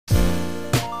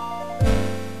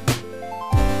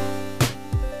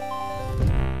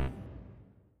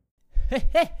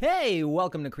Hey,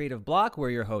 welcome to Creative Block.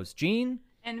 We're your hosts, Gene.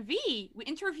 And V, we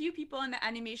interview people in the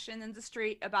animation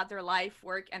industry about their life,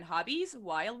 work, and hobbies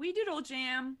while we doodle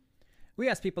jam. We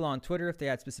asked people on Twitter if they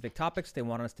had specific topics they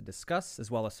wanted us to discuss,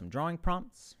 as well as some drawing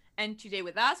prompts. And today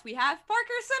with us, we have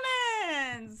Parker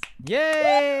Simmons.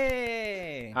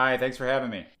 Yay! Hi, thanks for having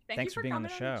me. Thanks for being on the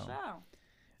coming show.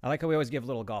 I like how we always give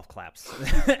little golf claps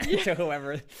to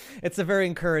whoever. It's a very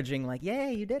encouraging, like,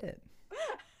 yay, you did it.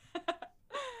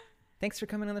 Thanks for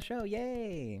coming on the show.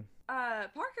 Yay.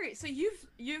 Parker, so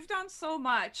you've done so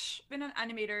much. Been an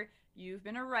animator, you've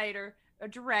been a writer, a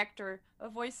director, a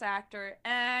voice actor,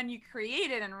 and you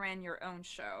created and ran your own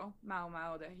show, Mao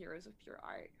Mao, the Heroes of Pure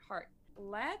Heart.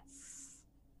 Let's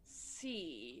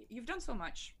see. You've done so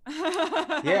much.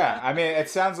 Yeah, I mean, it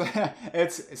sounds like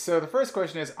it's. So the first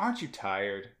question is, aren't you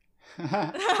tired?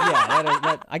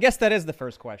 Yeah, I guess that is the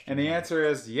first question. And the answer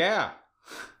is, yeah.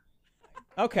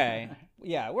 Okay.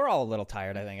 Yeah, we're all a little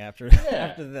tired, I think, after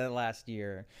the last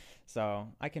year. So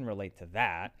I can relate to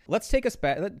that. Let's take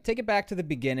it back to the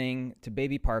beginning, to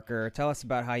baby Parker. Tell us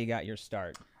about how you got your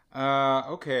start.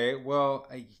 Okay. Well,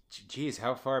 geez,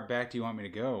 how far back do you want me to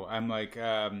go? I'm like,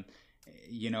 I'm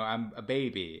a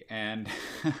baby, and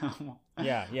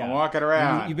yeah, I'm walking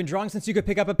around. You've been drawing since you could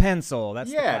pick up a pencil.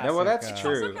 That's that's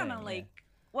true. Also kind of like,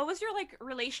 what was your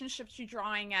relationship to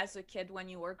drawing as a kid when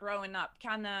you were growing up?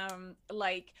 Kind of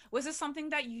was it something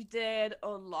that you did a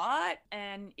lot?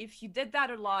 And if you did that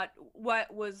a lot,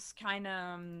 what was kind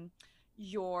of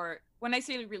when I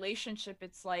say relationship,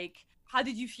 it's like, how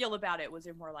did you feel about it? Was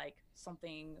it more like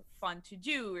something fun to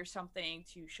do or something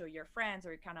to show your friends,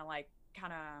 or kind of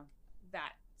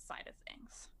that side of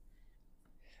things?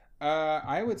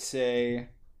 I would say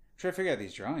try to figure out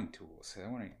these drawing tools. I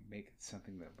want to make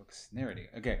something that looks narrative.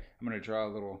 Okay, I'm going to draw a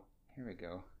little. Here we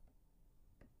go.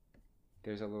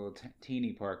 There's a little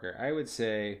teeny Parker. I would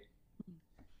say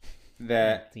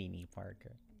that teeny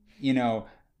Parker.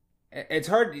 It's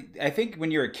hard. I think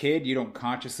when you're a kid, you don't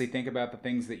consciously think about the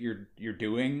things that you're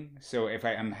doing. So if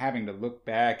I'm having to look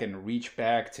back and reach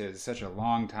back to such a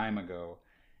long time ago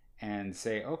and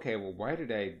say, okay, well, why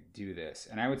did I do this?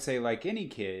 And I would say, like any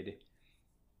kid,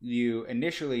 you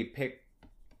initially pick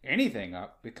anything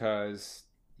up because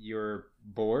you're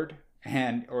bored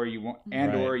or you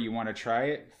want to try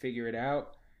it, figure it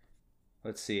out.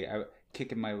 Let's see. I'm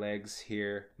kicking my legs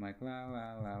here. I'm like la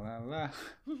la la la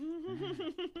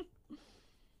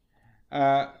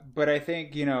la. But I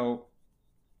think the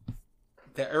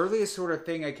earliest sort of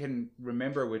thing I can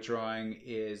remember with drawing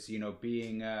is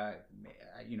being I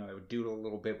would doodle a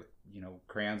little bit with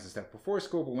crayons and stuff before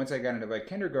school, but once I got into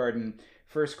kindergarten,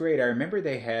 first grade, I remember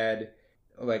they had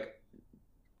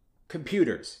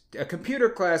computers. A computer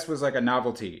class was like a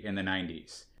novelty in the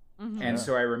 90s. Mm-hmm. And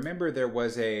so I remember there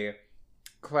was a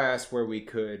class where we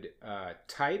could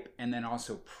type and then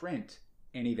also print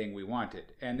anything we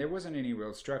wanted. And there wasn't any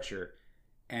real structure.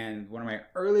 And one of my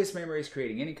earliest memories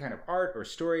creating any kind of art or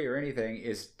story or anything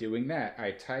is doing that.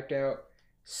 I typed out,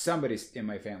 somebody in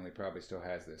my family probably still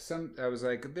has this. I was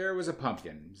like, there was a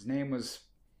pumpkin. His name was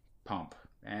Pump.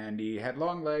 And he had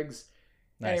long legs,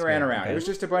 and he ran around. Okay. It was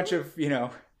just a bunch of,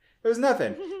 there was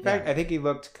nothing. In fact, I think he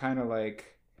looked kind of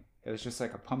like, it was just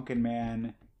like a pumpkin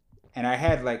man. And I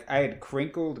had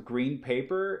crinkled green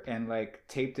paper and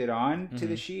taped it on to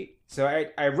the sheet. So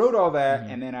I wrote all that,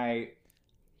 and then I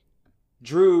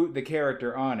drew the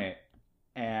character on it.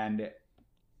 And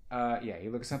he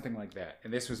looks something like that.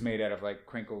 And this was made out of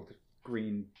crinkled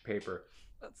green paper.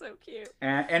 That's so cute.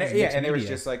 And there was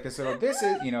just this little, this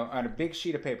is, on a big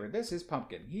sheet of paper, this is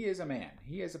Pumpkin. He is a man.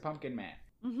 He is a pumpkin man.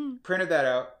 Mm-hmm. Printed that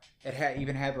out. It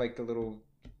even had the little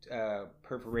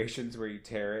perforations where you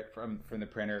tear it from the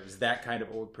printer. It was that kind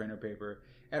of old printer paper.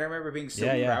 And I remember being so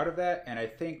proud of that. And I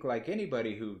think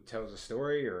anybody who tells a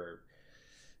story or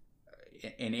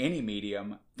in any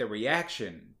medium, the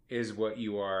reaction is what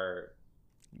you are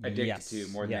addicted to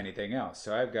more than anything else.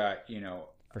 So I've got,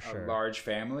 a large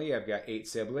family. I've got 8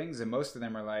 siblings, and most of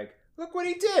them are like, look what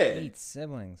he did. 8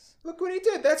 siblings. Look what he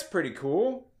did. That's pretty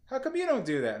cool. How come you don't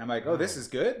do that? And I'm like, oh, this is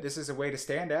good. This is a way to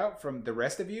stand out from the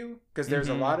rest of you because there's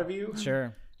a lot of you.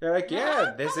 Sure. They're like,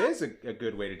 yeah, this is a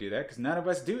good way to do that because none of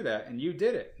us do that, and you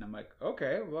did it. And I'm like,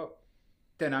 okay, well,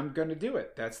 then I'm going to do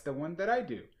it. That's the one that I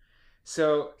do.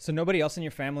 So nobody else in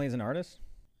your family is an artist?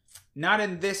 Not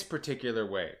in this particular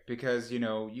way because, you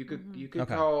could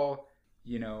call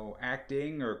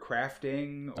acting or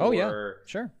crafting or... Oh, yeah,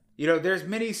 sure. There's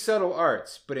many subtle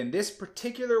arts, but in this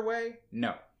particular way,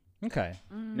 no. Okay.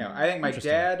 No, I think my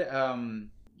dad,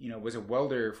 was a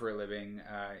welder for a living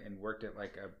and worked at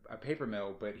a paper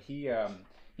mill, but he and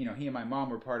my mom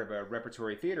were part of a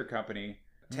repertory theater company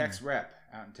Tex Rep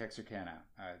out in Texarkana.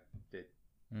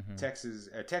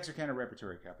 The Texarkana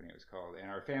Repertory Company it was called. And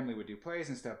our family would do plays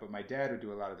and stuff, but my dad would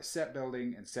do a lot of the set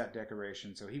building and set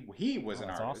decoration. So he was an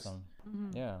artist. Awesome.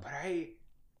 Yeah.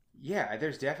 But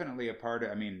there's definitely a part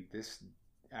of,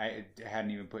 I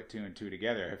hadn't even put 2 and 2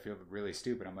 together. I feel really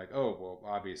stupid. I'm like, oh, well,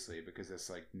 obviously, because that's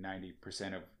like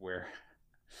 90% of where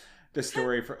the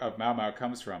story of Mau Mau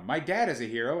comes from. My dad is a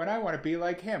hero, and I want to be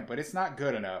like him, but it's not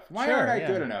good enough. Why aren't I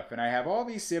good enough? And I have all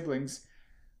these siblings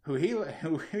who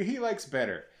he likes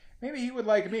better. Maybe he would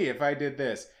like me if I did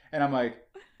this. And I'm like,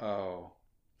 oh.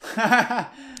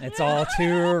 It's all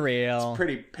too real. It's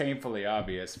pretty painfully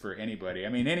obvious for anybody. I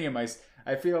mean,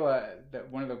 I feel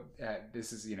that one of the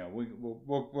this is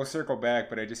we'll circle back,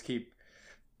 but I just keep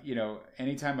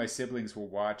anytime my siblings will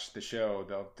watch the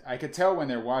show, I could tell when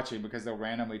they're watching because they'll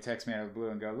randomly text me out of the blue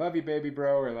and go, "Love you, baby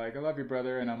bro," or like, "I love you,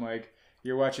 brother," and I'm like,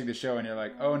 "You're watching the show," and you're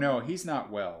like, "Oh no, he's not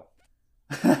well."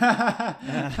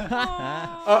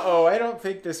 Uh-oh, I don't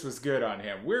think this was good on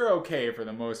him. We're okay for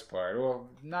the most part. Well,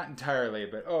 not entirely,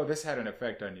 but this had an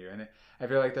effect on you. And I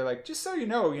feel like they're like, just so you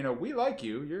know, we like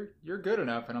you. You're good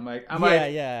enough. And I'm like,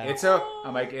 it's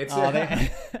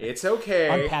it's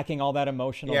okay. Unpacking all that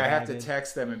emotional. Yeah, I have to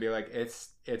text them and be like,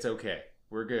 it's okay.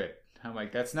 We're good. I'm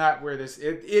like, that's not where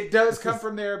it does come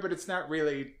from there, but it's not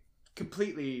really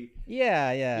completely.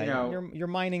 Yeah. You're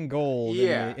mining gold.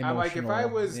 Yeah, I'm like, if I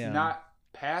was not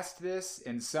past this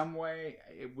in some way,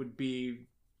 it would be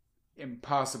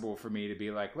impossible for me to be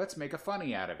like, let's make a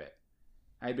funny out of it.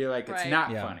 I'd be like, it's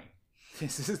not funny.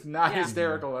 This is not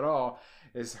hysterical at all.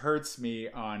 This hurts me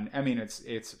on. I mean,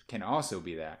 it's can also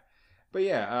be that, but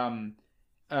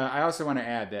I also want to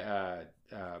add that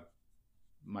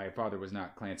my father was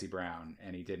not Clancy Brown,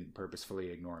 and he didn't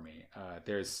purposefully ignore me.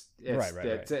 There's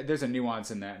a nuance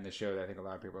in that in the show that I think a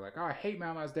lot of people are like, oh, I hate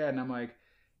Mau Mau's dad, and I'm like,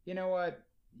 you know what?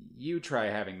 You try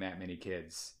having that many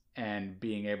kids and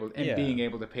being able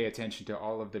to pay attention to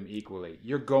all of them equally.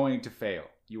 You're going to fail.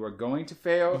 You are going to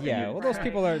fail. Yeah, well, those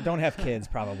people don't have kids,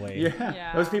 probably.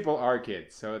 Yeah, those people are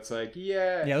kids. So it's like,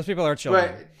 those people are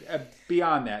children. But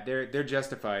beyond that, they're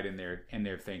justified in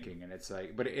their thinking, and it's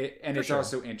like, it's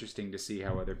also interesting to see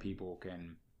how other people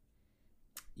can,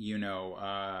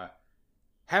 have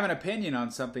an opinion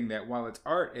on something that, while it's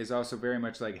art, is also very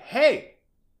much like, hey,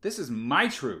 this is my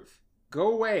truth.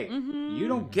 Go away. Mm-hmm. You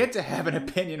don't get to have an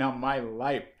opinion on my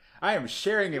life. I am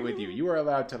sharing it with you. You are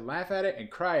allowed to laugh at it and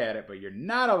cry at it, but you're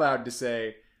not allowed to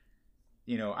say,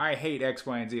 I hate X,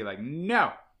 Y, and Z. Like,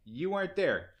 no, you weren't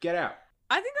there. Get out.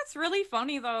 I think that's really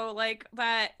funny, though.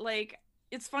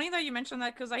 It's funny that you mentioned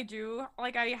that, because I do,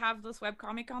 I have this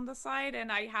webcomic on the side,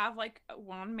 and I have,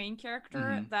 one main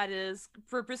character that is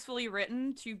purposefully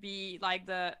written to be,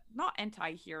 the, not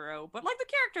anti-hero, but, the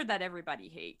character that everybody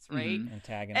hates, right?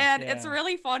 Antagonist, and it's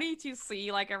really funny to see,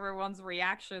 everyone's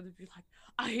reaction to be like,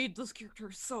 I hate this character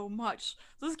so much.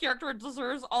 This character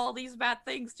deserves all these bad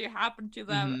things to happen to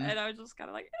them. And I was just kind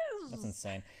of like, that's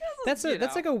insane. That's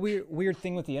like a weird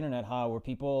thing with the internet, where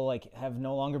people have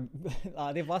no longer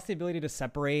they've lost the ability to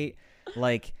separate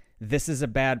this is a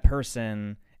bad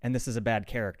person and this is a bad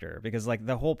character, because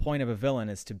the whole point of a villain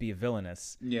is to be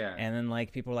villainous. Yeah. And then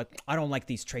people are like, I don't like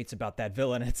these traits about that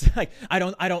villain. It's like I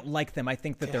don't like them. I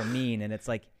think that they're mean, and it's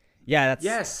like, yeah,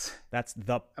 that's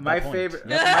the my point. favorite.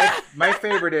 My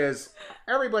favorite is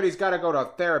everybody's got to go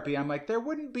to therapy. I'm like, there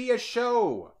wouldn't be a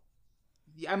show.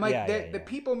 I'm like, the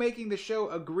people making the show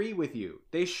agree with you.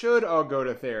 They should all go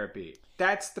to therapy.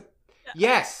 That's the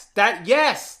that's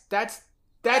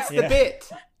the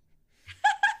bit.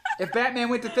 If Batman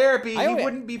went to therapy, he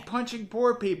wouldn't be punching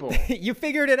poor people. You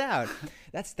figured it out.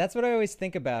 That's what I always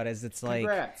think about. Is it's like,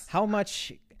 congrats. How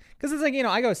much? Because it's like,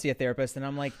 I go see a therapist, and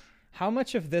I'm like, how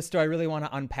much of this do I really want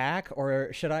to unpack,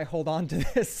 or should I hold on to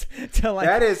this to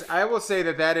That is, I will say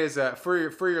that is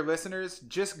for your listeners.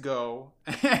 Just go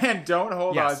and don't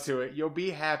hold on to it. You'll be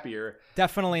happier.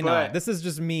 Definitely not. This is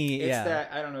just me. It's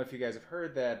that, I don't know if you guys have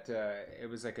heard that. It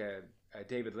was like a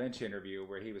David Lynch interview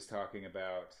where he was talking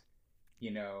about,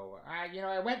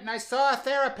 I went and I saw a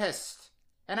therapist,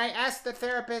 and I asked the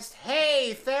therapist,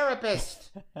 "Hey,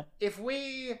 therapist, if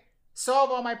we solve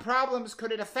all my problems,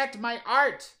 could it affect my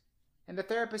art?" And the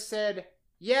therapist said,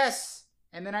 "Yes."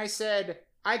 And then I said,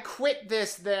 "I quit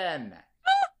this then."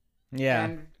 Yeah.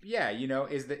 And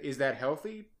is that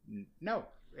healthy? No,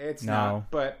 it's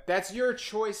not. But that's your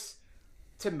choice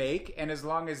to make. And as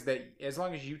long as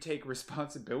you take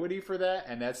responsibility for that,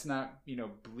 and that's not,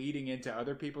 bleeding into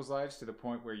other people's lives to the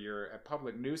point where you're a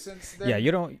public nuisance. Then,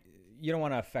 you don't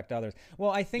want to affect others.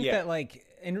 Well, I think that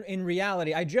in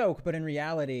reality, I joke, but in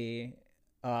reality,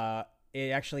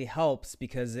 it actually helps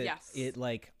because Yes. it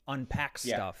like unpacks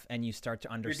stuff and you start to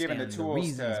You're understand given the tools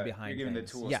reasons to behind you're given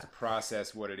things. the tools to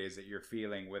process what it is that you're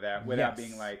feeling without Yes.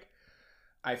 being like,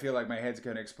 I feel like my head's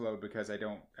going to explode because I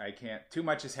can't, too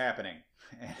much is happening.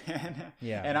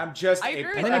 And I'm just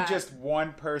I'm just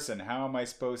one person. How am I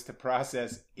supposed to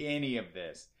process any of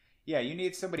this? Yeah, you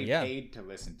need somebody paid to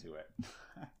listen to it.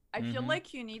 I feel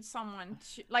like you need someone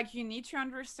to, like, you need to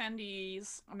understand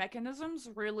these mechanisms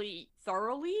really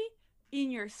thoroughly in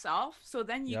yourself, so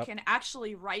then you can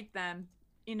actually write them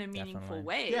in a meaningful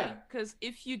way. Yeah. Because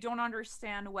if you don't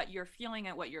understand what you're feeling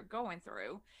and what you're going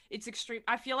through,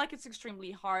 I feel like it's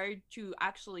extremely hard to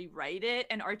actually write it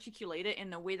and articulate it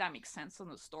in a way that makes sense in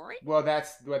the story. Well,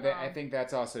 I think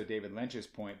that's also David Lynch's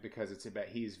point, because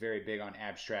he's very big on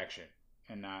abstraction.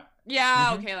 And not okay,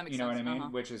 that makes sense. You know what I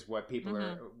mean? Which is what people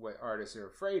what artists are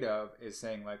afraid of, is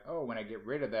saying like, oh, when I get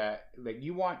rid of that, like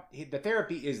the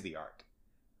therapy is the art.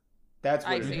 That's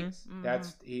what it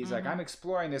is. He's like, I'm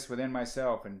exploring this within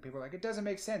myself, and people are like, it doesn't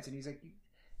make sense, and he's like,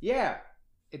 yeah,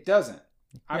 it doesn't.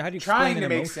 I'm trying to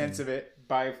make sense of it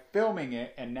by filming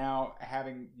it, and now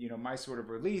having my sort of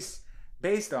release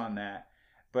based on that.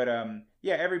 But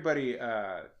everybody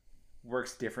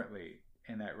works differently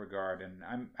in that regard,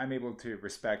 and I'm able to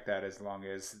respect that, as long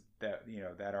as that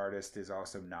that artist is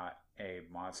also not a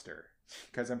monster,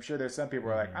 because I'm sure there's some people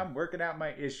who are like, I'm working out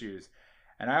my issues,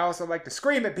 and I also like to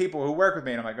scream at people who work with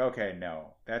me, and I'm like, okay,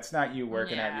 no, that's not you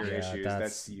working out your issues,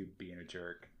 that's you being a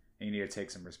jerk, and you need to take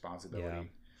some responsibility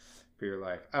for your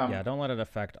life. Don't let it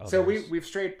affect others. So we've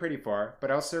strayed pretty far, but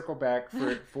I'll circle back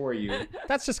for you.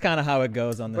 That's just kind of how it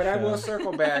goes on the show. But I will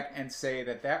circle back and say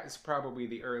that is probably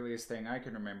the earliest thing I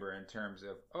can remember in terms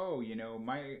of,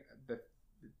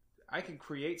 I can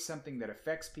create something that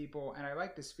affects people, and I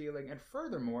like this feeling, and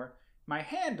furthermore, my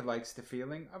hand likes the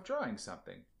feeling of drawing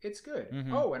something. It's good.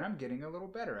 Oh, and I'm getting a little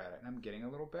better at it, and I'm getting a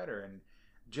little better, and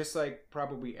just like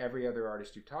probably every other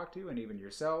artist you talk to, and even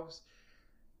yourselves,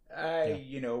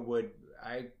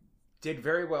 I did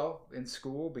very well in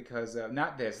school because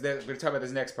not this. We're going to talk about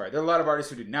this next part. There are a lot of artists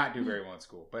who did not do very well in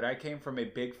school, but I came from a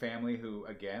big family who,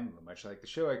 again, much like the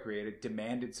show I created,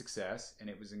 demanded success, and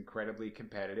it was incredibly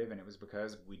competitive, and it was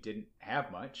because we didn't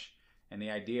have much, and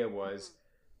the idea was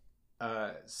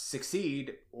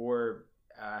succeed or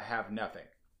have nothing.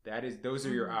 Those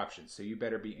are your options. So you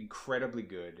better be incredibly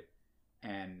good.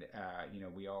 And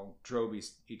we all drove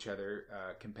each other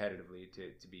competitively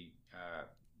to be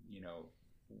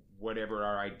whatever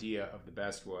our idea of the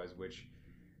best was, which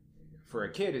for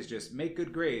a kid is just make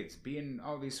good grades, be in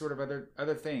all these sort of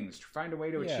other things, find a way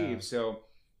to achieve. So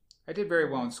I did very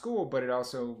well in school, but it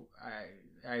also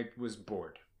I was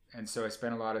bored, and so I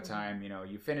spent a lot of time.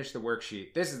 You finish the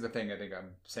worksheet. This is the thing I think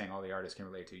I'm saying all the artists can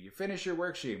relate to. You finish your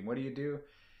worksheet, and what do?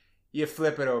 You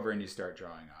flip it over and you start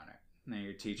drawing on it. And then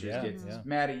your teachers get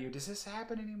mad at you. Does this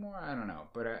happen anymore? I don't know.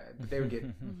 But they would get,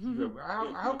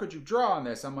 how could you draw on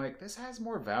this? I'm like, this has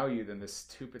more value than this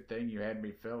stupid thing you had me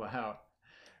fill out.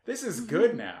 This is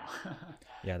good now.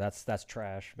 That's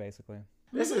trash, basically.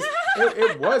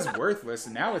 It was worthless,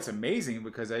 and now it's amazing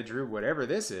because I drew whatever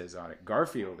this is on it.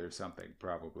 Garfield or something,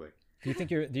 probably. Do you think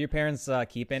do your parents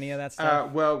keep any of that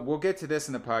stuff? Well, we'll get to this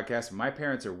in the podcast. My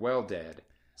parents are well dead.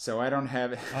 So I don't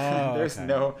have there's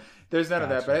none of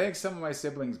that, but I think some of my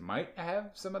siblings might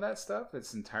have some of that stuff.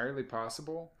 It's entirely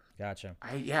possible. Gotcha.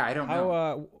 I don't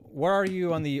know. Where are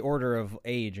you on the order of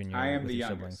age in your I am the your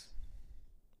youngest. Siblings?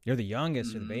 You're the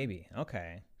youngest, you're the baby.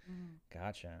 Okay.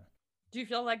 Gotcha. Do you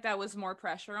feel like that was more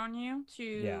pressure on you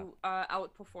to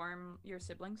outperform your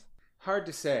siblings? Hard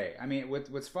to say. I mean,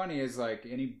 what's funny is, like,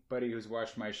 anybody who's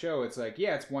watched my show, it's like,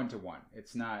 it's 1-to-1.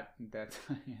 It's not that.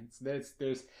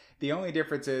 There's the only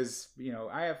difference is,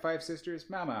 I have 5 sisters.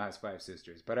 Mama has 5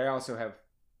 sisters, but I also have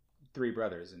 3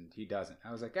 brothers, and he doesn't.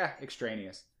 I was like,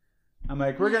 extraneous. I'm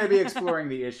like, we're going to be exploring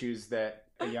the issues that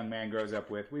a young man grows up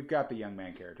with. We've got the young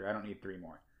man character. I don't need 3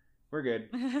 more. We're good.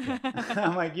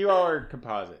 I'm like, you all are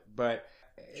composite, but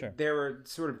there were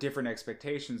sort of different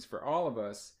expectations for all of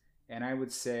us. And I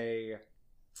would say,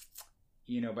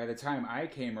 by the time I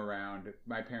came around,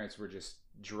 my parents were just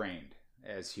drained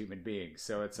as human beings.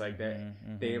 So it's like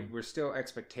they were still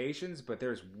expectations, but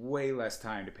there's way less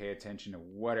time to pay attention to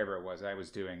whatever it was I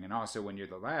was doing. And also when you're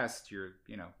the last, you're,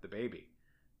 the baby.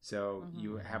 So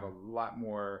you have a lot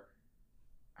more,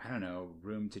 I don't know,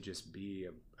 room to just be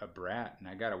a brat. And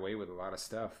I got away with a lot of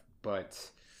stuff.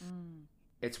 But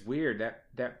it's weird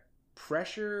that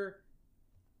pressure.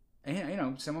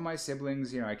 And, some of my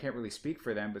siblings, I can't really speak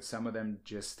for them, but some of them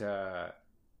just,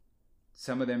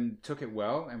 some of them took it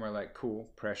well and were like,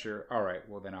 cool, pressure. All right,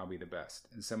 well, then I'll be the best.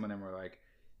 And some of them were like,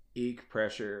 eek,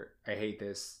 pressure. I hate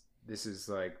this. This is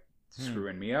like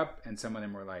screwing me up. And some of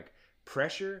them were like,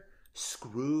 pressure,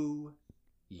 screw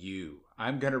you.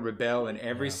 I'm going to rebel in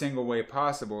every single way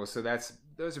possible. So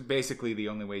those are basically the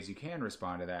only ways you can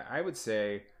respond to that. I would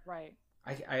say, right.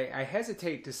 I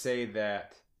hesitate to say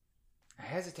that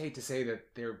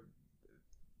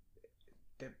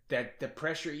that the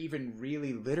pressure even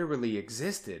really literally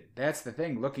existed. That's the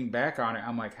thing. Looking back on it,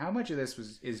 I'm like, how much of this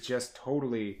is just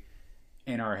totally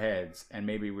in our heads, and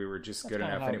maybe we were just good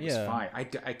enough and it was fine.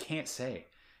 I can't say.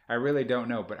 I really don't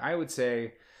know. But I would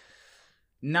say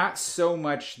not so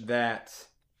much that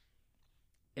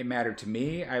it mattered to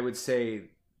me. I would say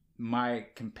my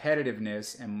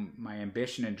competitiveness and my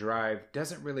ambition and drive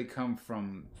doesn't really come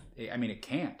from, I mean, it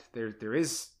can't. There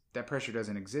is, that pressure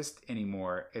doesn't exist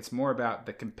anymore. It's more about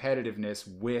the competitiveness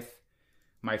with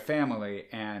my family.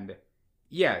 And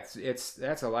yeah,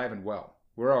 that's alive and well.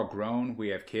 We're all grown. We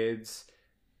have kids.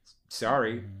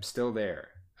 Sorry, still there.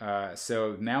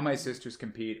 So now my sisters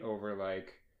compete over,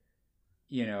 like,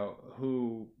 you know,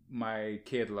 who my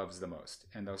kid loves the most,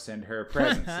 and they'll send her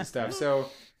presents and stuff. So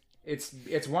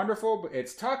it's wonderful, but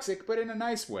it's toxic, but in a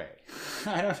nice way.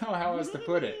 I don't know how else to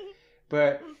put it.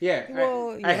 But yeah,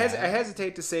 I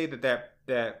hesitate to say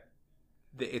that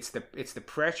it's the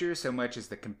pressure so much as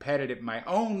my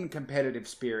own competitive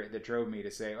spirit that drove me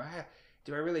to say,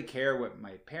 do I really care what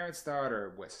my parents thought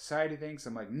or what society thinks?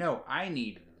 I'm like, no, I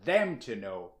need them to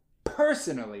know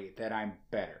personally that I'm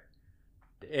better.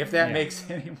 If that makes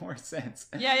any more sense.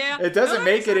 Yeah. It doesn't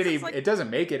make it any it doesn't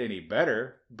make it any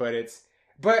better, but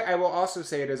I will also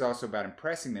say it is also about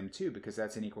impressing them too, because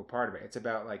that's an equal part of it. It's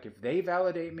about, like, if they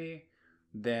validate me,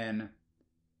 then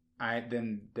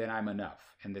I'm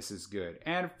enough, and this is good.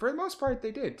 And for the most part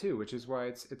they did too, which is why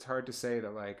it's hard to say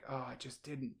that, like, oh,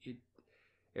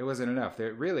 it wasn't enough.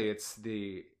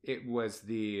 It was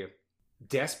the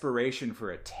desperation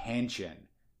for attention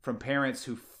from parents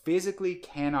who physically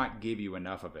cannot give you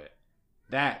enough of it.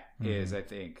 That is, I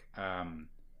think,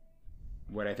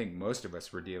 what I think most of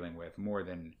us were dealing with more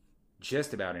than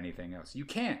just about anything else. You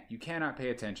cannot pay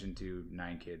attention to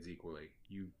 9 kids equally.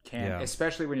 You can't,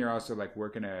 especially when you're also, like,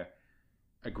 working a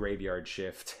graveyard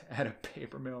shift at a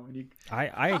paper mill. And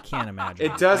I can't imagine.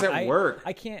 It doesn't work.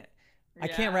 I can't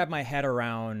wrap my head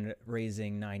around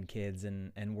raising 9 kids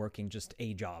and working just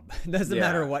a job. It doesn't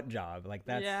matter what job. Like,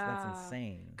 that's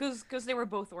insane. Because they were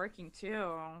both working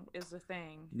too, is the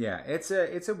thing. Yeah, it's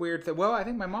a weird thing. Well, I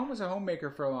think my mom was a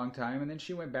homemaker for a long time, and then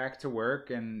she went back to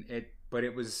work, but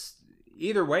it was,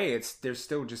 either way, there's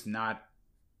still just not,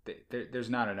 there's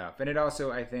not enough. And it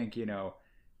also, I think, you know,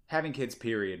 having kids,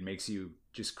 period, makes you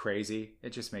just crazy. It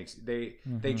just makes, they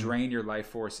drain your life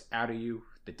force out of you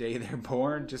the day they're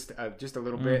born, just a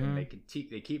little bit, and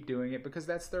they keep doing it because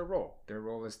that's their role. Their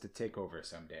role is to take over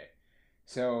someday.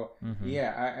 So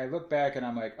I look back and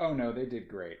I'm like, oh no, they did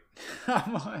great.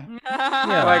 I'm like,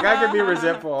 like, I can be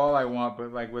resentful all I want,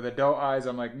 but, like, with adult eyes,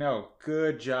 I'm like, no,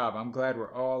 good job. I'm glad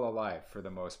we're all alive for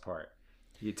the most part.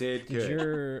 You did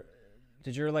good.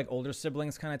 Did your like older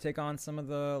siblings kind of take on some of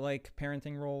the, like,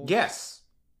 parenting roles? Yes.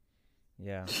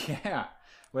 Yeah. Yeah.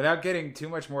 Without getting too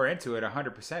much more into it,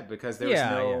 100%, because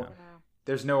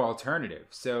there's no alternative.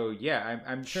 So yeah,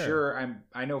 I'm sure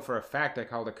I know for a fact I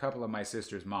called a couple of my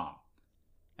sister's mom,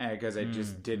 because I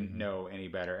just didn't know any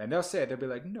better. And they'll say it. They'll be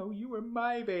like, "No, you were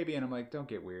my baby," and I'm like, "Don't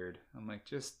get weird." I'm like,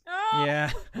 just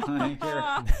yeah.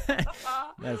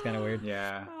 That's kind of weird.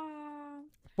 Yeah.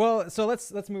 Well, so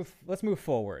let's move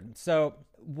forward. So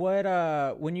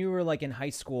what when you were, like, in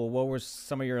high school, what were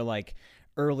some of your, like,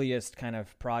 earliest kind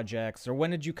of projects, or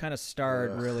when did you kind of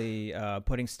start really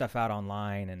putting stuff out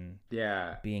online and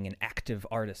being an active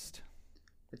artist?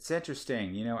 It's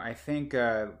interesting. You know, I think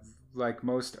like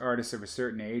most artists of a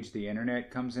certain age, the internet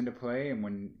comes into play,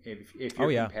 and if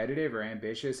you're competitive or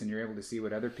ambitious and you're able to see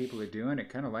what other people are doing, it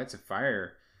kind of lights a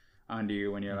fire onto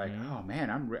you when you're like, oh man,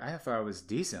 I thought I was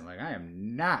decent. Like, I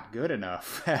am not good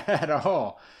enough at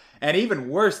all. And even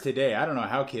worse today, I don't know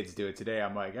how kids do it today.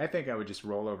 I'm like, I think I would just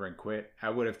roll over and quit.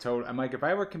 I'm like, if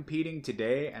I were competing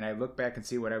today and I look back and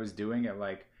see what I was doing at,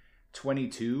 like,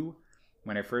 22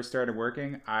 when I first started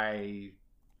working, I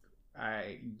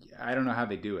don't know how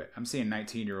they do it. I'm seeing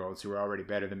 19-year-olds who are already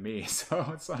better than me.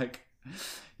 So it's like,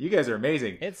 you guys are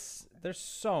amazing. There's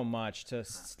so much to,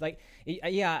 like,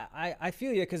 I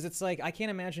feel you, because it's like, I can't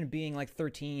imagine being, like,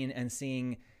 13 and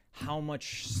seeing how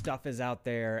much stuff is out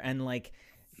there, and, like,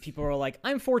 people are like,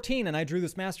 I'm 14 and I drew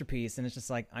this masterpiece, and it's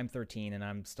just like, I'm 13 and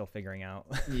I'm still figuring out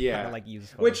how to, like,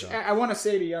 use Photoshop. Which I want to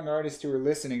say to young artists who are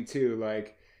listening too,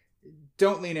 like,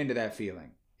 don't lean into that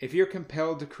feeling. If you're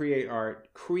compelled to create art.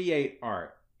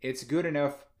 It's good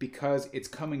enough because it's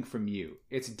coming from you.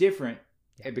 It's different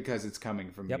because it's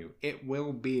coming from Yep. you. It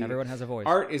will be. Everyone has a voice.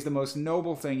 Art is the most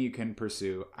noble thing you can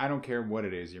pursue. I don't care what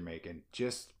it is you're making.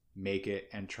 Just make it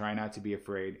and try not to be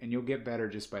afraid, and you'll get better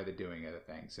just by the doing of the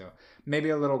thing. So maybe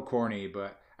a little corny,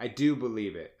 but I do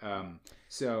believe it.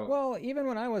 Well, even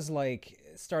when I was like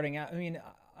starting out, I mean,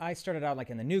 I started out like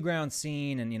in the Newgrounds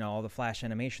scene and, you know, all the Flash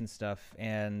animation stuff.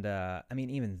 And I mean,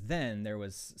 even then there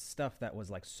was stuff that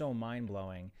was like so mind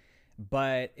blowing,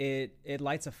 but it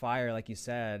lights a fire, like you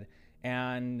said.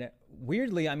 And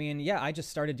weirdly, I mean, yeah, I just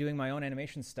started doing my own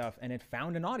animation stuff and it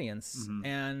found an audience.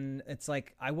 And it's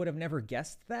like, I would have never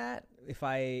guessed that if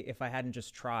I hadn't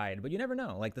just tried, but you never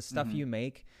know. Like the stuff you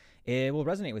make, it will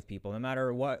resonate with people no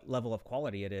matter what level of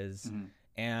quality it is.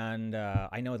 And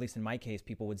I know, at least in my case,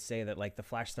 people would say that like the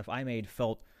Flash stuff I made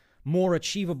felt more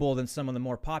achievable than some of the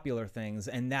more popular things.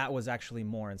 And that was actually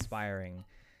more inspiring.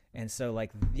 And so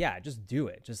like, yeah, just do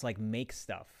it. Just like make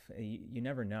stuff. You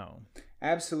never know.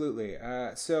 Absolutely.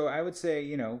 So I would say,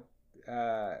 you know,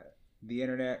 the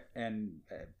internet and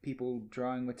people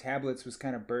drawing with tablets was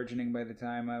kind of burgeoning by the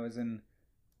time I was in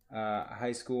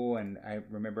high school. And I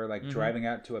remember like driving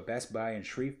out to a Best Buy in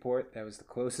Shreveport. That was the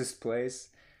closest place.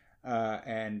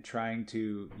 And trying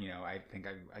to, you know, I think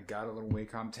I got a little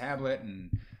Wacom tablet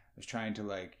and was trying to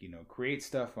like, you know, create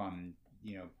stuff on,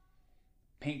 you know,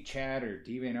 Paint Chat or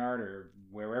DeviantArt or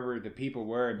wherever the people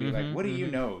were and be like, what do you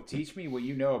know? Teach me what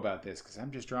you know about this, because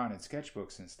I'm just drawing in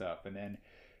sketchbooks and stuff. And then,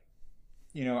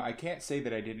 you know, I can't say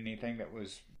that I did anything that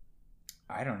was,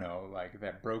 I don't know, like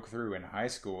that broke through in high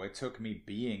school. It took me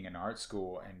being in art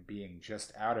school and being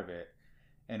just out of it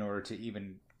in order to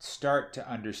even start to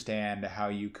understand how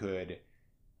you could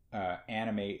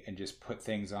animate and just put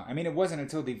things on. I mean, it wasn't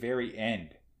until the very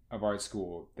end of art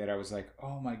school that I was like,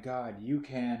 oh my God, you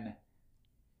can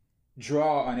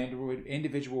draw on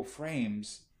individual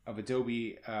frames of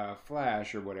Adobe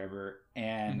Flash or whatever,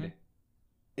 and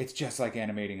it's just like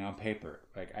animating on paper.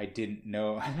 Like I didn't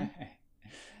know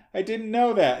I didn't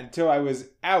know that until I was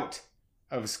out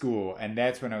of school, and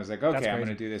that's when I was like, okay, I'm going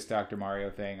to do this Dr. Mario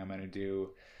thing. I'm going to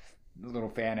do little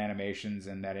fan animations,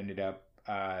 and that ended up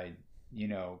you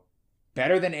know,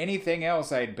 better than anything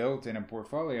else I had built in a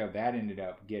portfolio. That ended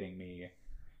up getting me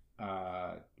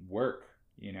work,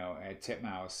 you know, at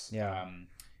Titmouse.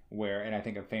 Where, and I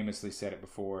think I've famously said it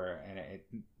before, and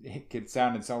it could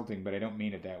sound insulting, but I don't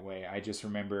mean it that way. I just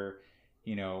remember,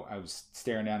 you know, I was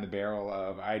staring down the barrel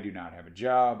of, I do not have a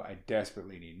job. I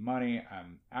desperately need money.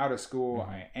 I'm out of school.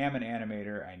 I am an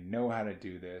animator. I know how to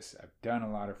do this. I've done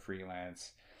a lot of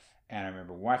freelance. And I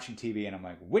remember watching TV and I'm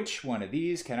like, which one of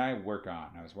these can I work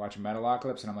on? I was watching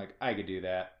Metalocalypse and I'm like, I could do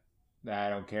that. I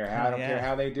don't care how, I don't care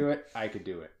how they do it. I could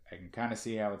do it. I can kind of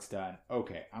see how it's done.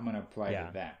 Okay, I'm going to apply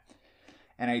to that.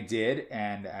 And I did,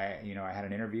 and I had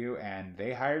an interview, and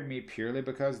they hired me purely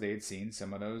because they had seen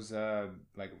some of those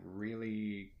like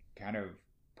really kind of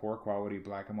poor quality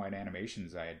black and white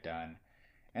animations I had done.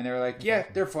 And they were like, yeah,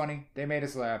 they're funny. They made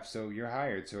us laugh, so you're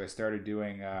hired. So I started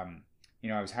doing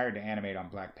I was hired to animate on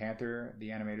Black Panther,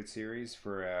 the animated series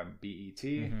for BET.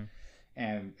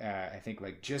 And I think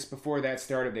like just before that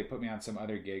started, they put me on some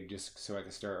other gig just so I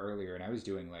could start earlier. And I was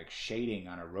doing like shading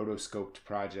on a rotoscoped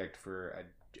project for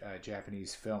a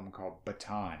Japanese film called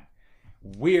Baton.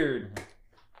 Weird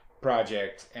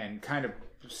project and kind of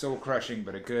soul crushing,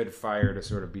 but a good fire to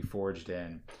sort of be forged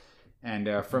in.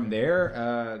 And from there,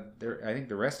 I think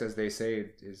the rest, as they say,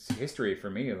 is history for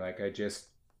me. Like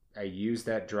I use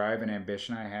that drive and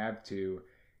ambition I have to,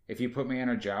 if you put me in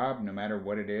a job, no matter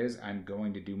what it is, I'm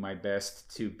going to do my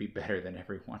best to be better than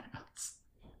everyone else.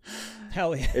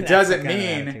 Hell yeah. It doesn't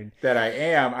mean that I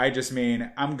am. I just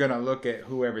mean I'm going to look at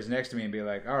whoever's next to me and be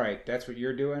like, all right, that's what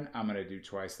you're doing. I'm going to do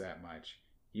twice that much.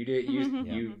 You did,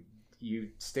 you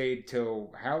stayed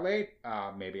till how late?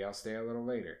 Maybe I'll stay a little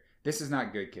later. This is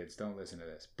not good, kids. Don't listen to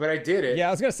this. But I did it. Yeah,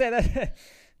 I was going to say that.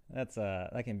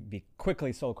 That can be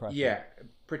quickly soul crushing. Yeah,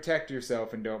 protect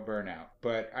yourself and don't burn out.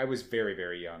 But I was very,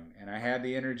 very young, and I had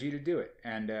the energy to do it.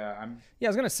 And I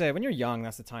was gonna say, when you're young,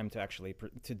 that's the time to actually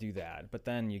to do that. But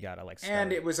then you gotta like.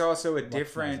 And it was also a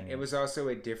different. It was also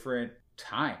a different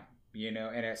time, you know.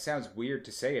 And it sounds weird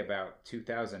to say about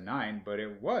 2009, but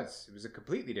it was. It was a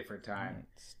completely different time.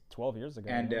 It's 12 years ago.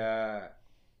 And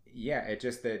it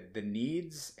just the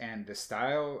needs and the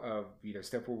style of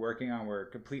stuff we're working on were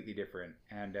completely different,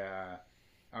 and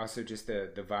also just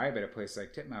the vibe at a place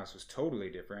like Titmouse was totally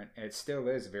different. And it still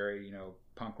is a very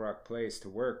punk rock place to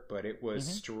work, but it was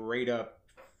straight up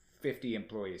 50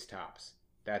 employees tops.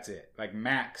 That's it, like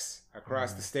max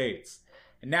across the states.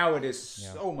 And now it is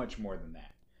so much more than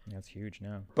that. That's huge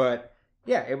now. But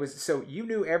yeah, it was. So you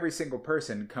knew every single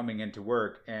person coming into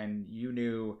work, and you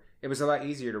knew. It was a lot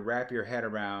easier to wrap your head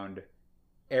around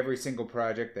every single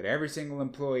project that every single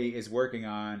employee is working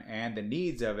on and the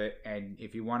needs of it. And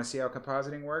if you want to see how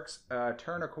compositing works,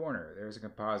 turn a corner. There's a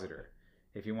compositor.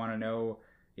 If you want to know,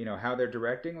 how they're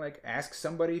directing, like ask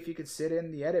somebody if you could sit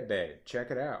in the edit bay. Check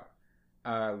it out.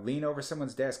 Lean over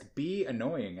someone's desk. Be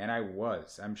annoying. And I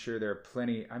was. I'm sure there are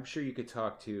plenty. I'm sure you could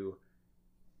talk to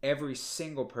every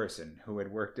single person who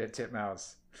had worked at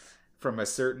Titmouse from a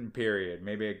certain period.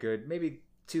 Maybe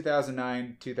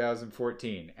 2009,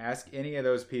 2014. Ask any of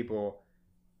those people,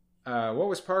 what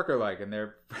was Parker like? And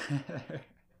their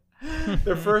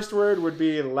first word would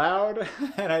be loud,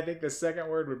 and I think the second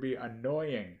word would be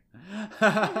annoying.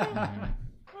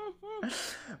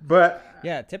 But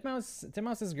yeah,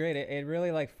 Titmouse is great. It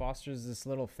really like fosters this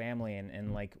little family,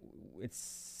 and like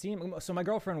so my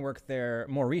girlfriend worked there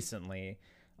more recently.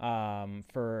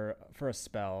 For a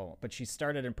spell, but she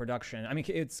started in production. I mean,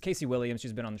 it's Casey Williams.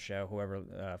 She's been on the show, whoever,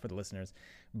 for the listeners,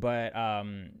 but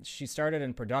she started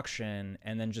in production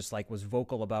and then just like was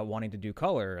vocal about wanting to do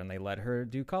color, and they let her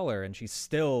do color, and she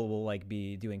still will like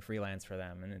be doing freelance for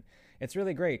them. And it's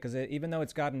really great because even though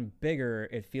it's gotten bigger,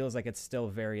 it feels like it's still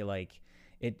very like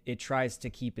it tries to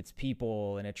keep its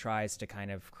people, and it tries to kind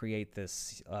of create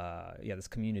this this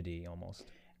community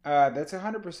almost. That's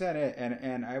 100% it,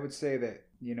 and I would say that,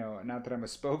 not that I'm a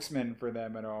spokesman for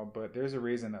them at all, but there's a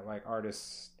reason that like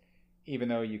artists, even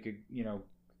though you could,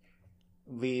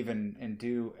 leave and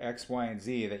do X, Y, and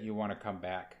Z, that you want to come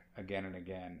back again and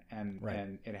again, and right.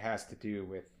 And it has to do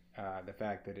with the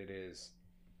fact that it is,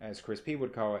 as Chris P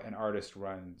would call it, an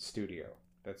artist-run studio.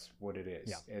 That's what it is.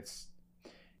 Yeah. It's,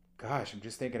 gosh, I'm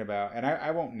just thinking about, and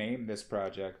I won't name this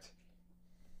project,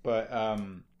 but I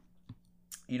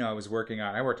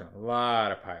worked on a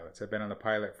lot of pilots. I've been on the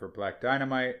pilot for Black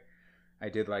Dynamite. I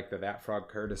did like the That Frog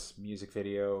Curtis music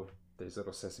video. There's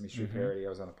Little Sesame Street parody. I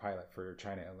was on the pilot for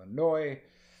China, Illinois.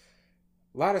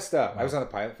 A lot of stuff. Wow. I was on the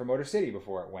pilot for Motor City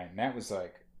before it went. And that was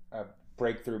like a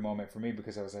breakthrough moment for me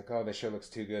because I was like, oh, this show looks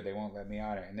too good. They won't let me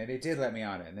on it. And then they did let me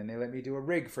on it. And then they let me do a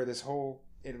rig for this whole,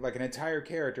 like an entire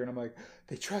character. And I'm like,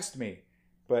 they trust me.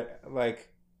 But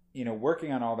like,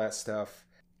 working on all that stuff,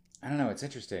 I don't know. It's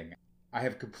interesting. I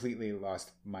have completely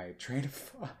lost my train of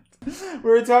thought. We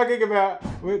were talking about,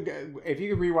 if you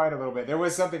could rewind a little bit, there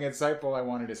was something insightful I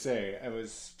wanted to say. It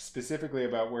was specifically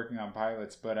about working on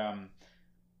pilots, but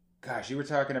gosh, you were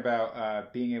talking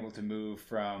about being able to move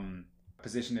from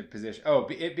position to position. Oh,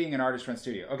 it being an artist-run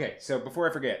studio. Okay, so before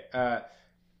I forget,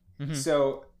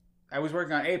 so I was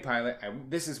working on a pilot.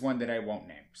 This is one that I won't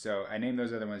name. So I named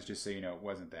those other ones just so you know it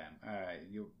wasn't them.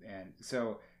 And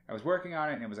so I was working on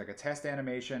it, and it was like a test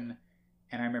animation.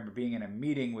 And I remember being in a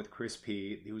meeting with Chris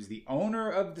P, who was the owner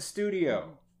of the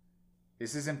studio.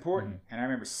 This is important. And I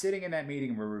remember sitting in that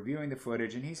meeting, and we're reviewing the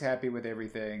footage, and he's happy with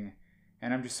everything.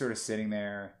 And I'm just sort of sitting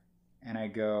there, and I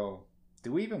go,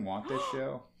 do we even want this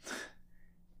show?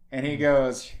 And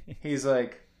he's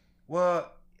like,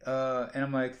 well, and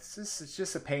I'm like, it's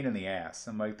just a pain in the ass.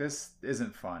 I'm like, this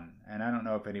isn't fun. And I don't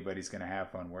know if anybody's going to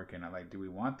have fun working. I'm like, do we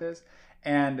want this?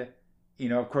 And,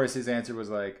 of course, his answer was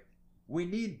like, we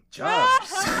need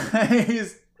jobs.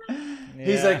 He's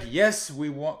like,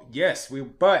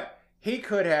 but he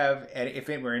could have, if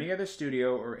it were any other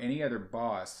studio or any other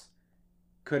boss,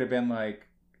 could have been like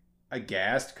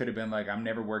aghast, could have been like, I'm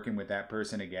never working with that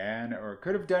person again, or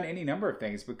could have done any number of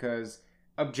things because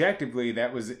objectively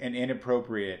that was an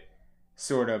inappropriate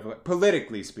sort of,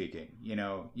 politically speaking, you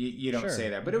don't say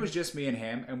that, but it was just me and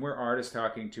him, and we're artists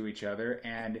talking to each other,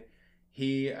 and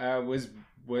he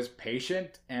was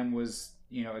patient and was,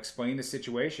 explaining the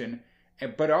situation,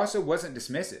 but also wasn't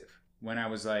dismissive when I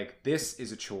was like, this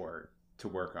is a chore to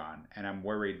work on, and I'm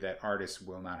worried that artists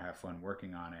will not have fun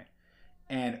working on it.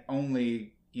 And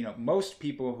only, most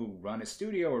people who run a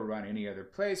studio or run any other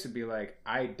place would be like,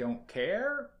 I don't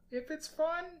care if it's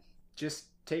fun, just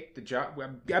take the job.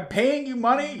 I'm paying you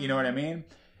money, you know what I mean?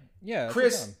 Yeah.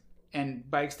 Chris, and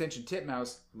by extension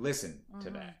Titmouse, listen to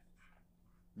that.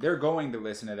 They're going to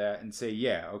listen to that and say,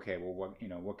 yeah, okay, well,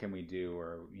 what can we do?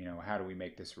 Or, how do we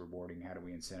make this rewarding? How do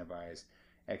we incentivize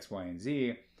X, Y, and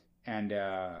Z? And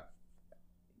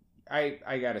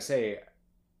I got to say,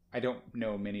 I don't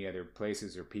know many other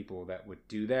places or people that would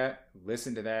do that,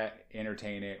 listen to that,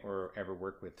 entertain it, or ever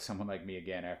work with someone like me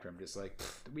again after I'm just like,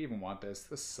 do we even want this?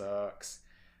 This sucks.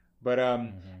 But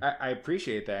I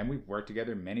appreciate that. And we've worked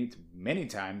together many, many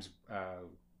times,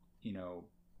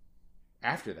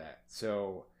 after that.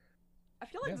 So I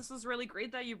feel like this is really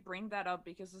great that you bring that up,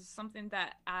 because it's something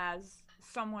that, as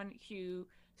someone who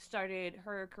started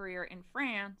her career in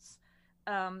France,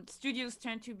 studios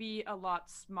tend to be a lot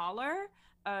smaller.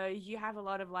 You have a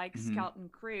lot of like skeleton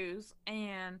crews,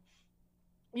 and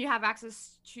you have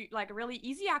access to like really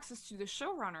easy access to the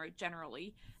showrunner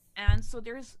generally, and so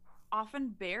there's often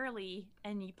barely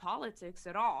any politics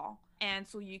at all, and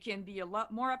so you can be a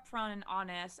lot more upfront and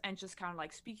honest and just kind of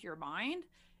like speak your mind.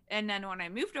 And then when I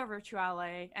moved over to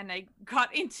LA and I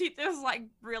got into those like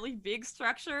really big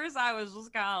structures, I was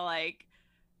just kind of like,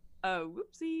 oh,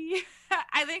 whoopsie.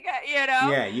 I think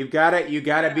Yeah, you gotta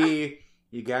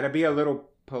be a little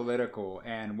political,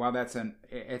 and while it's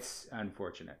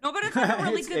unfortunate. No, but it's like a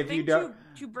really good thing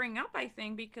to bring up, I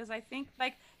think, because I think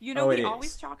like we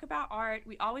always talk about art,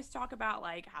 we always talk about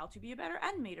like how to be a better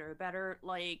animator, better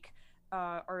like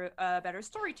or a better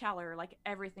storyteller, like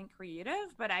everything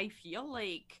creative. But I feel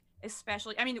like,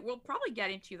 especially, I mean, we'll probably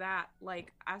get into that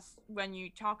like as when you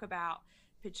talk about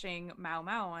pitching Mao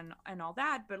Mao and all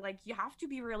that, but like you have to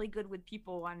be really good with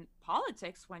people and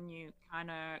politics when you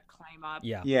kind of climb up.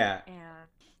 Yeah. And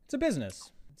it's a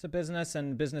business. It's a business,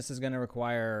 and business is going to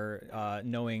require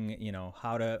knowing,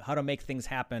 how to make things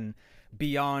happen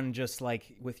beyond just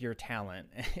like with your talent.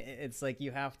 It's like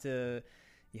you have to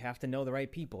know the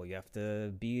right people. You have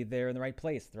to be there in the right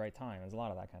place at the right time. There's a lot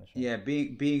of that kind of shit. Yeah,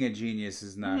 being a genius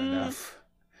is not enough.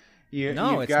 You've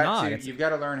not. You've got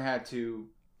to learn how to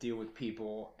deal with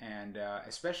people, and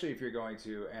especially if you're going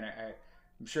to, and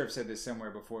I'm sure I've said this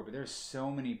somewhere before, but there's so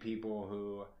many people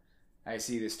who I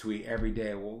see this tweet every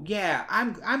day. Well, yeah,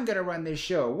 I'm gonna run this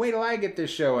show. Wait till I get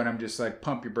this show, and I'm just like,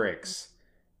 pump your brakes.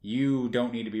 You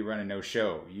don't need to be running no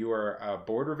show. You are a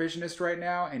board revisionist right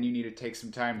now, and you need to take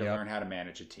some time to learn how to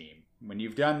manage a team. When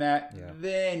you've done that,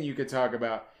 then you could talk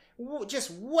about,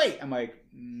 just wait. I'm like,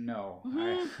 no,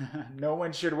 no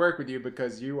one should work with you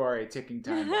because you are a ticking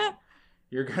time bomb.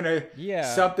 You're gonna,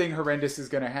 something horrendous is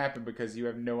gonna happen because you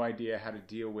have no idea how to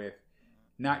deal with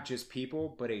not just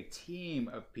people, but a team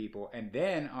of people. And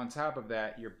then on top of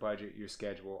that, your budget, your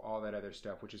schedule, all that other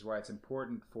stuff, which is why it's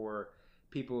important for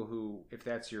people who, if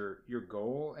that's your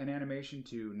goal in animation,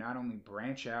 to not only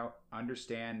branch out,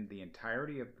 understand the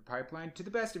entirety of the pipeline to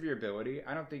the best of your ability.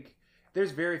 I don't think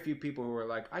there's very few people who are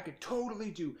like, I could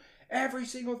totally do every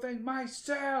single thing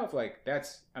myself. Like,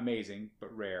 that's amazing,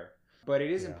 but rare. But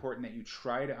it is important that you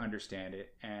try to understand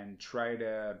it and try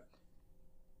to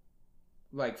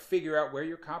like figure out where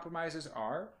your compromises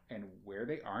are and where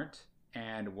they aren't,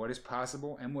 and what is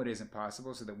possible and what isn't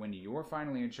possible, so that when you're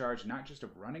finally in charge, not just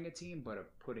of running a team, but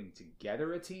of putting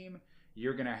together a team,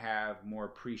 you're going to have more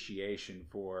appreciation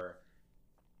for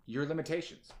your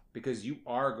limitations, because you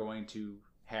are going to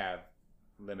have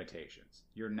limitations.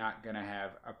 You're not going to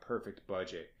have a perfect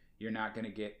budget. You're not going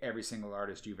to get every single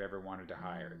artist you've ever wanted to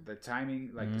hire. The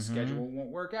timing, like the schedule won't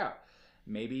work out.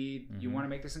 Maybe you want to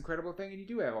make this incredible thing and you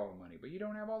do have all the money, but you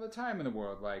don't have all the time in the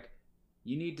world. Like,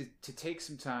 you need to take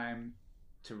some time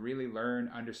to really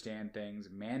learn, understand things,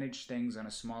 manage things on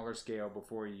a smaller scale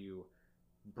before you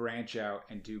branch out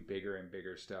and do bigger and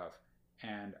bigger stuff.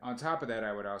 And on top of that,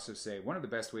 I would also say one of the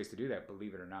best ways to do that,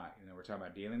 believe it or not, we're talking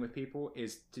about dealing with people,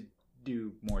 is to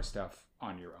do more stuff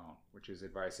on your own, which is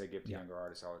advice I give to younger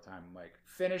artists all the time. I'm like,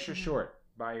 finish a short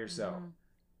by yourself.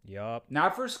 Yup.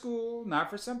 Not for school, not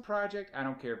for some project. I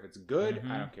don't care if it's good.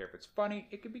 I don't care if it's funny.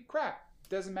 It could be crap.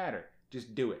 Doesn't matter.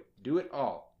 Just do it. Do it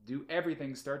all. Do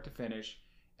everything start to finish,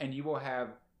 and you will have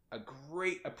a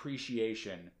great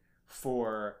appreciation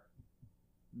for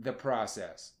the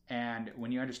process. And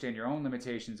when you understand your own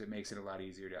limitations, it makes it a lot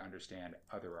easier to understand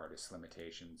other artists'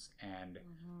 limitations. And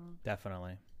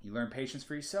definitely, you learn patience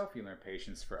for yourself. You learn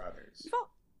patience for others.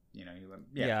 You learn.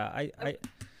 I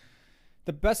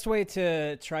the best way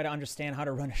to try to understand how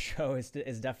to run a show is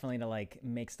definitely to like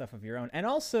make stuff of your own, and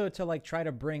also to like try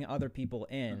to bring other people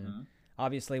in.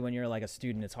 Obviously, when you're like a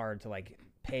student, it's hard to like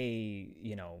pay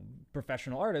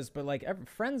professional artists, but like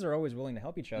friends are always willing to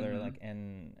help each other. Like,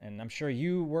 and I'm sure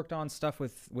you worked on stuff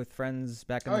with friends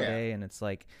back in the day, and it's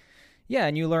like,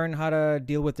 and you learn how to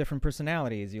deal with different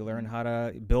personalities. You learn how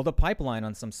to build a pipeline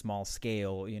on some small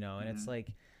scale, and it's like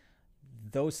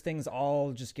those things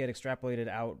all just get extrapolated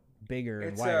out bigger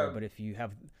and wider. But if you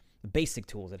have the basic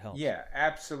tools, it helps. Yeah,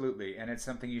 absolutely. And it's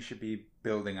something you should be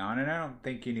building on. And I don't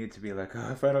think you need to be like,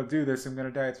 oh, if I don't do this, I'm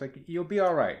going to die. It's like, you'll be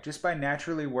all right. Just by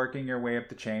naturally working your way up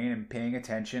the chain and paying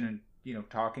attention and,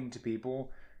 talking to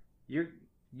people,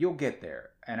 you'll get there.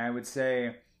 And I would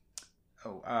say,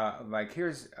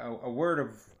 here's a word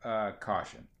of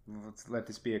caution. Let's let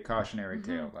this be a cautionary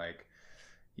tale. Like,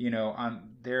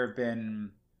 there have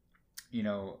been,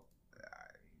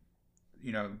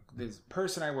 this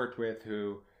person I worked with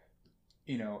who,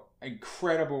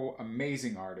 incredible,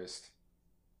 amazing artist.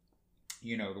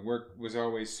 The work was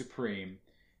always supreme,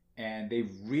 and they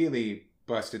really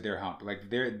busted their hump. Like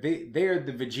they're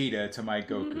the Vegeta to my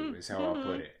Goku is how I'll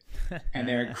put it. And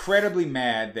they're incredibly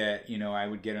mad that, you know, I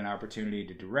would get an opportunity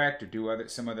to direct or do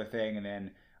some other thing, and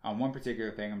then on one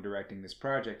particular thing I'm directing this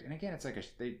project. And again, it's like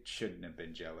they shouldn't have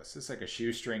been jealous. It's like a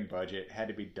shoestring budget, had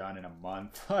to be done in a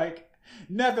month. Like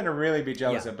nothing to really be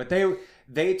jealous of. But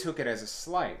they took it as a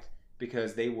slight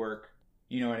because they work,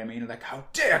 you know what I mean? Like, how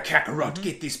dare Kakarot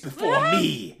get this before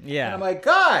me? Yeah. And I'm like,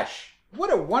 gosh,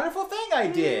 what a wonderful thing I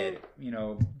did. You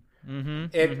know,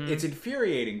 it's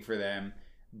infuriating for them.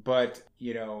 But,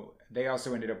 you know, they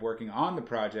also ended up working on the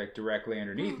project directly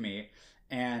underneath me.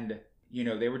 And, you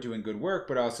know, they were doing good work,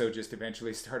 but also just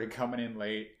eventually started coming in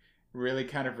late, really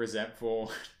kind of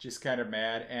resentful, just kind of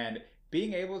mad. And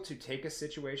being able to take a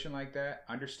situation like that,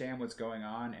 understand what's going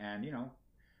on. And, you know,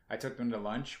 I took them to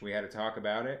lunch. We had a talk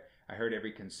about it. I heard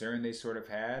every concern they sort of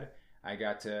had. I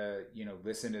got to, you know,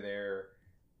 listen to their,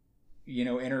 you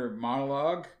know, inner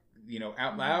monologue, you know,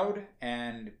 out loud,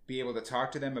 and be able to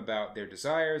talk to them about their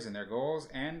desires and their goals.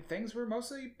 And things were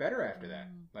mostly better after that.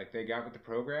 Like they got with the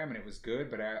program and it was good,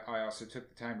 but I also took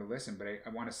the time to listen. But I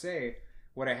want to say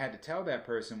what I had to tell that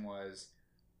person was,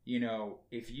 you know,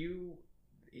 if you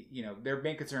know, their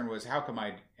main concern was, how come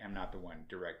I am not the one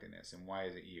directing this? And why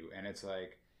is it you? And it's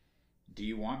like, do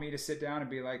you want me to sit down and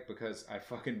be like, because I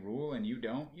fucking rule and you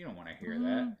don't? You don't want to hear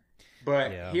that.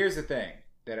 But here's the thing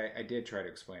that I did try to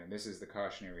explain, and this is the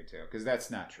cautionary tale, because that's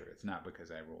not true. It's not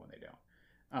because I rule and they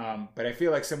don't. But I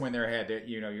feel like somewhere in their head that,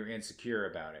 you know, you're insecure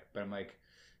about it. But I'm like,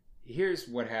 here's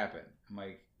what happened. I'm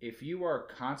like, if you are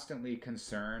constantly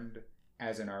concerned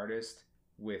as an artist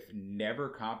with never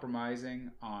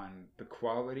compromising on the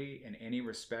quality in any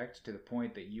respect to the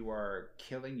point that you are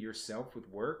killing yourself with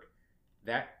work,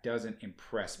 that doesn't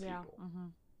impress people.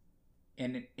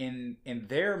 And in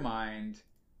their mind,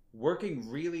 working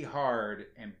really hard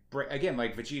and again,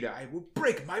 like Vegeta, I will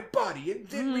break my body and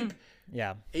then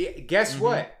guess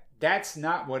what? That's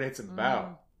not what it's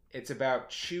about. It's about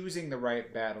choosing the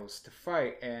right battles to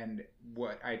fight. And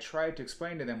what I tried to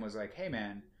explain to them was like, hey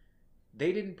man,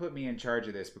 they didn't put me in charge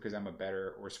of this because I'm a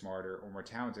better or smarter or more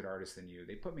talented artist than you.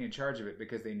 They put me in charge of it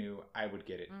because they knew I would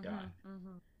get it done.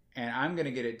 And I'm going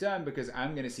to get it done because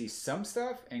I'm going to see some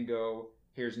stuff and go,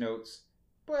 here's notes.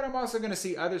 But I'm also going to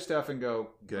see other stuff and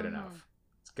go, good enough.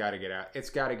 It's got to get out. It's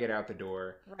got to get out the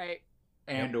door. Right.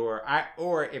 And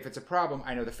or if it's a problem,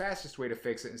 I know the fastest way to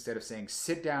fix it, instead of saying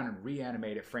sit down and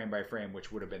reanimate it frame by frame,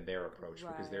 which would have been their approach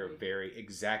because they're very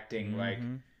exacting, like,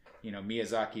 you know,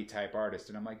 Miyazaki type artist.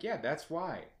 And I'm like, yeah, that's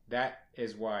why. That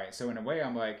is why. So in a way,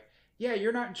 I'm like, yeah,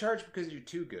 you're not in charge because you're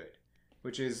too good,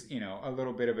 which is, you know, a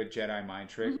little bit of a Jedi mind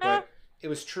trick, but it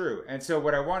was true. And so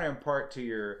what I want to impart to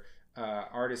your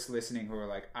artists listening who are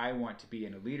like, I want to be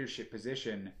in a leadership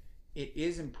position, it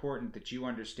is important that you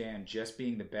understand just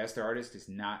being the best artist is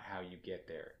not how you get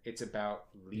there. It's about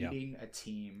leading a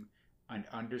team and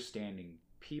understanding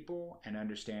people and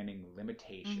understanding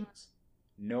limitations,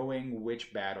 knowing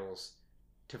which battles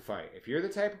to fight. If you're the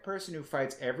type of person who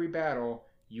fights every battle,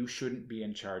 you shouldn't be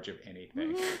in charge of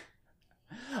anything.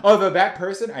 Although that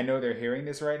person, I know they're hearing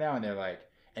this right now and they're like,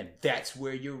 and that's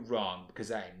where you're wrong because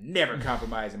I never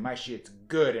compromise and my shit's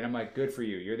good. And I'm like, good for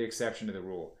you. You're the exception to the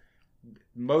rule.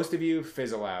 Most of you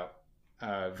fizzle out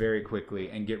very quickly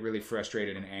and get really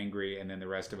frustrated and angry, and then the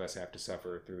rest of us have to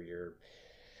suffer through your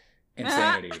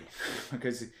insanity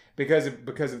because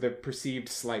of the perceived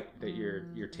slight that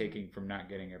you're taking from not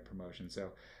getting a promotion. So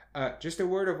just a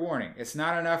word of warning. It's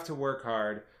not enough to work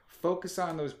hard. Focus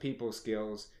on those people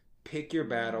skills. Pick your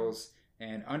battles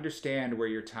and understand where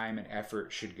your time and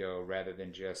effort should go rather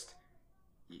than just,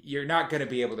 you're not going to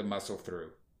be able to muscle through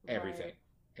everything.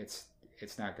 It's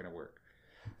not going to work.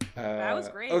 That was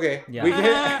great. Okay. Yeah. We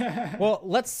did. Well,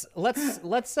 let's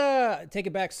take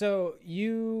it back. So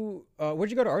you, where'd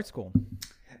you go to art school?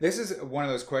 This is one of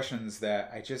those questions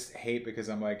that I just hate because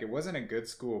I'm like, it wasn't a good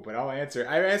school, but I'll answer.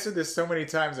 I've answered this so many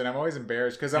times and I'm always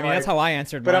embarrassed because I'm that's how I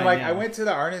answered But mine, I'm like, yeah. I went to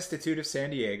the Art Institute of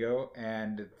San Diego,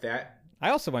 and I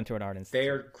also went to an art institute. they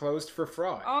are closed for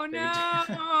fraud. Oh no!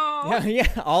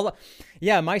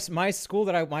 My school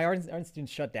my art institute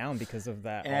shut down because of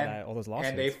that. All those lawsuits.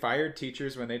 And they fired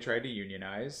teachers when they tried to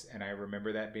unionize, and I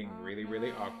remember that being really,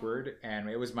 really awkward. And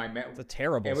it was It's a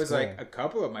terrible. It was school. like a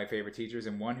couple of my favorite teachers,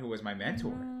 and one who was my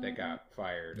mentor that got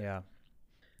fired.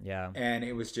 Yeah. And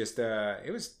it was just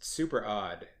it was super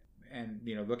odd. And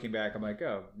you know, looking back, I'm like,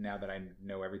 oh, now that I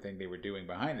know everything they were doing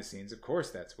behind the scenes, of course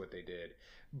that's what they did.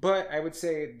 But I would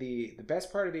say the best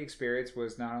part of the experience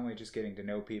was not only just getting to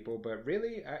know people, but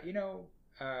really, you know,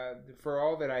 for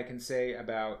all that I can say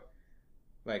about,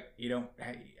 like,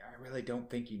 I really don't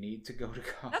think you need to go to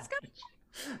college. That's good.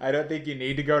 I don't think you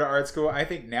need to go to art school. I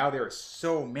think now there are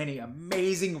so many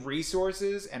amazing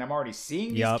resources, and I'm already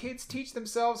seeing these kids teach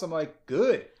themselves. I'm like,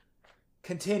 good.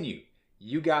 Continue.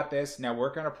 You got this. Now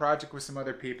work on a project with some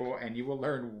other people, and you will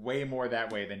learn way more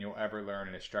that way than you'll ever learn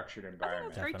in a structured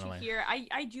environment. I think that's great to hear.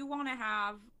 I do want to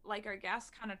have like our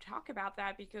guests kind of talk about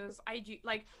that, because I do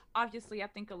like, obviously I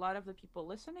think a lot of the people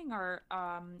listening are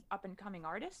up and coming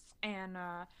artists, and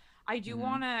I do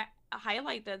want to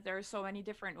highlight that there are so many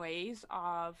different ways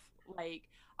of like,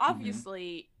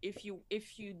 obviously if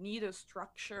you need a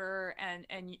structure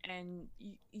and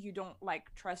you don't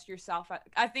like trust yourself,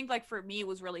 I think like for me it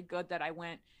was really good that I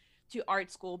went to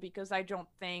art school, because I don't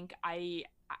think I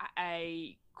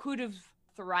could have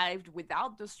thrived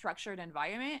without the structured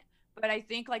environment. But I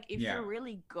think like if you're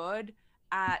really good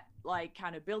at like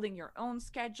kind of building your own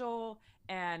schedule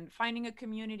and finding a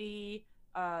community,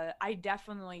 I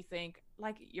definitely think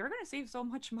like you're gonna save so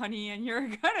much money, and you're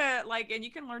gonna like, and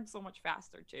you can learn so much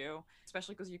faster too,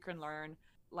 especially because you can learn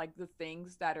like the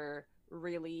things that are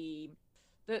really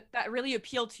that really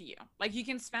appeal to you. Like you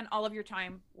can spend all of your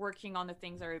time working on the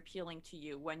things that are appealing to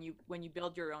you when you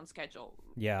build your own schedule.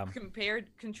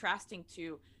 Contrasting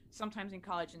to sometimes in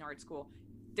college and art school,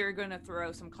 they're gonna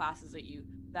throw some classes at you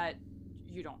that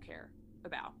you don't care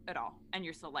about at all, and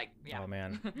you're still like, oh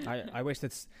man, I wish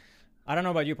that's. I don't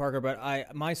know about you, Parker,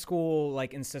 but my school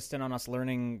like insisted on us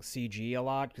learning CG a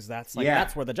lot, because that's like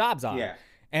that's where the jobs are. Yeah.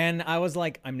 And I was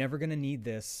like, I'm never gonna need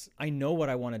this. I know what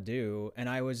I want to do, and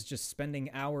I was just spending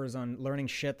hours on learning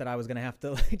shit that I was gonna have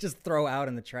to like, just throw out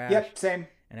in the trash. Yep, same.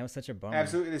 And it was such a bummer.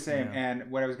 Absolutely the same. Yeah. And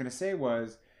what I was gonna say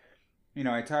was,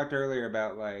 I talked earlier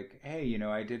about like, hey,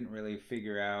 I didn't really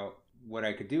figure out what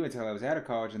I could do until I was out of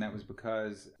college, and that was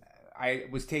because I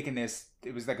was taking this.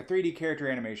 It was like a 3D character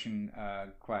animation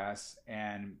class,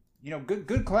 and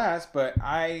good class. But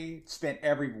I spent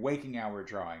every waking hour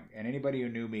drawing, and anybody who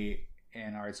knew me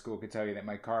in art school could tell you that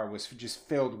my car was just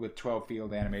filled with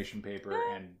 12-field animation paper,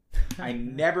 and I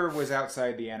never was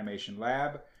outside the animation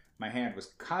lab. My hand was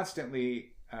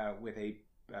constantly with a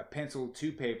pencil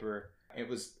to paper.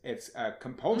 It's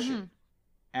compulsion.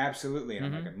 Absolutely. And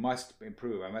I'm like, I must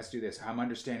improve. I must do this. I'm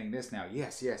understanding this now.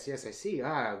 Yes, I see.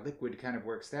 Liquid kind of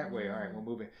works that way. All right, we'll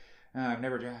move it. I've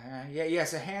never done.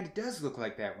 Yes, a hand does look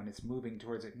like that when it's moving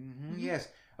towards it. Yes,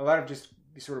 a lot of just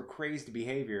sort of crazed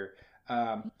behavior.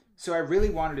 So I really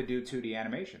wanted to do 2D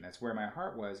animation. That's where my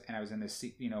heart was. And I was in this,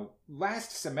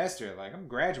 last semester, like I'm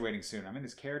graduating soon. I'm in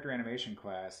this character animation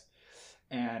class.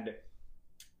 And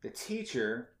the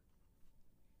teacher,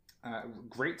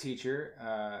 great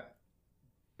teacher,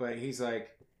 but he's like,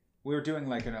 we were doing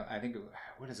like I think,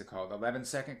 what is it called?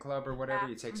 11-second club or whatever.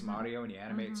 You take some audio and you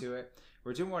animate to it.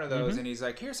 We're doing one of those, and he's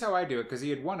like, here's how I do it, because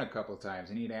he had won a couple times,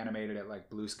 and he'd animated it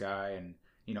like Blue Sky and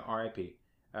RIP.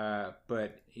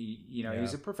 But he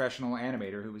was a professional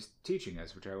animator who was teaching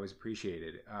us, which I always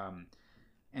appreciated.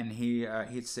 And he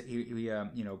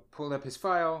pulled up his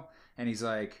file, and he's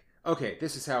like, okay,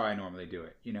 this is how I normally do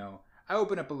it. I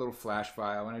open up a little Flash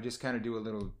file, and I just kind of do a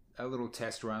little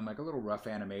test run, like a little rough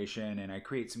animation, and I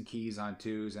create some keys on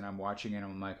twos, and I'm watching it, and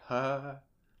I'm like, ha.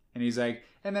 And he's like,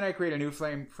 and then I create a new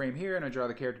frame here, and I draw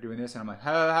the character doing this, and I'm like,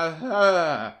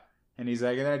 ha. And he's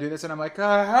like, and then I do this, and I'm like,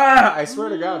 ha. I swear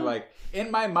to God, like,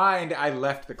 in my mind, I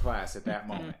left the class at that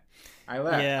moment. I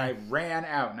left. Yeah. I ran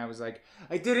out, and I was like,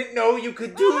 I didn't know you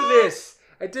could do this.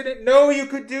 I've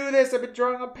been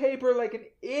drawing on paper like an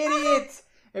idiot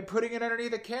and putting it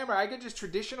underneath the camera. I could just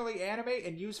traditionally animate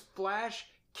and use Flash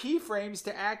keyframes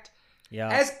to act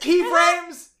as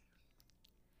keyframes.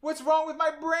 What's wrong with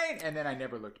my brain? And then I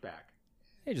never looked back.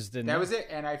 He just didn't. That was it.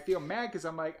 And I feel mad because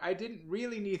I'm like, I didn't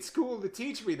really need school to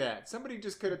teach me that. Somebody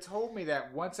just could have told me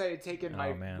that once I had taken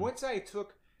once I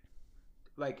took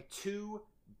like 2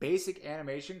 basic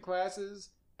animation classes,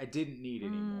 I didn't need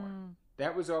anymore.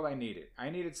 That was all I needed. I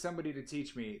needed somebody to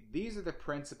teach me, these are the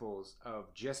principles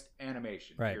of just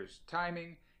animation. Right. Here's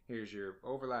timing. Here's your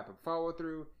overlap and follow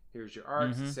through. Here's your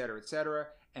arcs, etc., etc.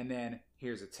 And then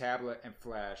here's a tablet and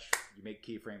Flash. You make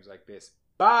keyframes like this.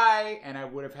 Bye! And I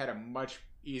would have had a much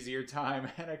easier time,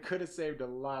 and I could have saved a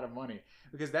lot of money,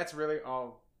 because that's really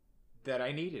all that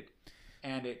I needed.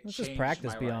 And it's just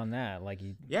practice beyond that. Like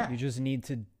you just need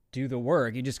to do the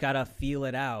work. You just gotta feel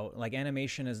it out. Like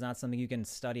animation is not something you can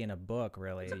study in a book,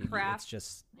 really. It's a craft. It's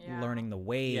just learning the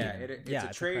way. Yeah, it's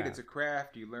a trade. It's a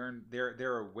craft. You learn.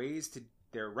 There are ways to.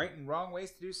 There are right and wrong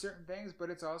ways to do certain things, but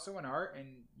it's also an art, and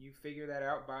you figure that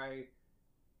out by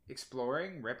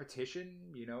exploring, repetition,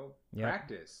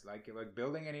 practice. Like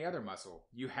building any other muscle.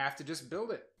 You have to just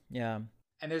build it. Yeah.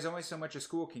 And there's only so much a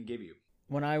school can give you.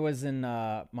 When I was in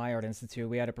my art institute,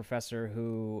 we had a professor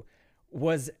who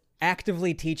was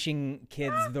actively teaching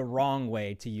kids the wrong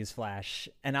way to use Flash,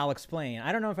 and I'll explain.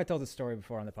 I don't know if I told this story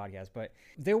before on the podcast, but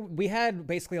we had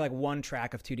basically like one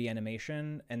track of 2D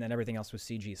animation, and then everything else was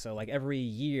CG. So like every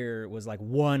year was like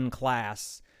one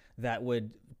class that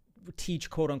would teach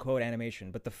quote unquote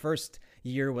animation, but the first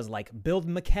year was like build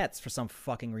maquettes for some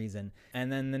fucking reason,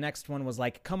 and then the next one was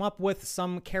like come up with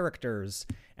some characters,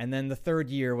 and then the third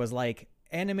year was like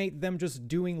animate them just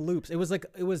doing loops. It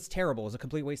was terrible. It was a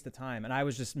complete waste of time, and I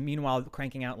was just meanwhile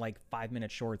cranking out like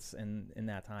 5-minute shorts in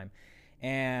that time.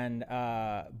 And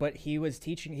but he was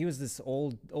teaching. He was this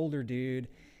older dude,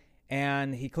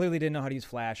 and he clearly didn't know how to use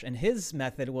Flash, and his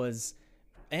method was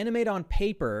animate on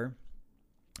paper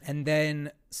and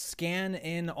then scan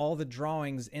in all the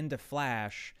drawings into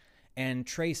Flash and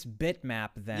trace bitmap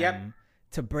them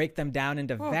to break them down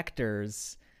into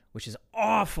vectors, which is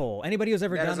awful. Anybody who's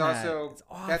ever done that, it's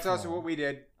awful. That's also what we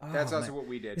did. That's also what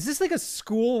we did. Is this like a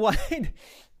school-wide?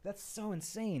 That's so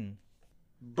insane.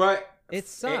 But it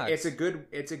sucks. It's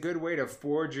a good way to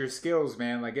forge your skills,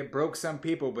 man. Like, it broke some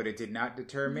people, but it did not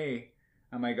deter me.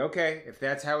 I'm like, okay, if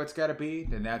that's how it's got to be,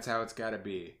 then that's how it's got to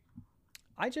be.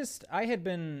 I had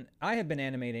been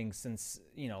animating since,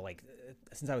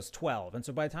 since I was 12. And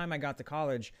so by the time I got to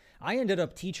college, I ended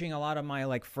up teaching a lot of my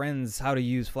like friends how to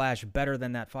use Flash better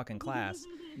than that fucking class.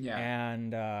 Yeah.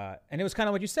 And it was kind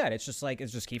of what you said. It's just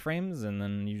keyframes, and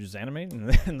then you just animate, and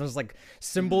there's like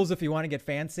symbols if you want to get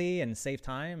fancy and save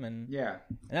time, and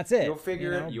that's it. You'll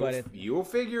figure it. You'll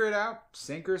figure it out.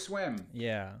 Sink or swim.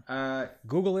 Yeah.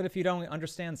 Google it if you don't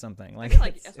understand something. Like,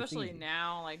 especially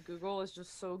now, like Google is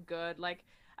just so good. Like,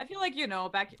 I feel like,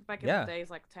 back in the days,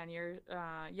 like 10 years,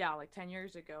 10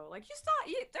 years ago, like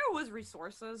there was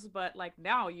resources, but like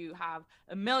now you have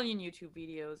a million YouTube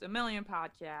videos, a million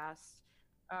podcasts,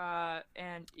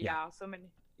 and so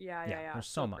many. There's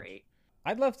so much. Great.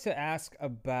 I'd love to ask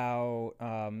about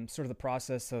sort of the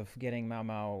process of getting Mau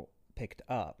Mau picked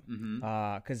up,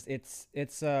 because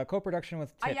it's a co-production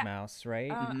with Titmouse,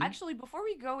 right? Actually, before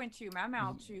we go into Mau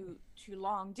Mau too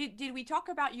long, did we talk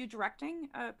about you directing,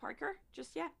 Parker,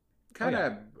 just yet? Kind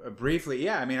of briefly,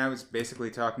 yeah. I mean, I was basically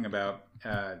talking about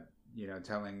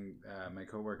telling my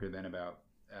coworker then about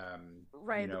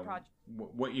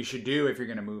what you should do if you're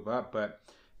going to move up. But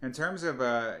in terms of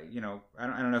I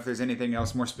don't know if there's anything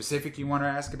else more specific you want to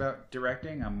ask about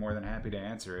directing. I'm more than happy to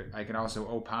answer it. I can also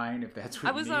opine if that's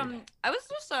what you need. I was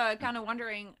just kind of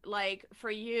wondering, like,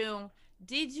 for you,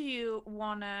 did you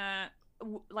want to,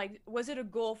 like, was it a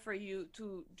goal for you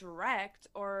to direct,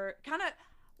 or kind of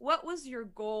what was your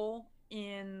goal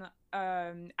in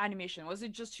animation? Was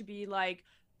it just to be like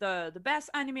the best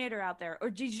animator out there,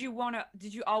 or did you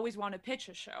always want to pitch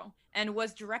a show, and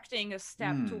was directing a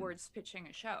step towards pitching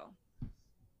a show?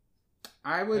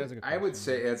 I would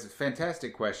say it's a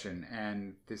fantastic question,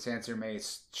 and this answer may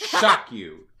shock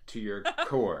you to your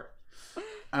core.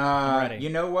 You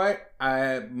know what?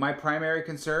 My primary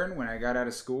concern when I got out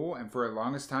of school, and for the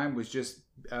longest time, was just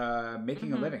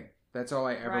making a living. That's all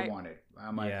I ever wanted.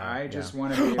 I'm like, I just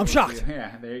want to be able I'm shocked.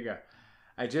 Yeah, there you go.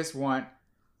 I just want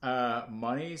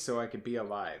money so I could be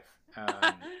alive.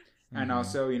 And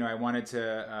also, I wanted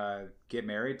to get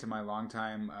married to my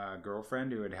longtime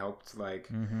girlfriend who had helped, who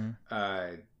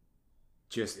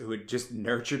had just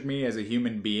nurtured me as a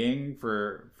human being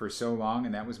for so long,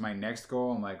 and that was my next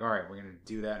goal. I'm like, all right, we're gonna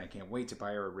do that, and I can't wait to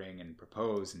buy her a ring and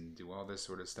propose and do all this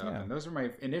sort of stuff. And those were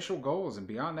my initial goals, and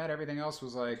beyond that, everything else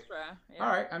was like, all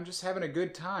right, I'm just having a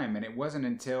good time. And it wasn't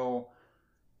until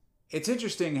it's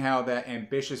interesting how that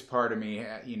ambitious part of me,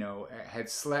 had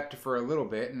slept for a little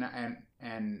bit, and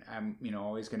I'm,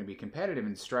 always going to be competitive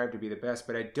and strive to be the best.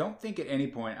 But I don't think at any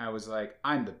point I was like,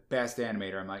 I'm the best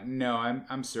animator. I'm like, no,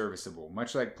 I'm serviceable.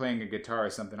 Much like playing a guitar or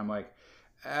something. I'm like,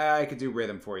 I could do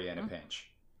rhythm for you in a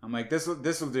pinch. I'm like, this'll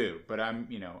do. But I'm,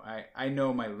 I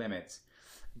know my limits.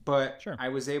 But I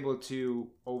was able to,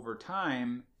 over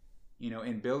time,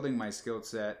 in building my skill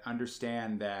set,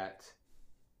 understand that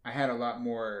I had a lot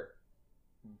more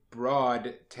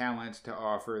broad talent to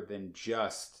offer than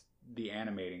just the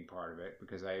animating part of it,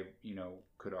 because I,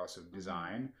 could also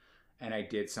design, and I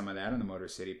did some of that on the Motor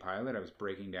City pilot. I was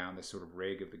breaking down the sort of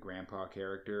rig of the grandpa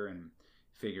character and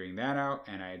figuring that out,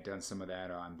 and I had done some of that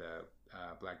on the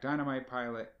Black Dynamite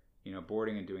pilot,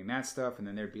 boarding and doing that stuff. And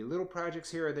then there'd be little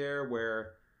projects here or there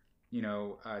where,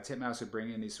 Titmouse would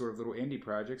bring in these sort of little indie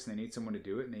projects, and they need someone to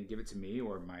do it, and they'd give it to me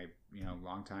or my,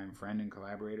 longtime friend and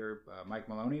collaborator, Mike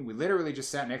Maloney. We literally just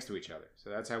sat next to each other. So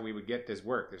that's how we would get this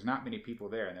work. There's not many people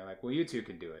there, and they're like, well, you two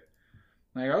can do it.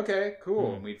 I'm like, okay,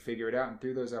 cool. And we'd figure it out, and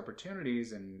through those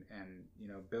opportunities and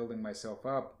building myself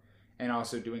up, and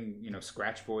also doing,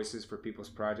 scratch voices for people's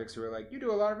projects who are like, you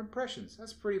do a lot of impressions.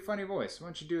 That's a pretty funny voice. Why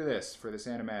don't you do this for this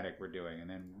animatic we're doing, and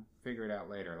then we'll figure it out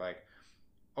later. Like,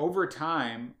 over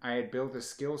time, I had built a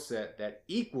skill set that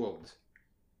equaled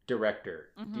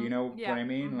director. Do you know what I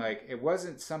mean? Like, it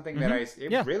wasn't something that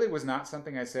it really was not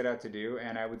something I set out to do,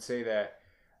 and I would say that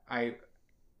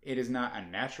it is not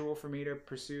unnatural for me to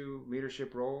pursue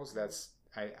leadership roles. That's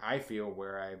I feel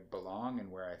where I belong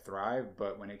and where I thrive.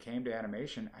 But when it came to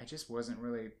animation, I just wasn't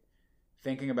really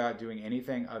thinking about doing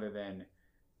anything other than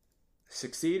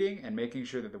succeeding and making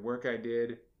sure that the work I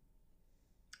did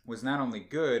was not only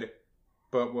good,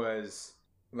 but was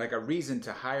like a reason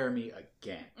to hire me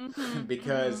again.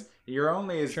 Because you're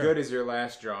only as good as your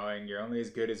last drawing. You're only as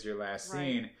good as your last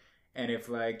scene. And if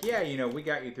like, we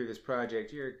got you through this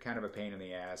project, you're kind of a pain in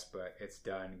the ass, but it's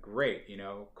done great,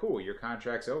 cool, your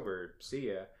contract's over, see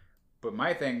ya. But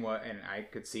my thing was, and I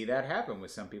could see that happen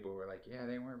with some people who were like, yeah,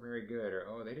 they weren't very good, or,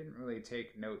 oh, they didn't really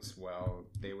take notes well.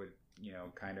 They would,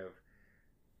 kind of,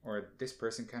 or this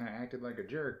person kind of acted like a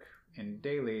jerk in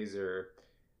dailies, or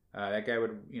that guy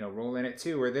would, roll in it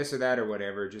too, or this or that or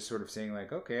whatever, just sort of saying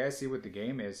like, okay, I see what the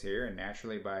game is here. And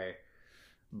naturally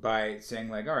by saying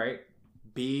like, all right,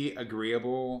 be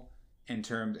agreeable in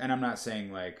terms, and I'm not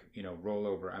saying like, roll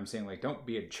over. I'm saying like, don't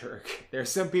be a jerk.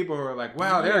 There's some people who are like,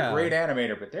 wow, they're a great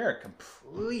animator, but they're a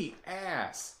complete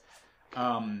ass.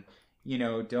 Don't,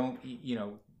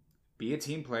 be a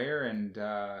team player and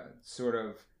sort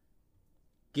of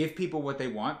give people what they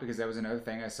want, because that was another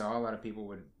thing I saw. A lot of people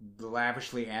would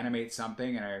lavishly animate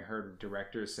something, and I heard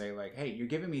directors say like, hey, you're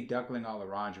giving me duckling à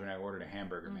l'orange when I ordered a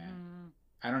hamburger, man.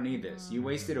 I don't need this. You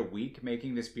wasted a week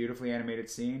making this beautifully animated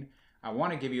scene. I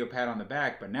want to give you a pat on the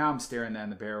back, but now I'm staring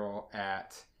down the barrel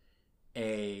at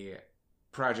a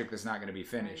project that's not going to be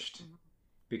finished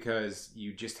because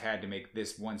you just had to make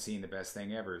this one scene the best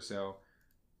thing ever. So,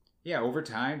 yeah, over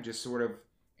time, just sort of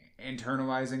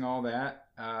internalizing all that,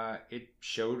 it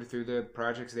showed through the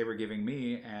projects they were giving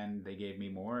me, and they gave me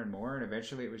more and more, and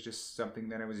eventually it was just something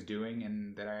that I was doing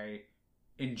and that I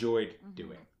enjoyed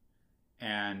doing.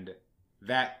 And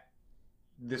that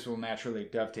this will naturally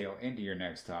dovetail into your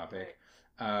next topic.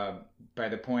 By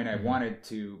the point I wanted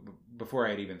to, before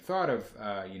I had even thought of,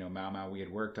 Mau Mau, we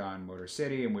had worked on Motor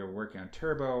City and we were working on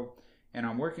Turbo. And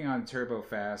I'm working on Turbo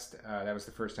Fast. That was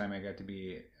the first time I got to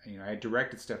be, I had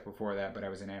directed stuff before that, but I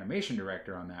was an animation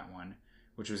director on that one,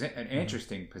 which was an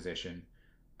interesting position.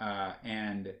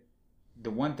 And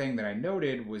the one thing that I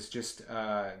noted was just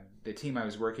the team I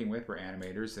was working with were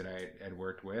animators that I had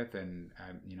worked with, and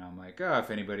I'm like, if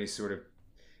anybody's sort of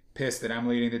pissed that I'm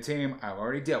leading the team, I've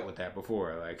already dealt with that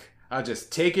before. Like, I'll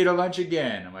just take you to lunch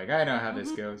again. I'm like, I know how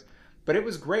this goes. But it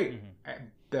was great.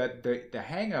 The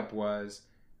hang up was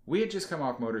we had just come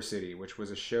off Motor City, which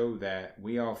was a show that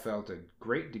we all felt a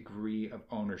great degree of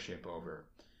ownership over.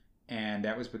 And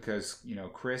that was because,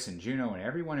 Chris and Juno and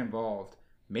everyone involved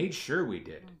made sure we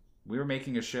did. We were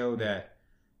making a show that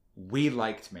we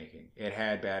liked making. It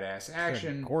had badass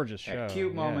action, gorgeous show, had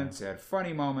cute moments, it had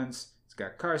funny moments. It's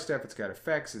got car stuff, it's got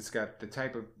effects,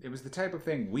 it was the type of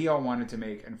thing we all wanted to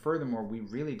make. And furthermore, we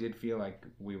really did feel like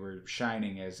we were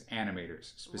shining as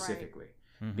animators specifically,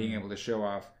 being able to show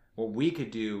off what we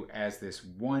could do as this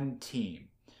one team.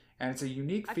 And it's a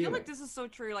unique feeling. I feel like this is so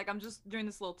true. Like, I'm just doing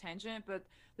this little tangent, but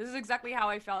this is exactly how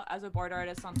I felt as a board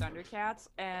artist on Thundercats.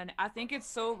 And I think it's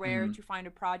so rare to find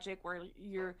a project where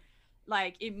you're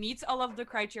like, it meets all of the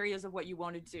criteria of what you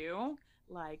want to do,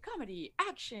 like comedy,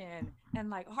 action, and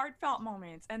like heartfelt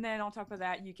moments. And then on top of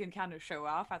that, you can kind of show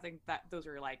off. I think that those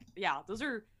are those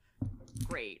are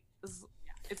great.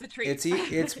 It's a treat. It's rare.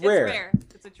 It's rare.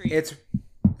 It's a treat.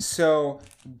 So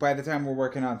by the time we're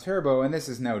working on Turbo, and this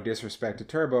is no disrespect to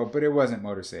Turbo, but it wasn't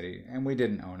Motor City, and we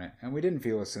didn't own it, and we didn't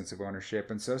feel a sense of ownership.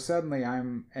 And so suddenly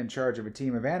I'm in charge of a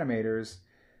team of animators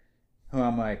who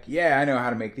I'm like, yeah, I know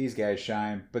how to make these guys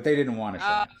shine, but they didn't want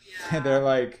to shine. They're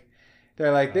like,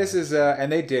 this is,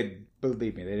 and they did,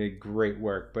 believe me, they did great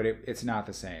work, but it's not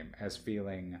the same as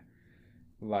feeling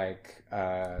like,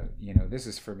 this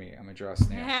is for me. I'm going to draw a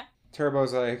snail.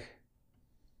 Turbo's like,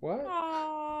 what?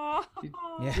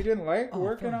 You didn't like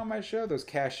working on my show? Those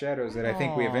cast shadows that I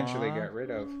think we eventually got rid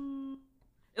of.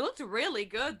 It looked really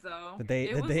good, though. Did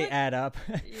they add up?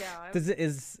 Yeah.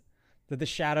 Did the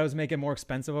shadows make it more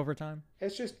expensive over time?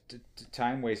 It's just a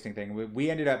time wasting thing. We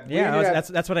ended up.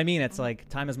 That's what I mean. It's like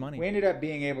time is money. We ended up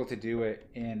being able to do it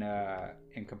in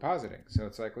compositing. So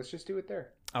it's like, let's just do it there.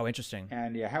 Oh, interesting.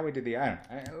 And how we did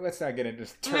let's not get into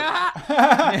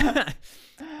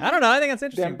I don't know. I think that's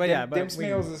interesting. Them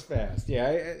snails is fast. Yeah,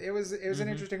 it was an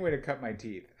interesting way to cut my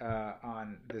teeth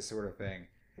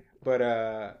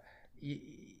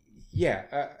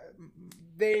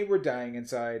they were dying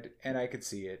inside, and I could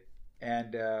see it.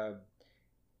 And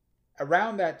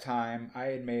around that time, I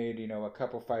had made, a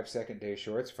couple 5-second day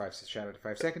shorts. Shout out to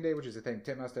 5-second day, which is a thing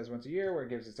Titmouse does once a year, where it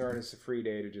gives its artists a free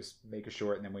day to just make a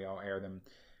short, and then we all air them,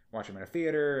 watch them in a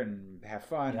theater, and have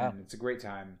fun, and it's a great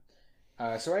time.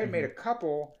 So I had made a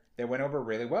couple that went over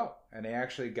really well, and they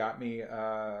actually got me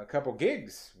a couple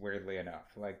gigs, weirdly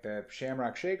enough. Like the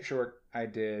Shamrock Shake short I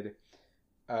did,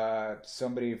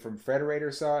 somebody from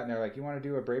Federator saw it, and they're like, you want to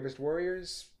do a Bravest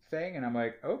Warriors thing? And I'm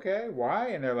like, okay, why?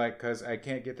 And they're like, because I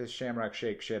can't get this Shamrock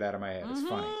Shake shit out of my head. It's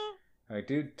funny. I'm like,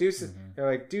 they're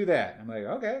like, do that. I'm like,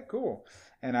 okay, cool.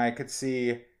 And I could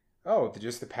see,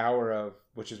 just the power of,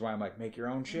 which is why I'm like, make your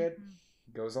own shit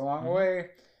goes a long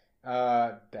way.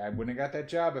 I wouldn't have got that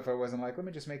job if I wasn't like, let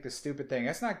me just make this stupid thing.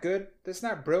 That's not good. That's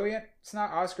not brilliant. It's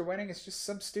not Oscar winning. It's just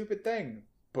some stupid thing.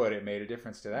 But it made a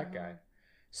difference to that guy.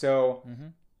 So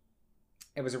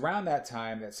it was around that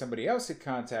time that somebody else had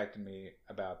contacted me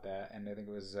about that. And I think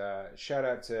it was shout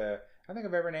out to, I don't think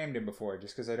I've ever named him before,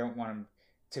 just because I don't want him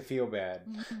to feel bad.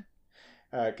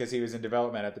 Because he was in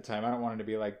development at the time. I don't want him to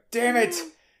be like, damn it!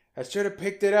 I should have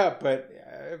picked it up, but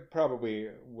it probably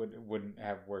wouldn't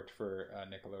have worked for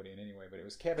Nickelodeon anyway. But it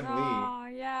was Kevin Lee. Oh,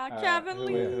 yeah, Kevin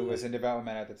Lee. Who was in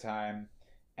development at the time.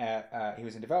 He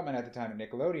was in development at the time at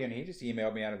Nickelodeon. He just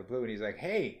emailed me out of the blue, and he's like,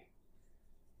 hey,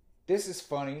 this is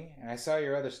funny, and I saw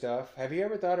your other stuff. Have you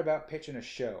ever thought about pitching a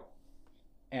show?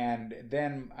 And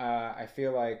then I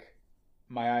feel like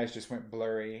my eyes just went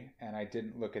blurry, and I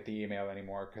didn't look at the email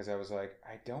anymore because I was like,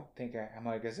 I don't think I'm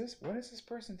like, what is this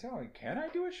person telling me? Can I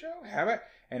do a show? Have I?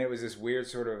 And it was this weird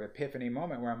sort of epiphany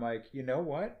moment where I'm like, you know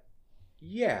what?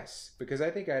 Yes. Because I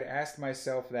think I'd asked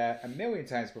myself that a million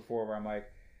times before where I'm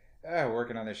like,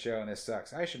 working on this show and this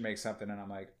sucks. I should make something. And I'm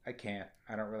like, I can't.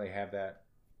 I don't really have that.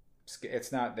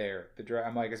 It's not there.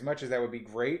 I'm like, as much as that would be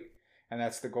great, and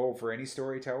that's the goal for any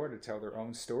storyteller, to tell their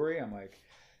own story, I'm like,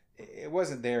 it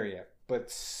wasn't there yet. But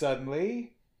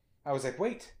suddenly, I was like,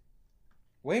 wait,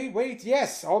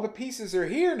 yes, all the pieces are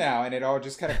here now. And it all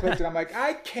just kind of clicked. And I'm like,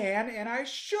 I can and I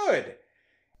should.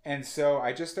 And so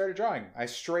I just started drawing. I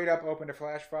straight up opened a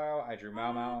flash file. I drew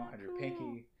Mau Mau. I drew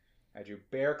Pinky. I drew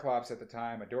Bear Clops at the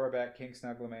time, Adorabat, King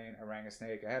Snugglemane,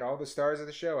 Orangasnake. I had all the stars of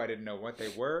the show. I didn't know what they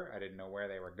were. I didn't know where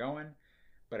they were going.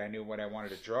 But I knew what I wanted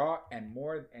to draw. And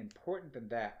more important than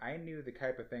that, I knew the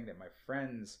type of thing that my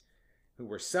friends who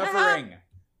were suffering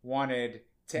wanted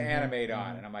to animate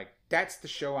on. And I'm like, that's the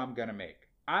show I'm going to make.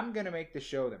 I'm going to make the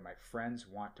show that my friends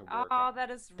want to work on. Oh,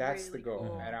 that's really the goal.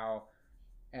 Cool.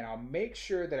 And I'll make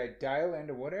sure that I dial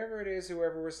into whatever it is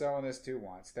whoever we're selling this to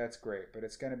wants. That's great. But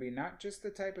it's going to be not just the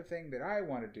type of thing that I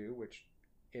want to do, which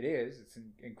it is. It's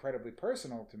incredibly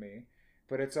personal to me.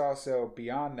 But it's also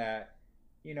beyond that,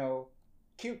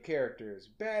 cute characters,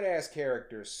 badass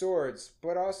characters, swords,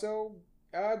 but also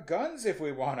guns if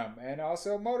we want them, and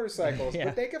also motorcycles,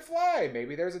 but they can fly.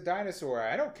 Maybe there's a dinosaur.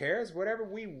 I don't care. It's whatever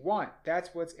we want.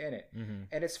 That's what's in it.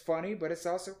 And it's funny, but it's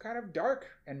also kind of dark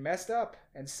and messed up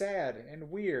and sad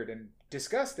and weird and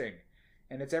disgusting.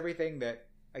 And it's everything that,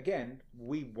 again,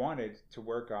 we wanted to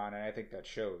work on, and I think that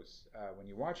shows when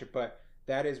you watch it. But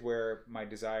that is where my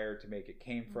desire to make it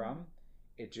came from.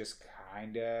 It just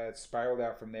kind of spiraled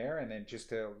out from there, and then just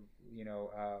to,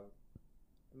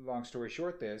 long story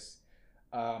short,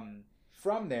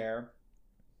 from there,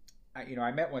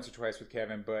 I met once or twice with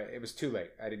Kevin, but it was too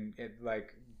late.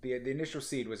 The initial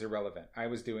seed was irrelevant. I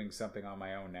was doing something on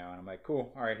my own now, and I'm like,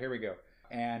 cool, all right, here we go.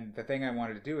 And the thing I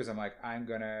wanted to do is I'm like, I'm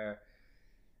going to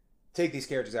take these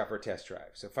characters out for a test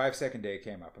drive. So 5-second day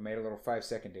came up. I made a little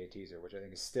 5-second day teaser, which I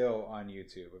think is still on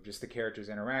YouTube, of just the characters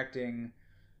interacting.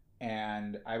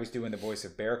 And I was doing the voice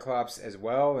of Bear Clops as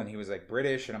well, and he was like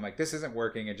British, and I'm like, this isn't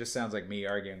working. It just sounds like me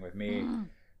arguing with me.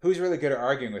 Who's really good at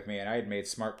arguing with me? And I had made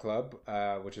Smart Club,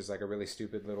 which is like a really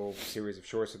stupid little series of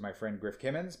shorts with my friend Griff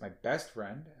Kimmins, my best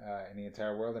friend in the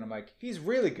entire world. And I'm like, he's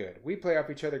really good. We play off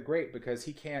each other great because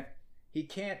he can't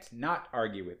not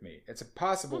argue with me. It's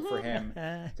impossible for him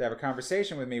to have a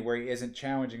conversation with me where he isn't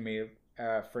challenging me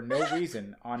for no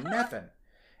reason on nothing.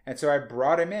 And so I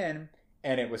brought him in,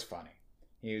 and it was funny.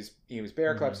 He was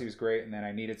Bear Clubs. He was great. And then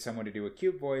I needed someone to do a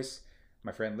cute voice.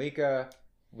 My friend Lika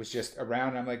was just around,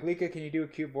 and I'm like, Lika, can you do a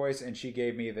cute voice? And she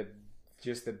gave me the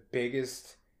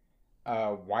biggest,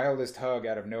 wildest hug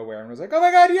out of nowhere, and was like, oh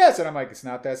my god, yes! And I'm like, it's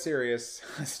not that serious.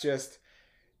 Let's just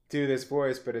do this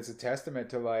voice. But it's a testament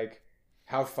to like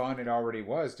how fun it already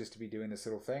was just to be doing this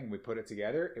little thing. We put it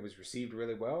together. It was received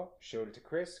really well. Showed it to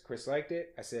Chris. Chris liked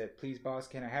it. I said, please, boss,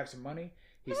 can I have some money?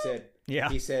 He said,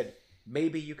 He said,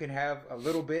 maybe you can have a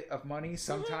little bit of money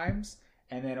sometimes.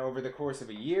 And then over the course of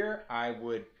a year, I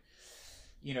would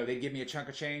they'd give me a chunk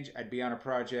of change. I'd be on a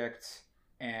project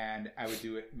and I would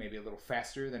do it maybe a little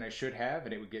faster than I should have,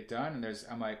 and it would get done. And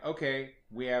I'm like, okay,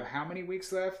 we have how many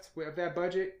weeks left of that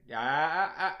budget?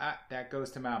 That goes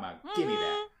to mama. Give me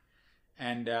that.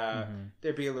 And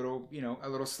there'd be a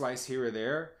little slice here or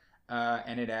there.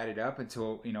 And it added up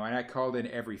until, and I called in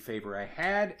every favor I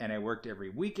had, and I worked every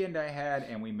weekend I had,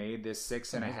 and we made this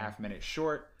 6.5 minute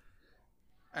short.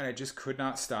 And I just could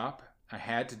not stop. I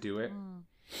had to do it.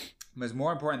 It was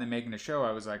more important than making a show.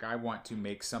 I was like, I want to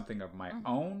make something of my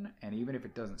own, and even if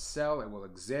it doesn't sell, it will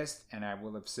exist, and I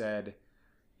will have said,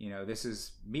 this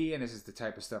is me, and this is the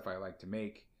type of stuff I like to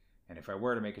make, and if I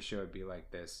were to make a show, it'd be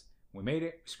like this. We made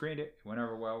it, screened it, went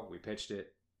over well, we pitched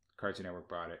it, Cartoon Network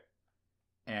bought it.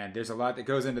 And there's a lot that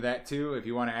goes into that, too. If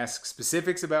you want to ask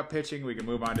specifics about pitching, we can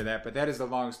move on to that, but that is the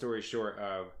long story short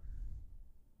of,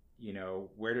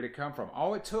 where did it come from?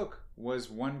 All it took was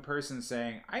one person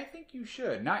saying, I think you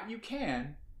should. Not you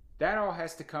can. That all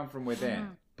has to come from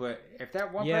within. But if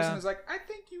that one person is like, I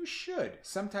think you should,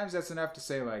 sometimes that's enough to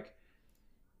say, like,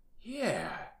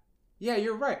 yeah,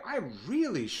 you're right. I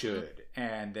really should.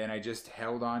 And then I just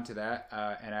held on to that,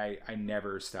 and I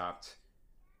never stopped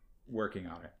working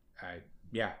on it.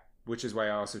 Which is why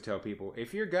I also tell people,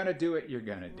 if you're going to do it, you're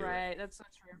going to do it. Right, that's so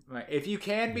true. Like, if you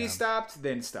can be stopped,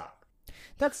 then stop.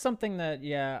 That's something that,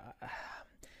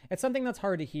 it's something that's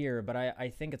hard to hear, but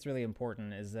I think it's really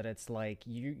important, is that it's like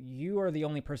you are the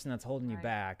only person that's holding you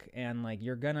back, and like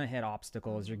you're gonna hit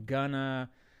obstacles, you're gonna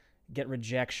get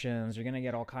rejections, you're gonna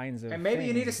get all kinds of and maybe things,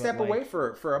 you need to step like, away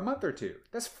for a month or two.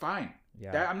 That's fine.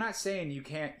 Yeah. I'm not saying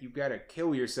you've got to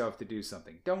kill yourself to do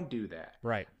something. Don't do that.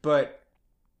 Right. But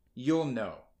you'll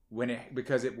know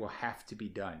because it will have to be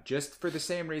done. Just for the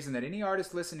same reason that any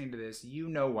artist listening to this,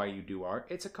 why you do art.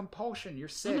 It's a compulsion. You're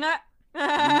sick. You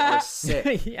are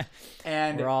sick. Yeah.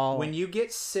 And when you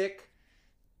get sick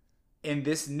in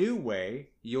this new way,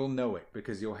 you'll know it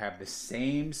because you'll have the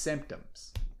same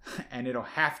symptoms and it'll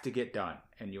have to get done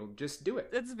and you'll just do it.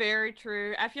 It's very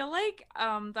true. I feel like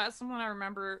that's someone I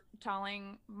remember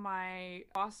telling my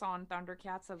boss on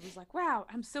Thundercats. I was like, wow,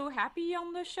 I'm so happy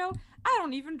on this show. I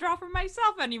don't even draw for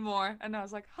myself anymore. And I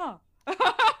was like, huh.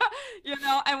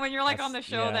 And when you're like on the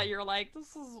show that you're like,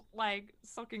 this is like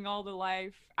sucking all the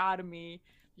life out of me.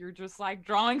 You're just like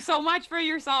drawing so much for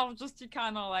yourself just to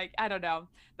kind of like, I don't know.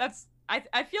 That's,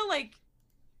 I feel like,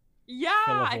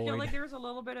 I feel like there's a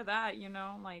little bit of that,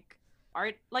 like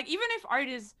art, like even if art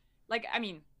is like, I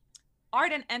mean,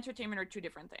 art and entertainment are two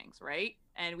different things, right?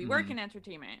 And we work in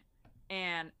entertainment,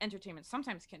 and entertainment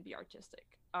sometimes can be artistic.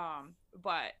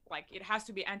 But like it has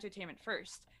to be entertainment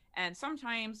first. And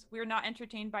sometimes we're not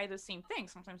entertained by the same thing.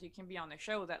 Sometimes you can be on a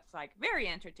show that's like very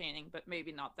entertaining, but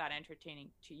maybe not that entertaining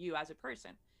to you as a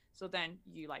person. So then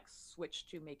you like switch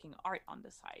to making art on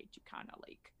the side. You kind of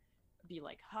like be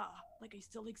like, like I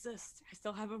still exist. I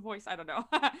still have a voice. I don't know.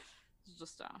 It's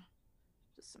just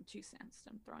some 2 cents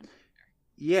I'm throwing.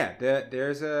 Yeah,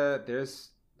 there's a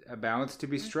balance to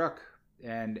be struck,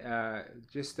 and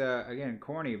again,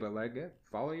 corny, but like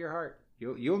follow your heart.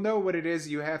 You'll know what it is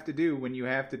you have to do when you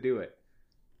have to do it.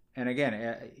 And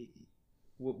again,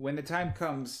 when the time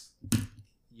comes,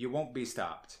 you won't be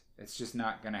stopped. It's just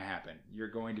not going to happen. You're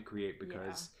going to create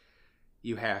because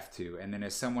you have to. And then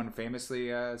as someone famously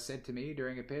said to me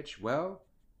during a pitch, well,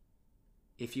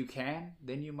 if you can,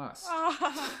 then you must.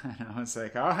 And I was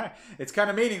like, all right. It's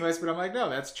kind of meaningless, but I'm like, no,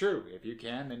 that's true. If you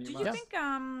can, then you must. Do you think,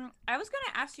 I was going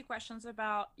to ask you questions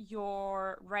about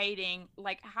your writing.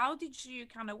 Like, how did you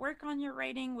kind of work on your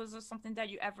writing? Was this something that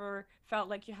you ever felt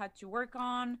like you had to work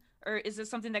on? Or is it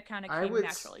something that kind of came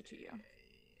naturally to you?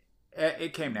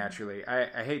 It came naturally.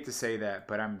 I hate to say that,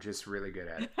 but I'm just really good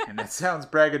at it. And that sounds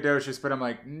braggadocious, but I'm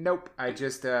like, nope. I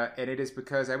just, and it is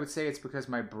because, I would say it's because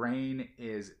my brain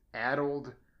is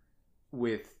addled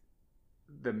with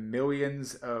the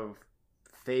millions of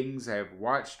things I've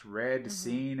watched, read,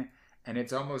 seen, and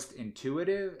it's almost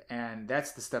intuitive, and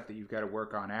that's the stuff that you've got to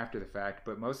work on after the fact.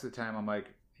 But most of the time I'm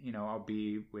like,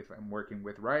 I'm working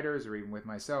with writers or even with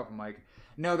myself. I'm like,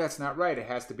 no, that's not right. It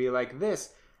has to be like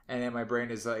this. And then my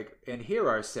brain is like, and here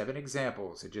are 7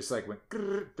 examples. It just like went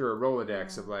through a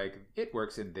Rolodex of like, it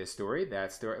works in this story,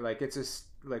 that story. Like it's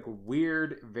a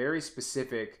weird, very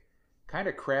specific, kind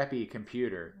of crappy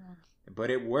computer, but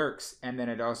it works. And then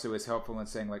it also is helpful in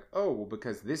saying like, oh, well,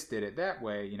 because this did it that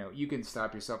way, you can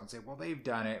stop yourself and say, well, they've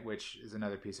done it, which is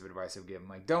another piece of advice I've given.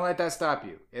 Like, don't let that stop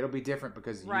you. It'll be different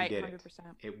because you did 100%.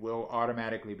 It will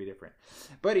automatically be different.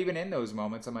 But even in those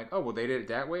moments, I'm like, oh, well, they did it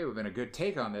that way. Well, then a good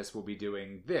take on this will be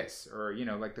doing this. Or,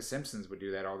 like the Simpsons would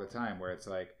do that all the time, where it's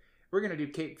like, we're going to do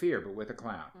Cape Fear, but with a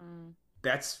clown.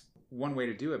 That's one way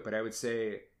to do it. But I would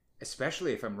say,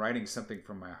 especially if I'm writing something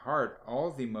from my heart,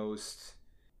 all the most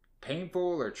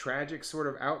painful or tragic sort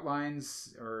of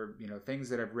outlines or, things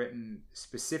that I've written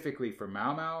specifically for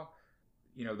Mau Mau,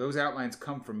 those outlines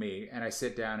come from me, and I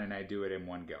sit down and I do it in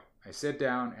one go. I sit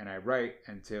down and I write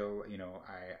until,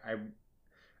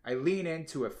 I lean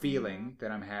into a feeling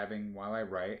that I'm having while I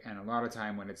write. And a lot of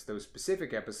time when it's those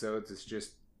specific episodes, it's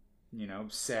just,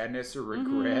 sadness or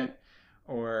regret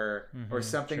or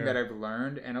something that I've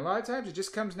learned. And a lot of times it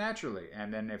just comes naturally.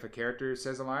 And then if a character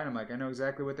says a line, I'm like, I know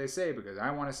exactly what they say because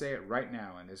I want to say it right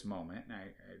now in this moment. And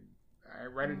I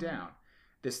write it down.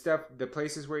 The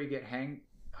places where you get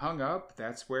hung up,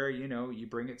 that's where, you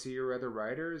bring it to your other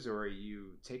writers, or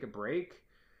you take a break,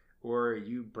 or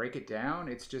you break it down.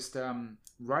 It's just,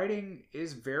 writing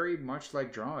is very much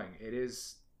like drawing.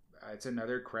 It's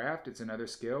another craft. It's another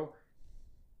skill.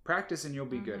 Practice and you'll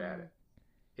be good at it.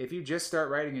 If you just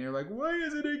start writing and you're like, why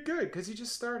isn't it good? Because you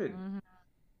just started.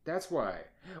 That's why.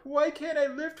 Why can't I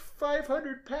lift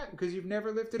 500 pounds? Because you've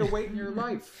never lifted a weight in your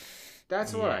life.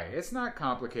 That's why. It's not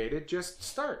complicated. Just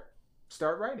start.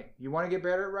 Start writing. You want to get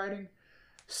better at writing?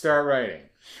 Start writing.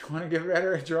 You want to get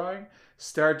better at drawing?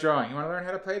 Start drawing. You want to learn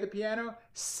how to play the piano?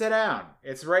 Sit down.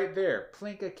 It's right there.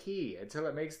 Plink a key until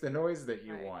it makes the noise that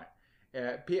you want.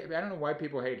 I don't know why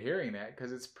people hate hearing that,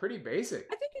 because it's pretty basic.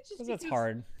 I think it's just because it's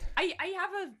hard. I have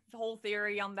a whole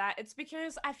theory on that. It's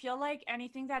because I feel like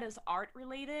anything that is art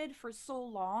related for so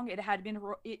long, it has been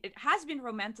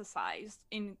romanticized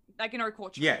in our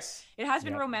culture. Yes, it has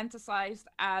been romanticized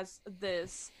as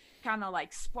this kind of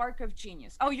like spark of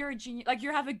genius. Oh, you're a genius. Like,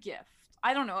 you have a gift.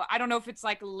 I don't know if it's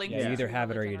like linked. Yeah, you either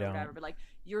have it or you don't. Whatever, but like,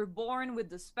 you're born with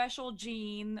the special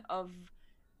gene of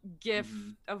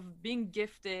of being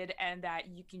gifted, and that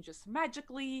you can just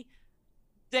magically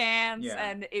dance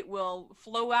and it will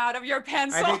flow out of your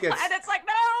pencil. And it's like,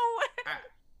 no.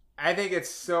 I think it's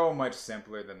so much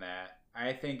simpler than that.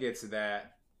 I think it's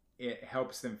that it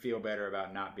helps them feel better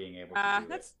about not being able to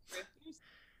do it.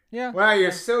 Yeah. Wow,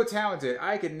 you're so talented.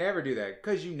 I could never do that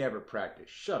because you never practice.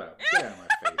 Shut up. Get out of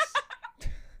my face.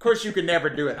 Of course you could never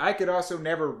do it. I could also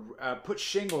never put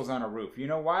shingles on a roof. You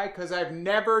know why? Because I've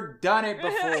never done it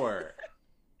before.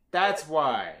 That's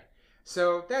why.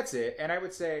 So that's it. And I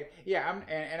would say,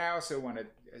 and I also want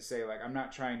to say, like, I'm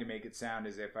not trying to make it sound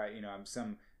as if I'm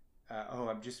some,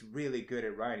 I'm just really good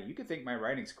at writing. You could think my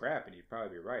writing's crap and you'd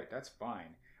probably be right. That's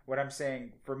fine. What I'm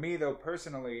saying, for me though,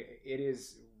 personally,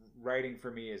 writing for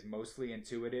me is mostly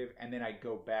intuitive. And then I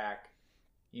go back,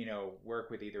 work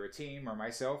with either a team or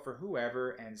myself or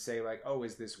whoever and say like, oh,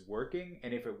 is this working?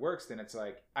 And if it works, then it's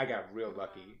like, I got real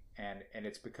lucky. And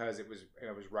it's because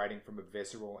I was writing from a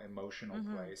visceral, emotional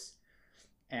place.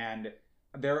 And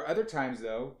there are other times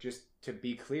though, just to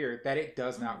be clear, that it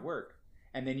does not work.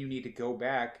 And then you need to go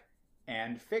back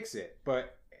and fix it.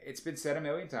 But it's been said a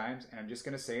million times, and I'm just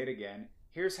going to say it again.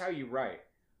 Here's how you write.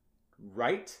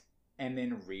 Write and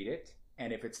then read it.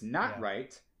 And if it's not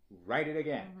right, write it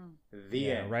again.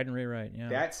 The end. Write and rewrite. Yeah.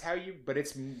 That's how but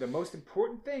it's the most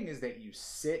important thing is that you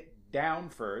sit down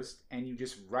first and you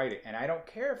just write it. And I don't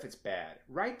care if it's bad.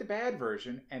 Write the bad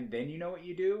version, and then you know what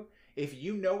you do? If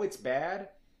you know it's bad,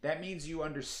 that means you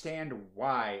understand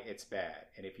why it's bad.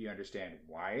 And if you understand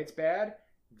why it's bad,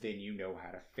 then you know how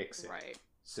to fix it. Right.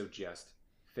 So just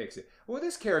fix it. Well,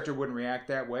 this character wouldn't react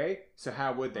that way, so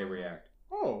how would they react?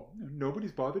 Oh,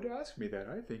 nobody's bothered to ask me that.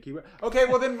 I think he would. Okay,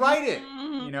 well then write it.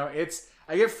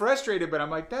 I get frustrated, but I'm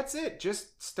like, that's it.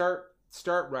 Just start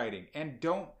writing. And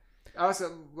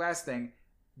last thing,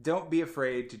 don't be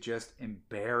afraid to just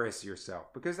embarrass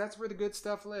yourself, because that's where the good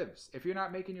stuff lives. If you're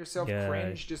not making yourself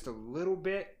cringe just a little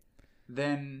bit,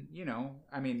 then,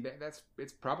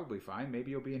 it's probably fine.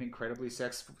 Maybe you'll be an incredibly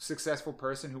successful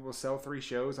person who will sell 3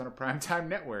 shows on a primetime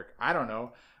network. I don't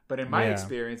know. But in my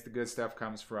experience, the good stuff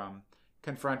comes from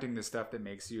confronting the stuff that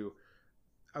makes you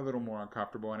a little more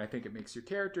uncomfortable. And I think it makes your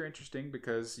character interesting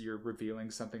because you're revealing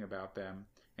something about them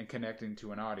and connecting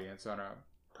to an audience on a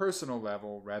personal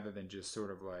level rather than just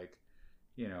sort of like,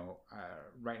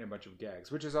 writing a bunch of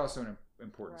gags, which is also an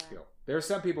important skill. There are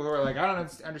some people who are like, I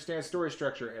don't understand story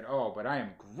structure at all, but I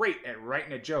am great at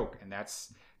writing a joke. And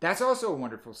that's also a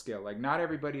wonderful skill. Like, not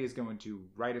everybody is going to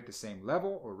write at the same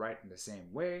level or write in the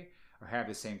same way or have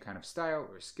the same kind of style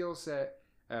or skill set.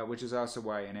 Which is also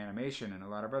why in animation and a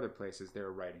lot of other places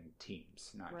they're writing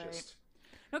teams, not just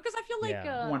because I feel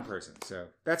like one person. So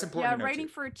that's important. Yeah, writing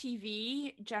for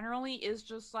TV generally is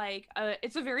just like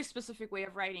it's a very specific way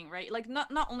of writing, right? Like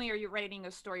not only are you writing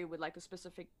a story with like a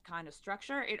specific kind of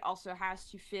structure, it also has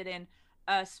to fit in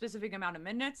a specific amount of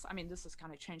minutes. I mean, this is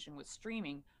kind of changing with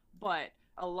streaming, but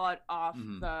a lot of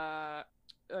the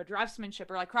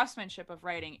draftsmanship or like craftsmanship of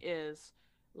writing is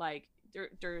like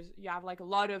there's you have like a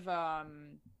lot of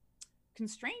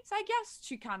constraints, I guess,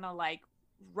 to kind of like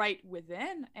write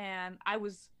within. And I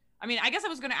guess I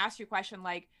was gonna ask you a question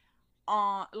like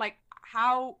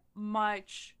how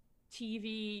much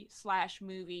TV /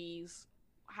 movies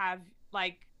have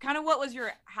like kind of what was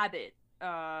your habit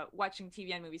watching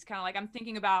TV and movies? Kind of like I'm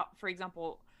thinking about, for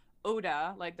example,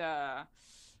 Oda, like the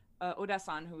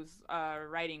Oda-san, who's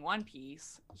writing One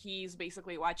Piece. He's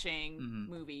basically watching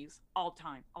movies all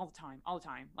the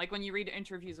time. Like when you read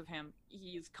interviews of him,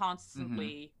 he's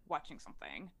constantly watching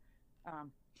something.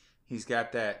 He's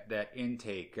got that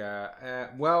intake.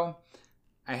 Well,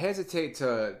 I hesitate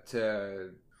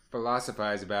to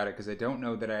philosophize about it because I don't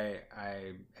know that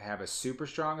I have a super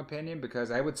strong opinion, because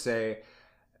I would say,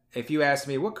 if you ask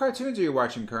me, what cartoons are you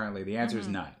watching currently? The answer is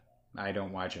none. I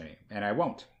don't watch any, and I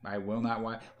won't. I will not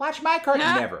watch my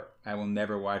cartoon. Never. I will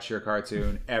never watch your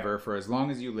cartoon ever. For as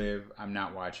long as you live, I'm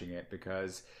not watching it,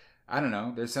 because I don't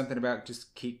know. There's something about just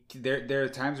there are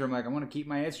times where I'm like, I want to keep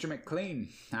my instrument clean.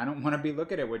 I don't want to be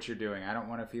looking at what you're doing. I don't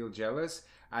want to feel jealous.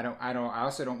 I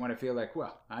also don't want to feel like,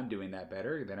 well, I'm doing that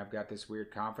better. Then I've got this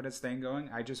weird confidence thing going.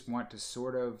 I just want to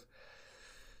sort of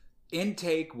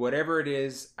intake whatever it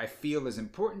is I feel is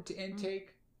important to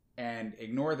intake and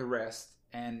ignore the rest.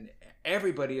 And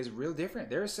everybody is real different.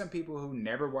 There are some people who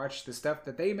never watch the stuff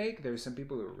that they make. There's some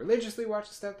people who religiously watch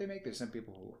the stuff they make. There's some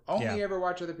people who only ever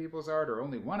watch other people's art, or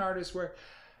only one artist. Where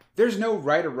there's no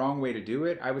right or wrong way to do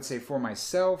it. I would say for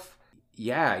myself,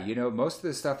 most of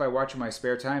the stuff I watch in my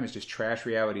spare time is just trash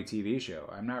reality TV show.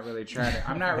 I'm not really trying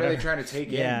to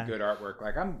take in good artwork.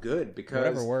 Like, I'm good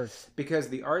whatever works. Because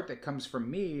the art that comes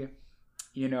from me,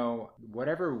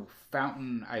 whatever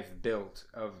fountain I've built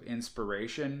of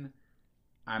inspiration,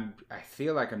 I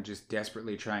feel like I'm just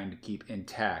desperately trying to keep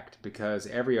intact, because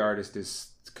every artist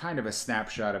is kind of a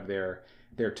snapshot of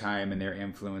their time and their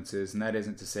influences. And that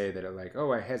isn't to say that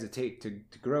I hesitate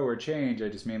to grow or change. I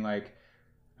just mean, like,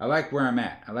 I like where I'm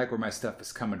at. I like where my stuff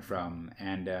is coming from.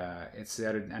 And it's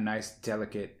at a nice,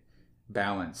 delicate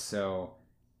balance. So,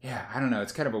 yeah, I don't know.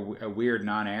 It's kind of a weird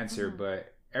non-answer,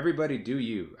 but everybody do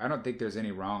you. I don't think there's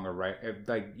any wrong or right.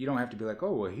 Like, you don't have to be like,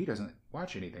 oh, well, he doesn't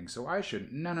watch anything, so I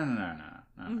shouldn't. No.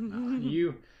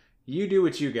 You do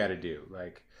what you got to do.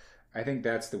 Like, I think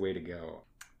that's the way to go.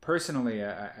 Personally,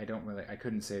 I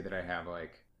couldn't say that I have,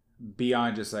 like,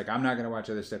 beyond just like, I'm not going to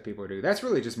watch other stuff people do. That's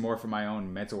really just more for my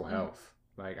own mental health.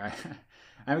 Like,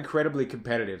 I'm incredibly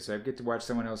competitive, so I get to watch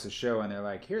someone else's show and they're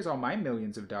like, here's all my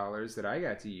millions of dollars that I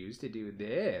got to use to do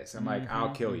this. I'm like, I'll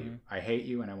kill you. I hate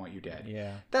you and I want you dead.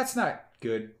 Yeah. That's not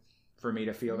good for me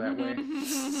to feel that way.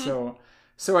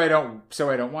 So I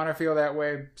don't want to feel that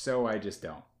way, so I just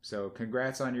don't. So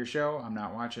congrats on your show. I'm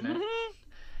not watching it.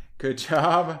 Good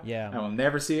job. Yeah. I will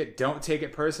never see it. Don't take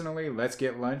it personally. Let's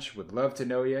get lunch. Would love to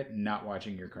know you. Not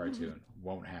watching your cartoon.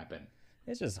 Won't happen.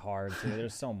 It's just hard too.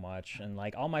 There's so much, and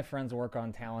like all my friends work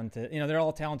on talented. They're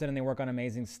all talented and they work on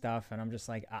amazing stuff, and I'm just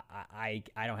like, I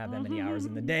don't have that many hours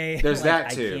in the day. There's like,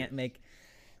 that too.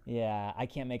 I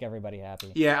can't make everybody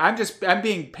happy. Yeah, I'm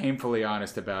being painfully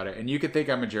honest about it, and you could think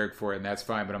I'm a jerk for it, and that's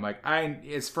fine. But I'm like,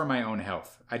 it's for my own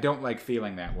health. I don't like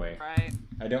feeling that way. Right.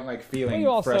 I don't like feeling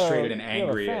frustrated and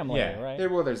angry. You have a family,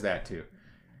 right? Well, there's that too.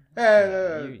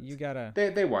 You gotta.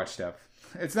 They watch stuff.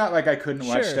 It's not like I couldn't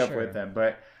watch stuff with them,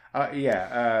 but.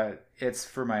 It's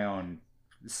for my own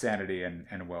sanity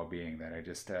and well-being that I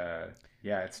just,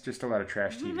 it's just a lot of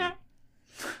trash TV.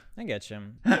 I get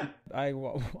you. I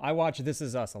watch This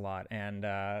Is Us a lot and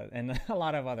a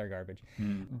lot of other garbage.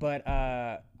 But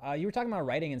you were talking about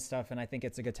writing and stuff, and I think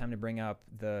it's a good time to bring up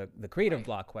the creative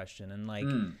block question. And like,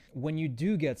 when you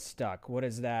do get stuck, what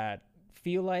does that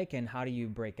feel like, and how do you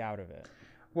break out of it?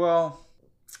 Well,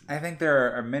 I think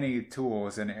there are many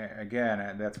tools, and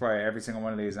again, that's why every single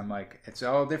one of these, I'm like, it's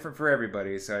all different for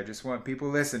everybody. So I just want people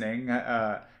listening.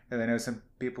 And I know some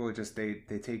people just they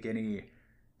take any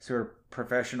sort of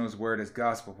professional's word as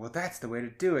gospel. Well, that's the way to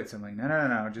do it. So I'm like,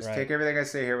 no. Just take everything I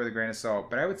say here with a grain of salt.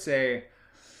 But I would say,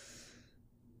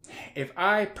 if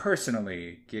I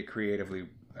personally get creatively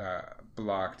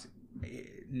blocked,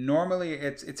 normally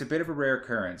it's a bit of a rare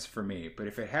occurrence for me, but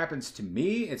if it happens to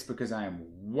me, it's because I am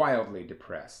wildly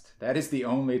depressed. That is the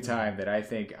only time that I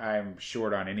think I'm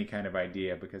short on any kind of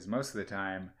idea, because most of the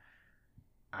time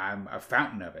I'm a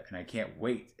fountain of it and I can't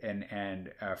wait.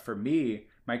 And for me,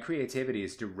 my creativity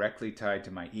is directly tied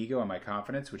to my ego and my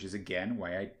confidence, which is again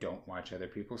why I don't watch other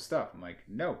people's stuff. I'm like,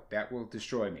 no, that will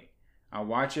destroy me. I'll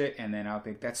watch it and then I'll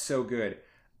think, that's so good,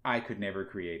 I could never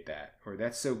create that. Or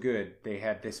that's so good, they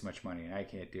had this much money and I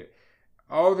can't do it.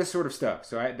 All this sort of stuff.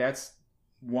 So that's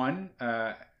one.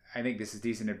 I think this is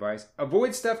decent advice.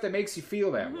 Avoid stuff that makes you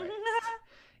feel that way.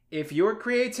 if your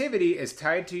creativity is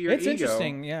tied to your It's ego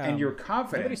interesting, yeah. and your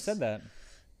confidence, Nobody said that.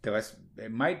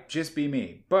 It might just be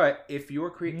me, but if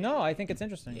your No, I think it's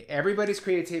interesting. Everybody's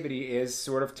creativity is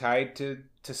sort of tied to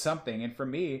something, and for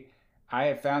me, I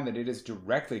have found that it is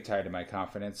directly tied to my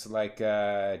confidence. Like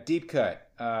Deep Cut,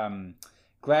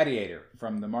 Gladiator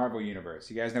from the Marvel universe.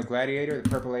 You guys know Gladiator, the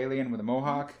purple alien with a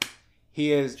mohawk.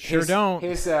 He is don't.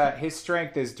 His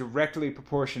strength is directly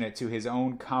proportionate to his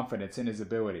own confidence in his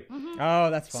ability. Oh,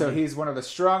 that's funny. So he's one of the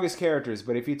strongest characters.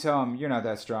 But if you tell him you're not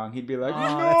that strong, he'd be like, "Oh,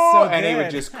 no!" that's so and he would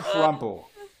good. just crumple.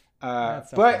 That's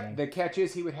so but funny. the catch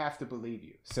is he would have to believe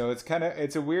you. So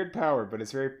it's a weird power, but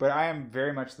but I am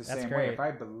very much the That's same great. way. If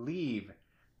I believe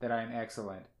that I'm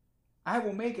excellent, I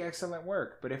will make excellent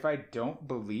work. But if I don't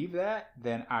believe that,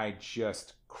 then I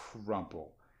just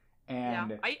crumple.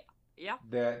 And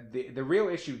the real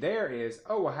issue there is,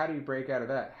 oh, well, how do you break out of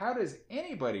that? How does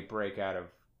anybody break out of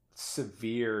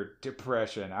severe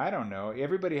depression? I don't know.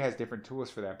 Everybody has different tools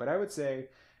for that. But I would say,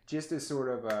 just as sort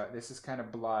of, this is kind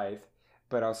of blithe,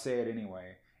 but I'll say it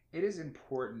anyway. It is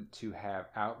important to have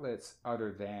outlets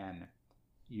other than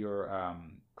your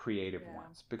creative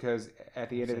ones. Because at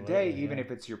the end of the day, even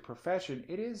if it's your profession,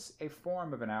 it is a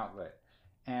form of an outlet.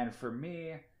 And for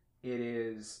me, it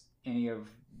is any of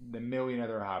the million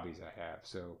other hobbies I have.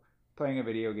 So playing a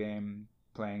video game,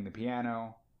 playing the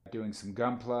piano, doing some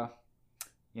gunpla,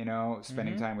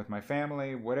 spending time with my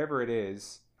family, whatever it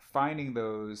is, finding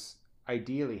those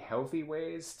ideally healthy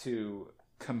ways to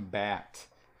combat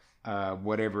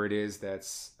whatever it is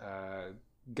that's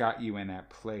got you in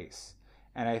that place.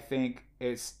 And I think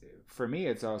for me,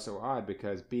 it's also odd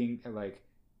because being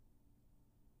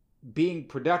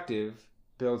productive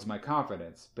builds my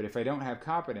confidence, but if I don't have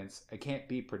confidence, I can't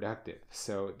be productive.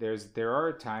 So there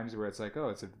are times where it's like, oh,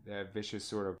 it's a vicious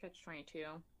sort of catch-22.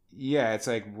 Yeah, it's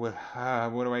like, what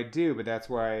do I do? But that's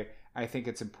why I think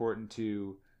it's important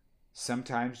to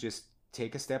sometimes just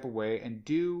take a step away and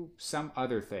do some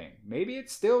other thing. Maybe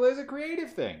it still is a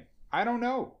creative thing. I don't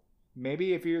know.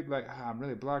 Maybe if you're like, I'm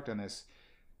really blocked on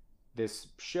this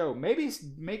show, maybe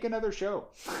make another show.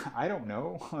 I don't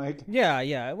know.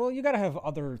 Yeah. Well, you got to have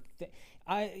other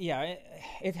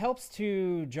it helps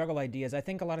to juggle ideas. I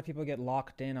think a lot of people get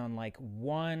locked in on like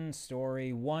one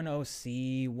story, one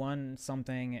OC, one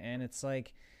something, and it's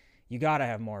like you gotta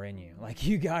have more in you. Like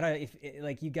you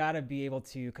gotta be able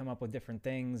to come up with different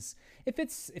things.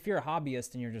 If you're a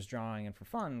hobbyist and you're just drawing and for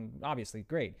fun, obviously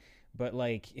great. But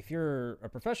like if you're a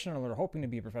professional or hoping to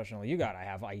be a professional, you gotta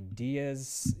have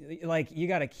ideas. Like you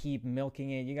gotta keep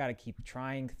milking it. You gotta keep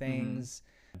trying things.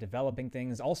 Developing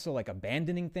things, also like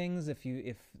abandoning things if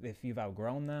you've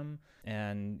outgrown them.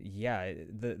 And yeah,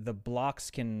 the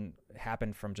blocks can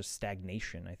happen from just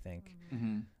stagnation, I think.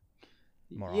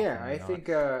 I think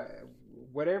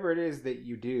whatever it is that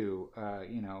you do,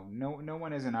 no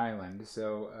one is an island,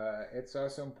 so it's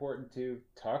also important to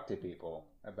talk to people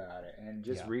about it and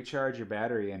just recharge your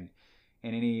battery in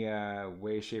any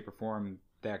way, shape, or form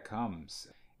that comes.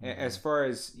 As far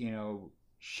as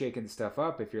shaking stuff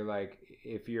up, if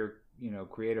your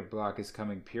creative block is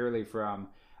coming purely from,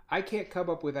 I can't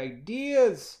come up with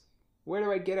ideas, where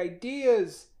do I get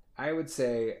ideas? I would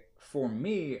say for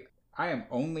me, I am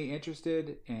only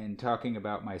interested in talking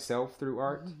about myself through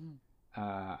art.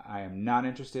 I am not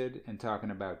interested in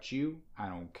talking about you. I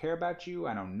don't care about you.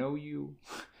 I don't know you.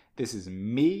 This is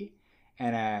me.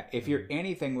 And if you're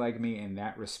anything like me in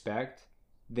that respect,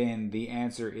 then the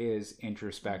answer is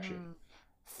introspection.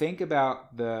 Think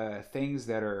about the things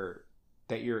that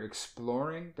you're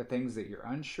exploring, the things that you're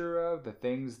unsure of, the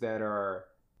things that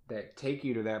take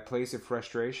you to that place of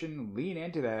frustration. Lean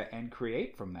into that and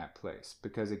create from that place.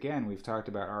 Because again, we've talked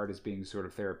about art as being sort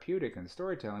of therapeutic and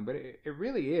storytelling, but it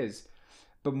really is.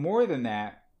 But more than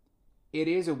that, it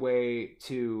is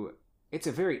it's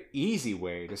a very easy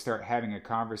way to start having a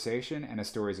conversation, and a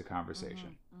story is a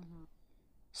conversation.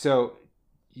 So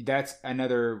that's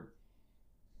another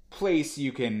place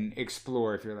you can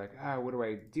explore if you're like, what do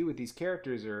I do with these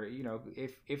characters? Or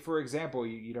if for example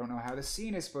you don't know how the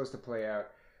scene is supposed to play out,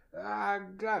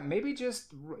 God, maybe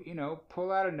just pull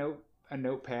out a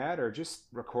notepad or just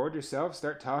record yourself,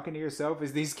 start talking to yourself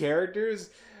as these characters,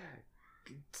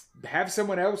 have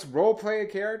someone else role play a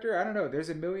character. I don't know, there's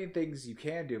a million things you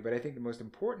can do, but I think the most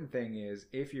important thing is,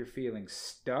 if you're feeling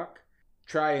stuck,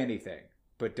 try anything,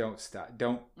 but don't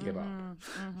give up.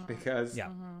 Because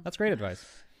that's great advice.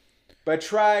 But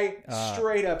try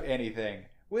straight up anything.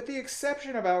 With the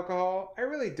exception of alcohol, I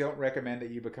really don't recommend that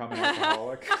you become an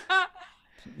alcoholic.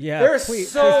 There are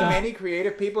so many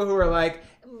creative people who are like,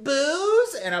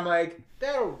 booze? And I'm like,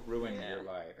 that'll ruin your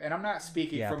life. And I'm not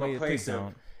speaking from a place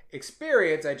of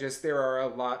experience. There are a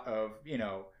lot of,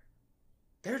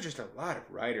 there are just a lot of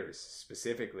writers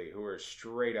specifically who are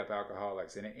straight up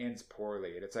alcoholics, and it ends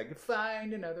poorly. And it's like,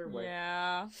 find another way.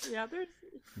 Yeah. There's.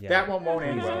 Yeah. That one won't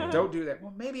end well. Don't do that.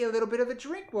 Well, maybe a little bit of a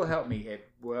drink will help me. It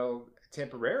will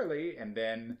temporarily, and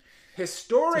then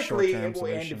historically it will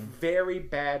end very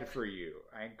bad for you.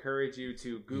 I encourage you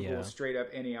to Google straight up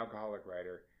any alcoholic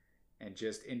writer and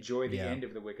just enjoy the end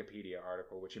of the Wikipedia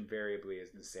article, which invariably is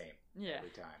the same every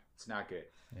time. It's not good.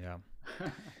 Yeah.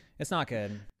 It's not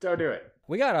good. Don't do it.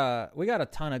 We got a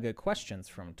ton of good questions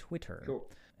from Twitter. Cool.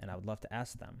 And I would love to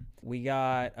ask them. We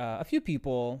got a few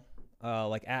people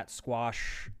like at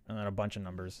Squash and then a bunch of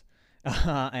numbers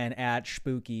and at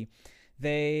Spooky.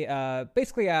 They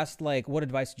basically asked, like, what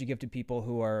advice did you give to people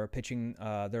who are pitching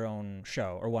their own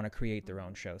show or want to create their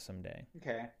own show someday?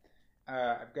 Okay.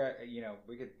 I've got,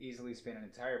 we could easily spend an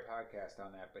entire podcast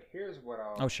on that, but here's what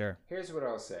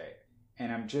I'll say.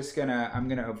 And I'm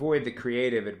gonna avoid the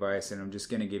creative advice, and I'm just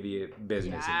gonna give you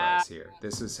business advice here.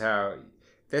 This is how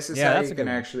you can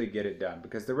actually get it done,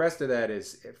 because the rest of that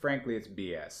is, frankly, it's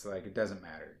BS. Like, it doesn't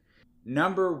matter.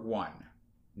 Number one,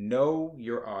 know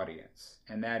your audience,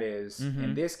 and that is,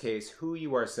 in this case, who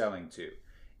you are selling to.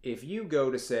 If you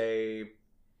go to, say,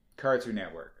 Cartoon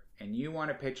Network, and you want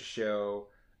to pitch a show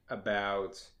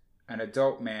about an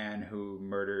adult man who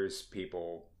murders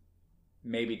people,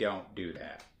 maybe don't do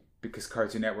that, because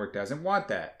Cartoon Network doesn't want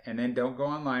that. And then don't go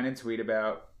online and tweet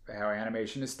about how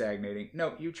animation is stagnating.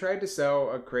 No, you tried to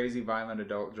sell a crazy violent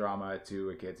adult drama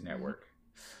to a kids network.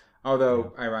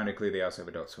 Although, ironically, they also have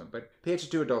Adult Swim. But pitch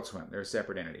it to Adult Swim. They're a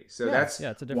separate entity. So that's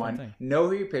it's a different thing. Know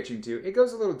who you're pitching to. It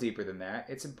goes a little deeper than that.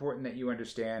 It's important that you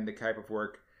understand the type of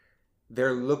work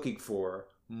they're looking for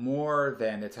more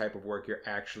than the type of work you're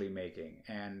actually making.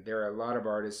 And there are a lot of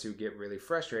artists who get really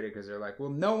frustrated because they're like, well,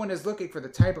 no one is looking for the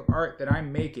type of art that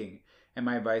I'm making. And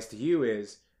my advice to you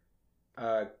is,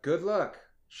 good luck.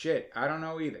 Shit, I don't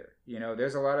know either.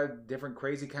 There's a lot of different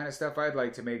crazy kind of stuff I'd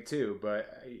like to make too,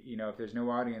 but if there's no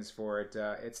audience for it,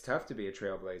 it's tough to be a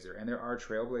trailblazer. And there are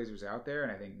trailblazers out there,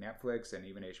 and I think Netflix and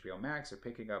even HBO Max are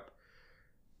picking up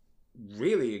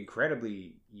really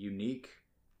incredibly unique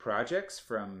projects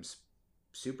from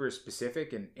super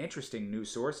specific and interesting new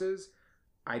sources.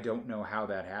 I don't know how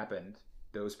that happened.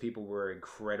 Those people were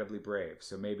incredibly brave.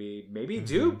 So maybe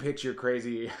do pitch your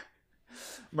crazy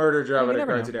murder drama to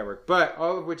Cartoon Network. But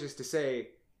all of which is to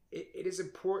say, it is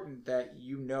important that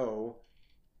you know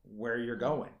where you're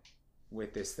going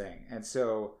with this thing. And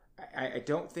so I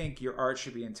don't think your art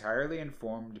should be entirely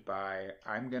informed by,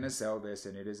 I'm going to sell this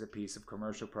and it is a piece of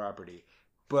commercial property.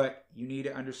 But you need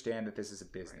to understand that this is a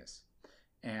business.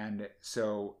 And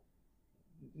so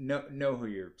know who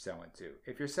you're selling to.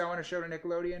 If you're selling a show to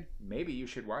Nickelodeon, maybe you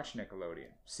should watch Nickelodeon.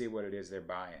 See what it is they're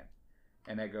buying.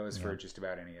 And that goes for just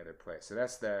about any other place. So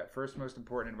that's the first most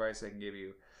important advice I can give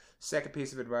you. Second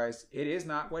piece of advice, it is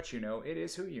not what you know, it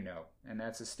is who you know. And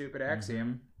that's a stupid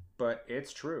axiom, but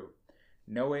it's true.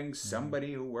 Knowing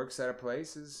somebody who works at a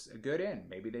place is a good end.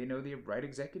 Maybe they know the right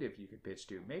executive you could pitch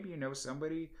to. Maybe you know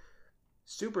somebody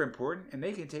super important and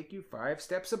they can take you 5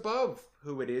 steps above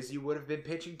who it is you would have been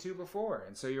pitching to before.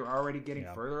 And so you're already getting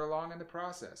further along in the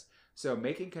process. So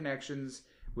making connections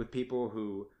with people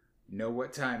who know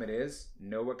what time it is,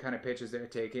 know what kind of pitches they're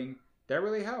taking, that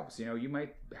really helps. You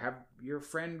might have your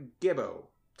friend Gibbo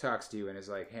talks to you and is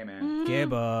like, hey man,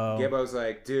 Gibbo's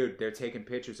like, dude, they're taking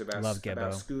pictures about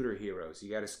scooter heroes.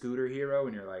 You got a scooter hero?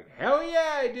 And you're like, hell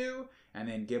yeah, I do. And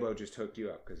then Gibbo just hooked you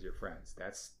up because you're friends.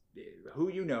 That's who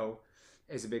you know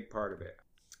is a big part of it,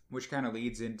 which kind of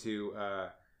leads into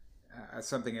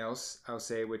something else I'll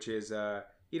say, which is,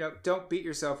 don't beat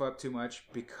yourself up too much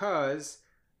because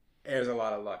there's a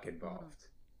lot of luck involved.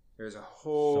 There's a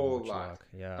whole lot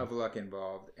of luck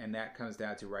involved, and that comes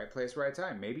down to right place, right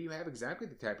time. Maybe you have exactly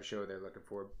the type of show they're looking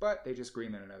for, but they just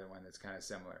greenlit another one that's kind of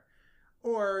similar.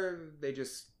 Or they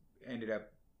just ended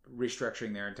up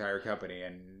restructuring their entire company,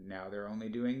 and now they're only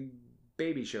doing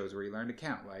baby shows where you learn to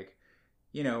count.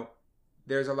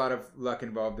 There's a lot of luck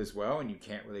involved as well, and you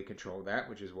can't really control that,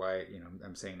 which is why,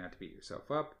 I'm saying not to beat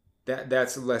yourself up.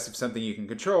 That's less of something you can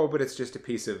control, but it's just a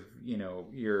piece of,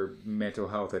 your mental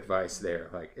health advice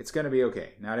there. Like, it's going to be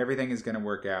okay. Not everything is going to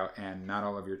work out, and not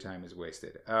all of your time is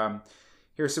wasted.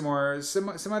 Here's some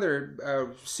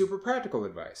other super practical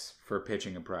advice for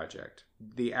pitching a project.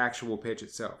 The actual pitch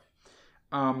itself.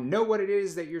 Know what it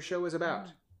is that your show is about.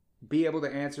 Be able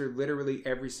to answer literally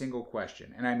every single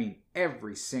question. And I mean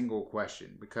every single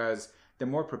question, because the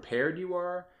more prepared you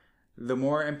are, the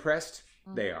more impressed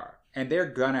they are. And they're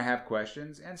going to have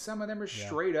questions, and some of them are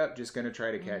straight up just going to try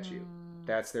to catch you.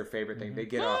 That's their favorite thing. They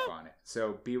get off on it.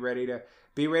 So be ready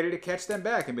to catch them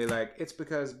back and be like, it's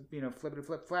because, flippity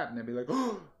flip flap. And they'll be like,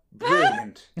 oh,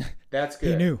 Brilliant. That's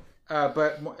good. He knew.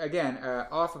 But again,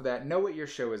 off of that, know what your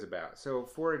show is about. So,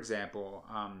 for example,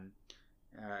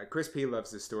 Chris P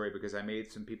loves this story because I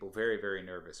made some people very, very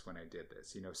nervous when I did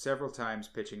this. Several times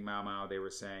pitching Mau Mau, they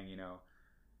were saying,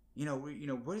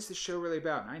 what is the show really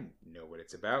about? And I know what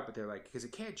it's about, but they're like, because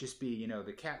it can't just be,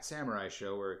 the Cat Samurai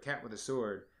show or a cat with a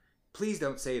sword. Please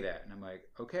don't say that. And I'm like,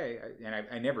 okay.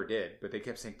 I never did, but they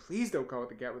kept saying, please don't call it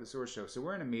the Cat with a Sword show. So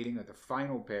we're in a meeting at the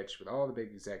final pitch with all the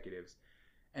big executives.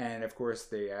 And of course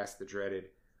they asked the dreaded,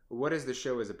 what is the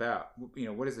show is about?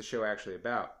 What is the show actually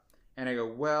about? And I go,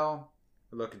 well,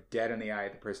 I look dead in the eye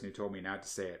at the person who told me not to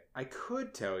say it. I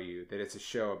could tell you that it's a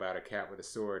show about a cat with a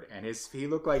sword. And he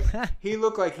looked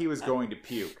like he was going to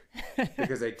puke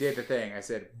because I did the thing. I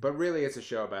said, but really it's a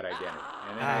show about identity.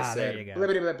 And then I said, blah,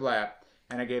 blah, blah, blah.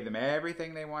 And I gave them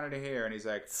everything they wanted to hear. And he's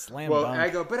like, Slam well, dunk. I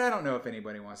go, but I don't know if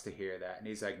anybody wants to hear that. And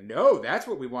he's like, no, that's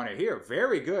what we want to hear.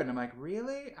 Very good. And I'm like,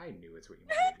 really? I knew it's what you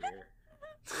wanted to hear.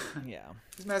 Yeah.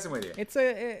 Just messing with you. It's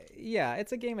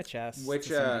a game of chess. Which,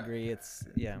 to some degree,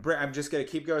 I'm just going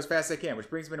to keep going as fast as I can, which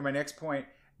brings me to my next point.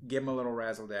 Give them a little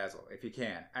razzle dazzle if you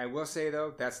can. I will say,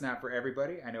 though, that's not for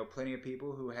everybody. I know plenty of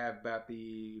people who have about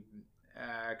the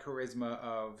charisma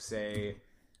of, say,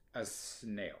 a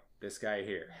snail. This guy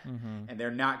here. Mm-hmm. And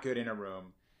they're not good in a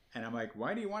room. And I'm like,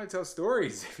 why do you want to tell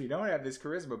stories if you don't have this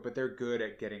charisma? But they're good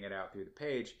at getting it out through the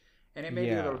page. And it may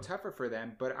be a little tougher for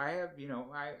them. But I have,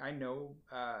 I know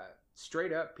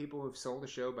straight up people who've sold a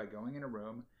show by going in a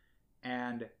room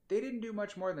and they didn't do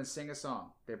much more than sing a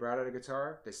song. They brought out a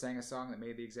guitar. They sang a song that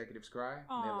made the executives cry.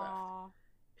 And they left.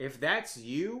 If that's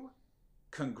you,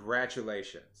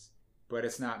 congratulations. But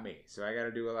it's not me. So I got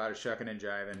to do a lot of shucking and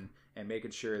jiving and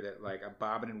making sure that like I'm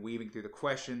bobbing and weaving through the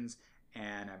questions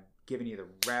and I'm giving you the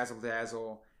razzle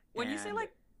dazzle. When you say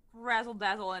like razzle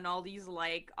dazzle and all these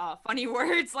like funny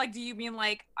words, like do you mean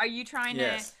like are you trying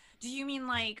to do you mean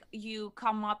like you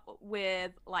come up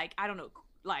with like I don't know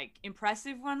like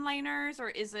impressive one-liners, or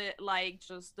is it like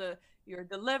just your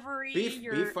delivery?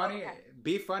 Be funny,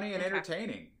 be funny and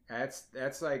entertaining.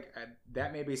 That's like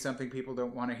that may be something people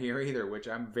don't want to hear either, which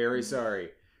I'm very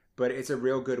sorry. But it's a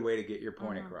real good way to get your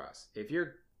point across. If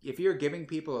you're giving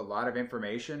people a lot of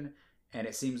information and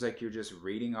it seems like you're just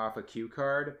reading off a cue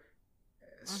card,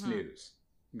 snooze,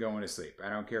 going to sleep. I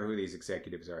don't care who these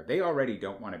executives are. They already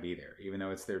don't want to be there, even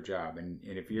though it's their job. And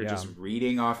if you're just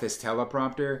reading off this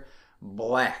teleprompter,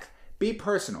 black. Be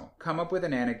personal. Come up with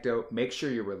an anecdote. Make sure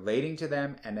you're relating to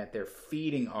them and that they're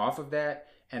feeding off of that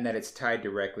and that it's tied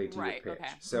directly to your pitch. Okay.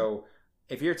 So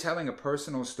if you're telling a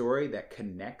personal story that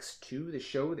connects to the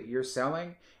show that you're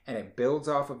selling and it builds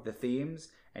off of the themes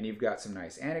and you've got some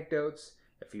nice anecdotes,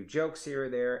 a few jokes here or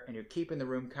there, and you're keeping the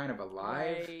room kind of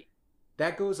alive,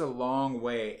 that goes a long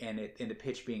way in the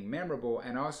pitch being memorable,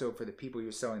 and also for the people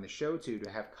you're selling the show to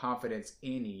have confidence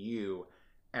in you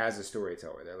as a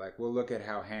storyteller. They're like, well, look at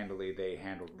how handily they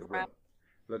handled the room.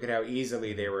 Look at how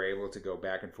easily they were able to go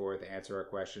back and forth, answer our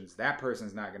questions. That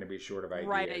person's not going to be short of ideas.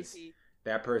 Right, I see.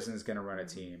 That person's going to run a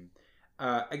team.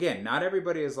 Again, not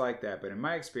everybody is like that, but in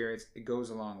my experience, it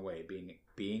goes a long way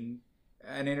being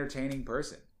an entertaining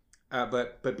person.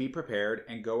 But be prepared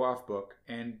and go off book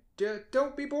and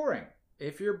don't be boring.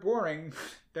 If you're boring,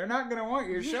 they're not going to want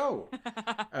your show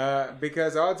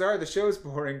because odds are the show's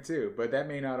boring too. But that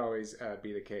may not always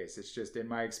be the case. It's just in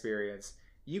my experience,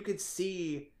 you could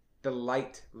see the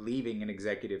light leaving an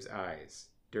executive's eyes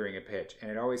during a pitch,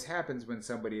 and it always happens when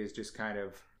somebody is just kind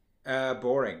of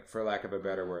boring, for lack of a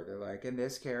better word. They're like, and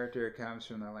this character comes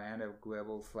from the land of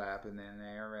Gwibble Flap, and then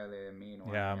they're really a mean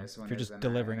one. Yeah, this one you're is just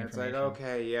delivering information. It's like,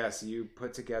 okay, yes, you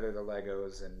put together the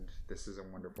Legos, and this is a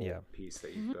wonderful piece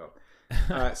that you've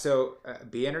built. So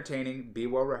be entertaining, be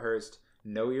well rehearsed,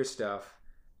 know your stuff,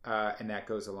 and that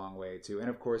goes a long way too. And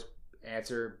of course,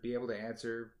 be able to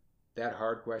answer that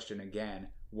hard question again.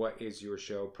 What is your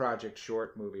show, project,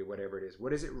 short, movie, whatever it is?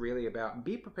 What is it really about? And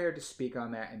be prepared to speak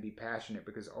on that and be passionate,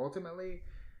 because ultimately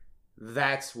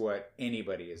that's what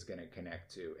anybody is going to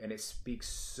connect to. And it speaks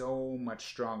so much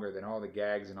stronger than all the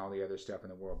gags and all the other stuff in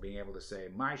the world. Being able to say,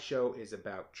 my show is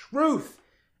about truth,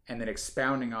 and then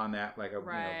expounding on that like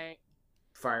a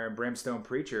fire and brimstone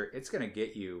preacher, it's going to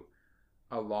get you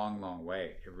a long, long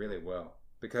way. It really will.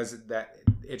 Because that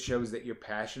it shows that you're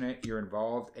passionate, you're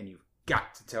involved, and you've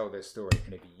got to tell this story.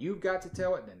 And if you've got to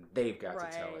tell it, then they've got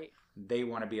to tell it. They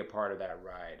want to be a part of that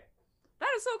ride. That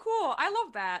is so cool. I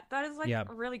love that. That is like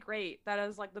really great. That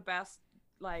is like the best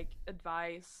like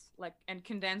advice, like, and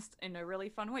condensed in a really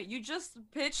fun way. You just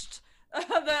pitched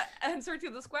the answer to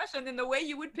this question in the way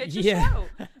you would pitch a show.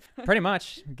 Pretty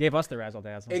much gave us the razzle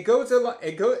dazzle. It goes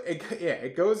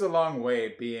a long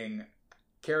way being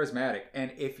charismatic.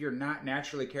 And if you're not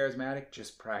naturally charismatic,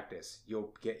 just practice.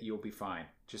 You'll be fine.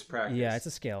 Just practice. Yeah, it's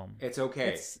a skill. It's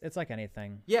okay. It's like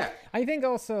anything. Yeah. I think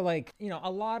also, like, you know,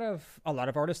 a lot of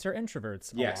artists are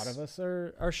introverts. Yes. A lot of us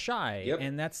are shy. Yep.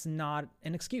 And that's not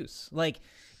an excuse. Like,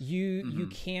 you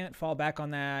can't fall back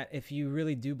on that. If you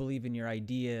really do believe in your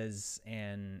ideas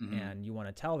and you want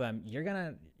to tell them, you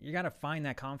gotta find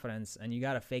that confidence, and you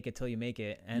gotta fake it till you make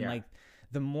it. And like,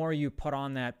 the more you put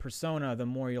on that persona, the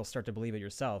more you'll start to believe it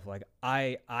yourself. Like,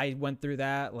 I went through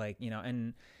that, like, you know,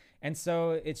 and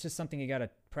so it's just something you got to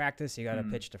practice. You got to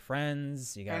pitch to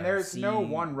friends. You got and there's no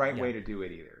one right way to do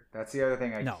it either. That's the other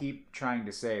thing I keep trying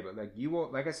to say. But like, you will,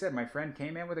 like I said, my friend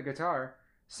came in with a guitar,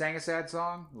 sang a sad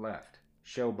song, left,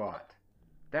 show bought.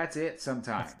 That's it.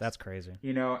 Sometimes that's crazy.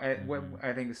 You know, what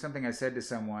I think something I said to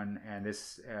someone, and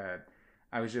this,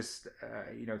 I was just,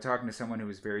 you know, talking to someone who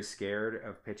was very scared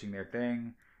of pitching their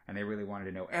thing, and they really wanted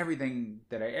to know everything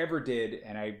that I ever did,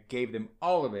 and I gave them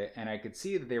all of it, and I could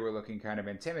see that they were looking kind of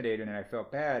intimidated, and I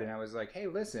felt bad, and I was like, hey,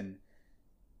 listen,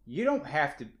 you don't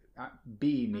have to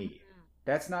be me.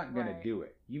 That's not going to do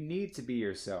it. You need to be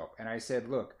yourself. And I said,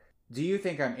 look, do you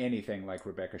think I'm anything like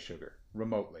Rebecca Sugar,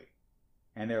 remotely?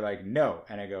 And they're like, no.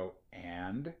 And I go,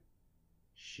 and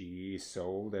she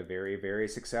sold a very, very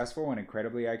successful and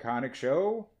incredibly iconic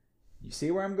show. You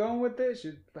see where I'm going with this?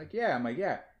 She's like, yeah. I'm like,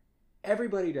 yeah.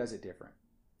 Everybody does it different.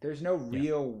 There's no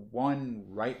real one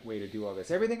right way to do all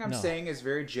this. Everything I'm saying is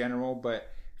very general,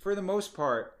 but for the most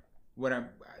part, what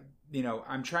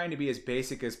I'm trying to be as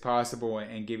basic as possible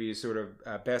and give you sort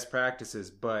of best practices,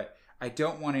 but I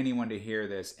don't want anyone to hear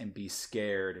this and be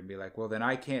scared and be like, well, then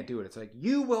I can't do it. It's like,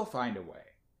 you will find a way.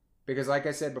 Because like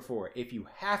I said before, if you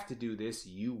have to do this,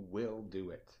 you will do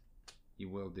it. You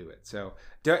will do it. So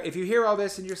if you hear all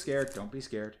this and you're scared, don't be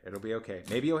scared. It'll be okay.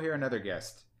 Maybe you'll hear another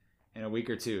guest in a week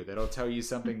or two that'll tell you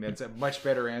something that's a much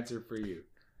better answer for you.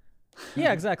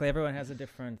 Yeah, exactly. Everyone has a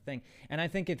different thing. And I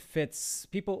think it fits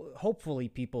people. Hopefully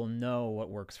people know what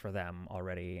works for them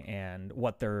already and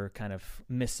what they're kind of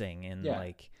missing. And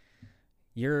like,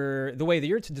 the way that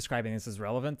you're describing this is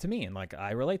relevant to me. And like,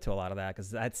 I relate to a lot of that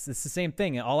because it's the same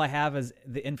thing. All I have is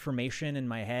the information in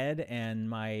my head and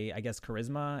my, I guess,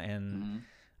 charisma, and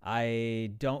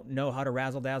I don't know how to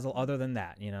razzle dazzle other than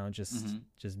that, you know, just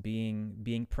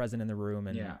being present in the room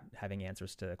and having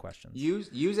answers to questions.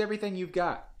 Use everything you've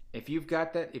got. If you've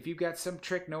got some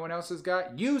trick no one else has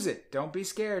got, use it. Don't be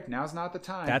scared. Now's not the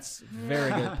time. That's a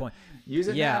very good point. Use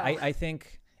it now. I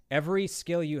think every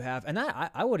skill you have, and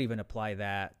I would even apply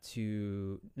that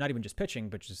to not even just pitching,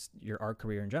 but just your art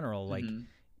career in general. Like,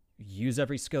 use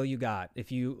every skill you got.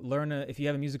 If you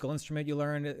have a musical instrument you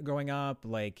learned growing up,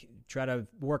 like, try to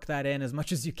work that in as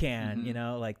much as you can. You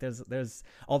know, like, there's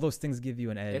all those things give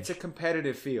you an edge. It's a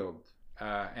competitive field.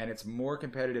 And it's more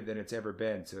competitive than it's ever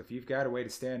been. So if you've got a way to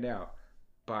stand out,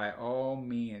 by all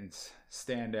means,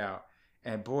 stand out.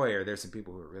 And boy, are there some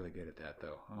people who are really good at that,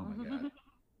 though. Oh, my God.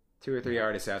 2 or 3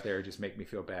 artists out there just make me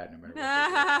feel bad no matter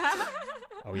what they do.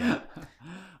 Oh, yeah.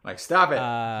 Like, stop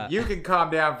it. You can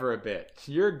calm down for a bit.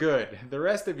 You're good. The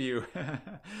rest of you,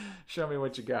 show me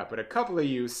what you got. But a couple of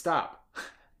you, stop.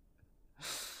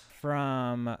 We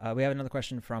have another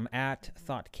question from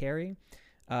 @ThoughtCarry.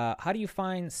 How do you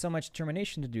find so much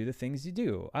determination to do the things you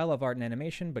do? I love art and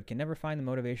animation, but can never find the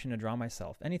motivation to draw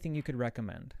myself. Anything you could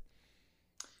recommend?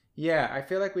 Yeah, I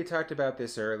feel like we talked about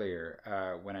this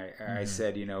earlier when I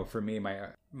said, you know, for me,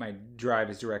 my drive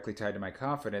is directly tied to my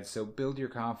confidence. So build your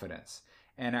confidence.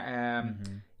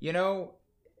 And, you know,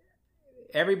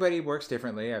 everybody works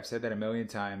differently. I've said that a million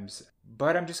times,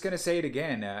 but I'm just going to say it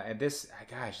again. And this,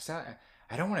 gosh,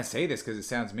 I don't want to say this because it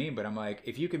sounds mean, but I'm like,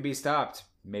 if you can be stopped,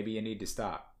 maybe you need to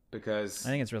stop, because I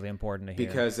think it's really important to hear.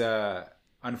 Because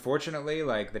unfortunately,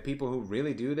 like, the people who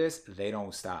really do this, they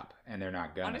don't stop, and they're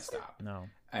not gonna stop. No.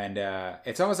 And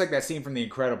it's almost like that scene from The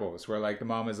Incredibles where, like, the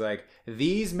mom is like,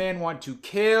 "These men want to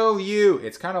kill you."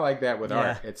 It's kind of like that with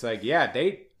art. It's like,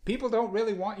 people don't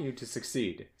really want you to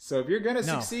succeed. So if you're gonna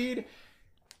succeed,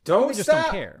 don't just stop.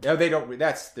 Don't care. No, they don't.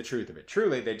 That's the truth of it.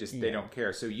 Truly, they don't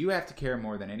care. So you have to care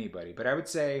more than anybody. But I would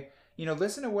say, you know,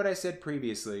 listen to what I said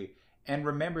previously. And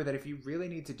remember that if you really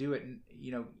need to do it,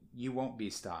 you know, you won't be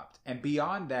stopped. And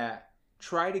beyond that,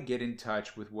 try to get in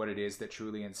touch with what it is that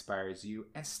truly inspires you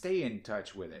and stay in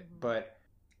touch with it. But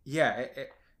yeah,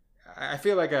 I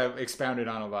feel like I've expounded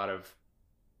on a lot of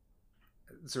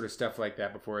sort of stuff like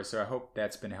that before. So I hope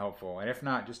that's been helpful. And if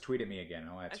not, just tweet at me again.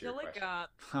 I'll answer your question.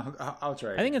 I'll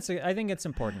try. I think it's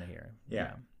important to hear.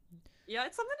 Yeah. Yeah,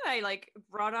 it's something that I like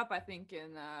brought up, I think,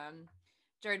 in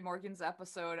Jared Morgan's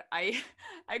episode. I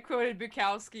quoted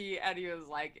Bukowski and he was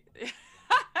like,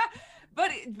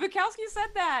 But Bukowski said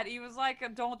that. He was like,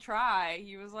 don't try.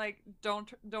 He was like,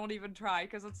 don't even try.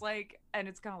 Because it's like, and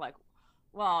it's kind of like,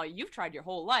 well, you've tried your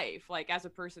whole life. Like, as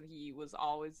a person, he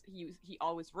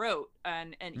always wrote,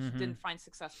 and he didn't find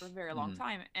success for a very long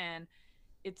time. And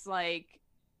it's like,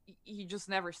 he just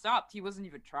never stopped. He wasn't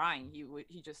even trying.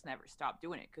 He just never stopped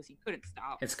doing it because he couldn't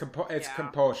stop. It's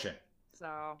compulsion.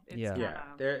 So it's you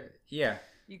got it.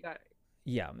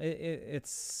 Yeah,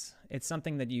 it's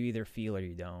something that you either feel or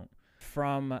you don't.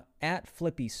 From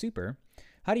 @FlippySuper,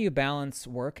 how do you balance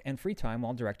work and free time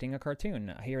while directing a cartoon?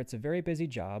 I hear it's a very busy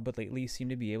job, but lately you seem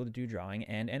to be able to do drawing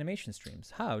and animation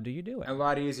streams. How do you do it? A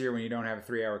lot easier when you don't have a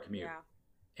 3-hour commute.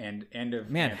 Yeah. And end of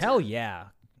man, answer. hell yeah.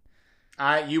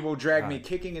 You will drag me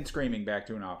kicking and screaming back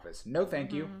to an office. No,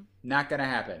 thank you. Not gonna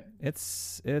happen.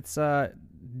 It's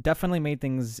definitely made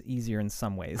things easier in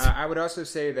some ways. I would also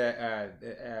say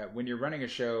that when you're running a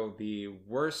show, the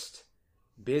worst,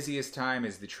 busiest time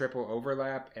is the triple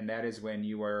overlap, and that is when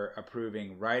you are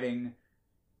approving writing,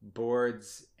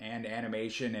 boards, and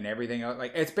animation and everything else.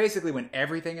 Like, it's basically when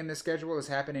everything in the schedule is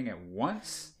happening at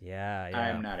once. Yeah.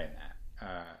 I'm not in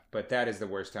that. But that is the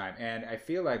worst time. And I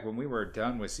feel like when we were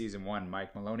done with season 1,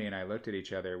 Mike Maloney and I looked at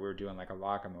each other. We were doing like a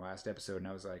lock on the last episode, and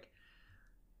I was like,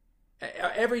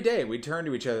 every day we'd turn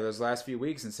to each other those last few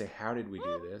weeks and say, how did we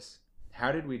do this?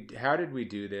 How did we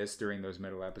do this during those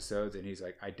middle episodes? And he's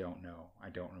like, I don't know. I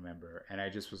don't remember. And I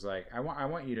just was like, I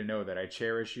want you to know that I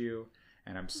cherish you.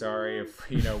 And I'm sorry if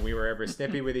we were ever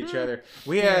snippy with each other.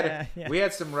 We had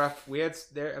some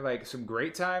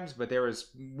great times, but there was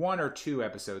 1 or 2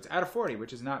 episodes out of 40,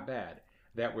 which is not bad,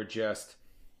 that were just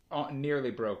nearly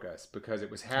broke us because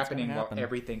it was happening while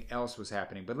everything else was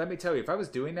happening. But let me tell you, if I was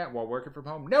doing that while working from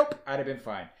home, nope, I'd have been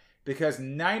fine. Because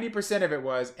 90% of it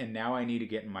was, and now I need to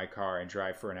get in my car and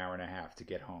drive for an hour and a half to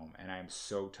get home. And I'm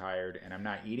so tired, and I'm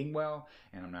not eating well,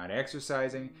 and I'm not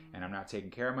exercising, and I'm not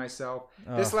taking care of myself.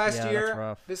 This last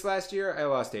year, I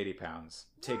lost 80 pounds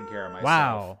taking care of myself.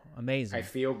 Wow, amazing. I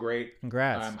feel great.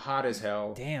 Congrats. I'm hot as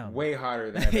hell. Damn. Way hotter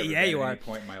than I've ever been you at are. any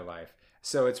point in my life.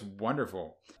 So it's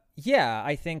wonderful. Yeah,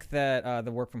 I think that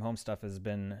the work from home stuff has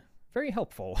been very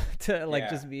helpful to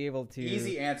just be able to...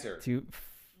 Easy answer. To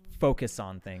focus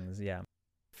on things, yeah.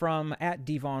 From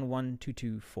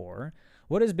 @Devon1224,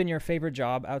 what has been your favorite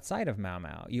job outside of Mau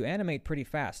Mau? You animate pretty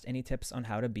fast. Any tips on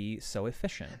how to be so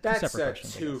efficient? That's a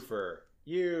twofer.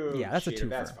 That's a twofer.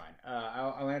 That's fine.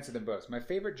 I'll answer them both. My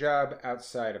favorite job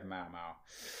outside of Mau Mau.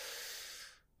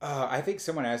 I think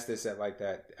someone asked this at like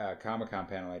that Comic-Con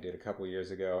panel I did a couple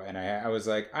years ago, and I was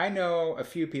like, I know a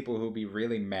few people who'll be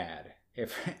really mad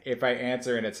if I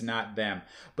answer and it's not them.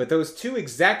 But those 2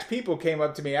 exact people came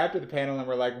up to me after the panel and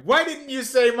were like, why didn't you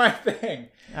say my thing?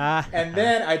 And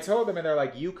then I told them, and they're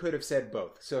like, you could have said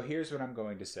both. So here's what I'm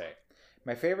going to say.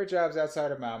 My favorite jobs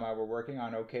outside of Mau Mau were working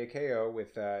on OKKO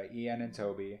with Ian and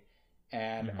Toby,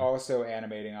 and also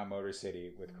animating on Motor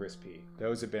City with Chris P.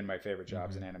 Those have been my favorite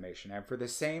jobs in animation. And for the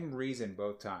same reason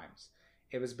both times.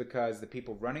 It was because the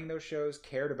people running those shows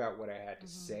cared about what I had to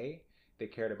say. They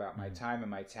cared about my time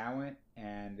and my talent,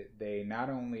 and they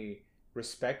not only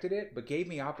respected it, but gave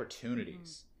me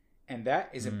opportunities. And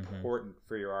that is important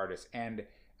for your artist. And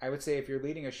I would say if you're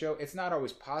leading a show, it's not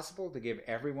always possible to give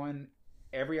everyone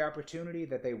every opportunity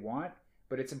that they want,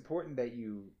 but it's important that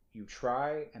you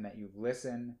try and that you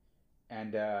listen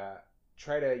and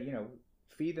try to,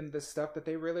 feed them the stuff that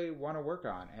they really want to work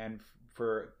on. And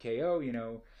for KO,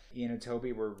 Ian and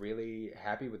Toby were really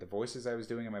happy with the voices I was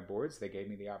doing on my boards. They gave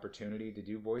me the opportunity to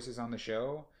do voices on the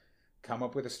show, come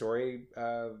up with a story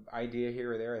idea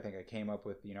here or there. I think I came up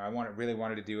with, I really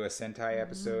wanted to do a Sentai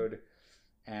episode,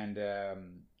 and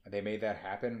they made that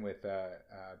happen with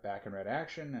Back in Red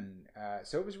Action, and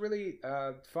so it was really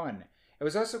fun. It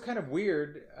was also kind of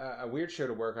weird, a weird show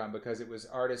to work on because it was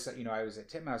artists. I was at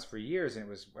Titmouse for years, and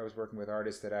I was working with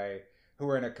artists who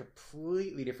were in a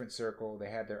completely different circle. They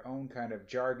had their own kind of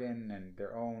jargon and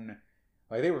their own,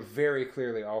 they were very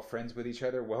clearly all friends with each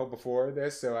other well before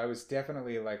this. So I was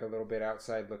definitely a little bit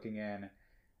outside looking in,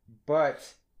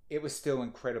 but it was still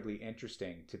incredibly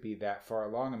interesting to be that far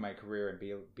along in my career and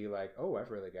be like, oh,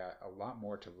 I've really got a lot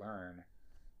more to learn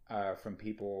from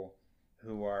people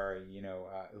who are,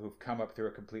 who've come up through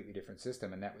a completely different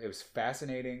system. And that it was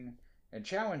fascinating and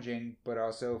challenging, but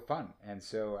also fun. And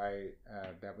so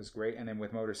that was great. And then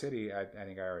with Motor City, I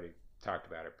think I already talked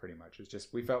about it pretty much. It's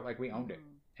just, we felt like we owned it.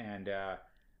 And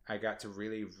I got to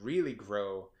really, really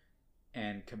grow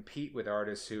and compete with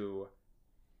artists who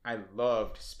I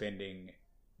loved spending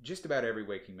just about every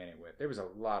waking minute with. There was a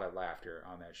lot of laughter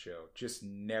on that show, just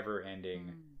never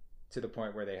ending to the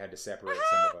point where they had to separate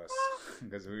some of us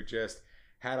because we just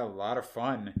had a lot of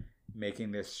fun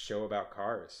making this show about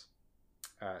cars.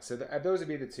 So those would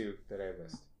be the two that I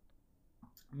list.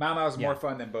 Mau Mau's more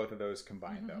fun than both of those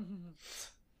combined, though.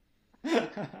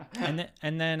 and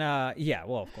then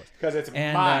well, of course, because it's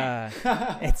mine.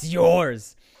 It's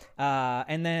yours.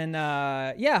 And then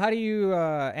how do you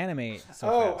animate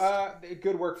so fast?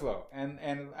 Good workflow. And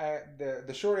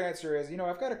the short answer is,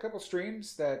 I've got a couple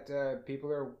streams that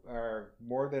people are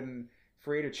more than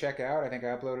free to check out. I think I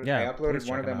uploaded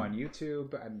one of them on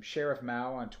YouTube. I'm Sheriff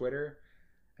Mao on Twitter.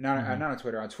 Not on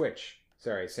Twitter, on Twitch.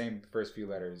 Sorry, same first few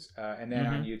letters. And then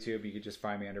on YouTube, you could just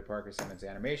find me under Parker Simmons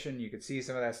Animation. You could see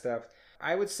some of that stuff.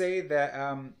 I would say that,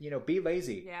 be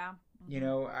lazy. Yeah.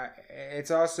 It's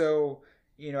also,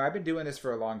 I've been doing this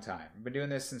for a long time. I've been doing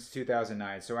this since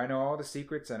 2009. So I know all the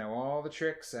secrets. I know all the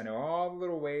tricks. I know all the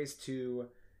little ways to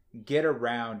get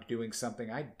around doing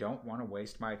something I don't want to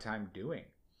waste my time doing.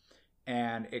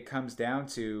 And it comes down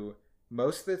to,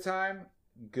 most of the time,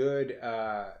 good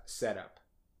setup,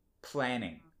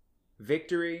 planning.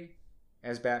 Victory,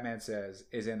 as Batman says,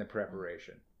 is in the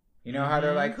preparation. You know how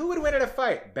they're like, who would win in a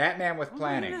fight? Batman with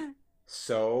planning.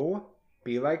 So,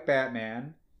 be like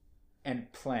Batman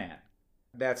and plan.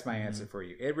 That's my answer for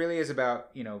you. It really is about,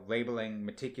 labeling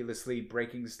meticulously,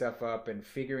 breaking stuff up, and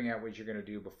figuring out what you're going to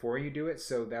do before you do it.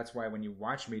 So that's why when you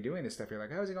watch me doing this stuff, you're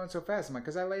like, how is it going so fast? I'm like,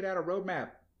 because I laid out a roadmap.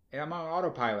 And I'm on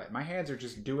autopilot. My hands are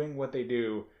just doing what they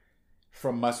do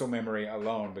from muscle memory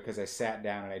alone because I sat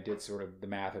down and I did sort of the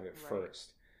math of it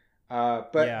first.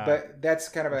 But that's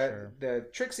kind of the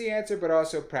tricksy answer, but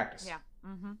also practice. Yeah.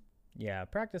 Mm-hmm. Yeah,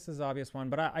 practice is the obvious one,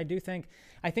 but I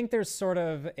think there's sort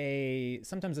of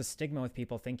sometimes a stigma with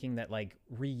people thinking that like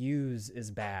reuse is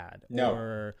bad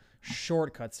or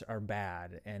shortcuts are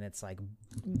bad, and it's like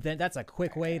that's a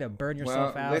quick way to burn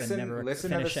yourself out and never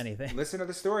finish anything. Listen to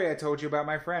the story I told you about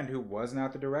my friend who was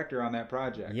not the director on that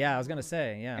project. Yeah, I was gonna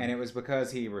say, and it was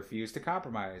because he refused to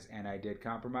compromise, and I did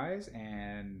compromise,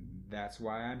 and that's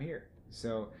why I'm here.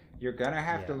 So you're gonna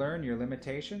have to learn your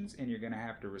limitations, and you're gonna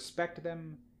have to respect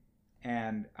them.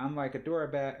 And unlike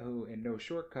Adora Bat, who in no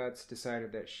shortcuts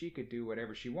decided that she could do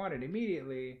whatever she wanted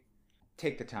immediately,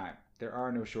 take the time. There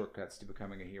are no shortcuts to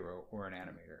becoming a hero or an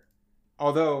animator.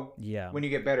 Although, when you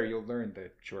get better, you'll learn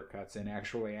the shortcuts in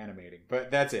actually animating.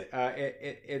 But that's it.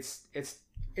 It's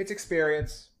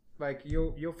experience. Like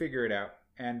you'll figure it out,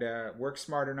 and work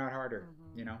smarter, not harder.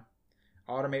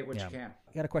 Automate what you can.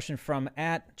 I got a question from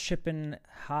 @Chippenhoff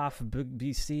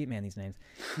BC. Man, these names.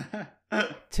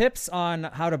 Tips on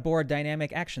how to board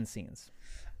dynamic action scenes.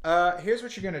 Here's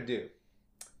what you're gonna do.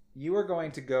 You are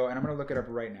going to go, and I'm going to look it up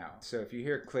right now. So if you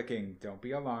hear clicking, don't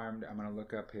be alarmed. I'm going to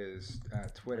look up his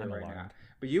Twitter now.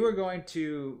 But you are going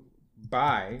to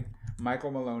buy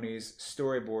Michael Maloney's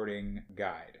storyboarding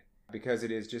guide because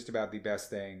it is just about the best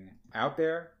thing out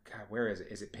there. God, where is it?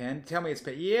 Is it pinned? Tell me it's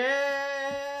pinned.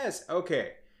 Yes!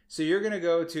 Okay. So you're going to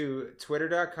go to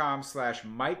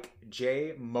twitter.com/Mike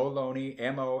J. Moloney,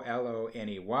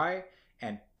 MOLONEY,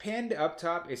 and pinned up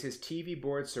top is his TV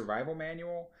board survival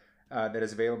manual. That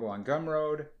is available on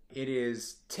Gumroad. It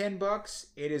is $10.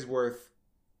 It is worth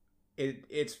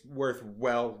it's worth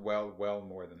well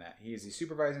more than that. He's the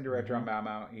supervising director on Mau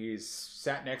Mau. He's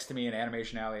sat next to me in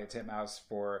Animation Alley at Titmouse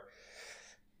for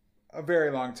a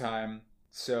very long time.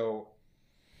 So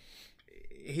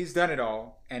he's done it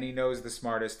all, and he knows the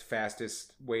smartest,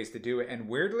 fastest ways to do it. And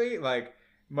weirdly, like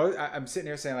I'm sitting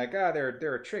here saying like, there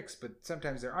are tricks, but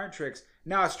sometimes there aren't tricks.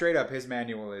 No, straight up, his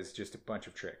manual is just a bunch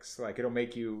of tricks. Like it'll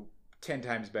make you 10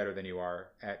 times better than you are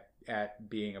at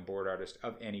being a board artist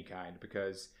of any kind,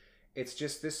 because it's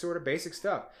just this sort of basic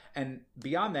stuff. And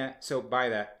beyond that, so buy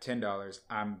that $10.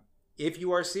 If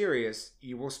you are serious,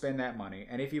 you will spend that money.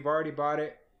 And if you've already bought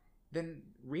it, then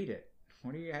read it.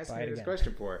 What are you asking me this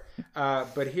question for?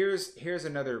 But here's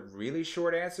another really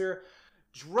short answer.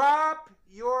 Drop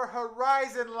your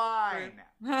horizon line.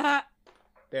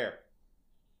 There.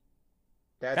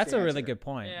 That's a really good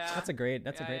point. Yeah. That's a great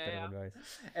bit of advice.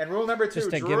 And rule number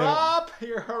 2, drop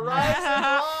your horizon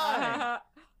line.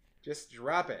 Just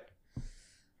drop it.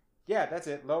 Yeah, that's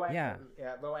it. Low angle.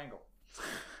 Yeah, low angle.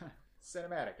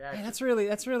 Cinematic action. Hey, that's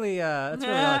really all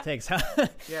it takes.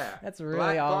 Yeah. That's really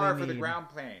Black all bar we for the need. ground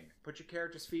plane. Put your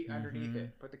character's feet underneath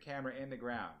it. Put the camera in the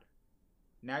ground.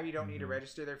 Now you don't need to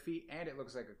register their feet, and it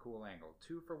looks like a cool angle.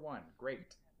 2 for 1.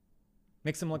 Great.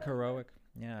 Makes them look heroic.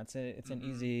 Yeah, it's an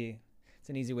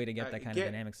easy way to get that kind of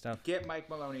dynamic stuff. Get Mike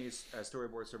Maloney's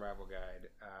storyboard survival guide.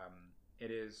 It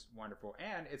is wonderful,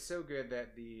 and it's so good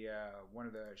that the one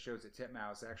of the shows at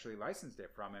Titmouse actually licensed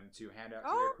it from him to hand out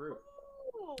to their crew.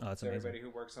 Oh, that's so amazing. Everybody who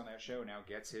works on that show now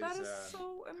gets his. That is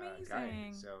so amazing.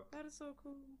 Guide. So that is so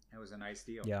cool. It was a nice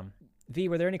deal. Yeah. V,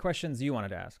 were there any questions you wanted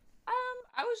to ask?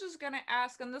 I was just gonna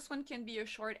ask, and this one can be a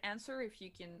short answer if you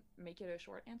can make it a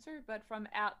short answer, but from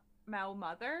at Mao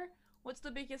Mother, what's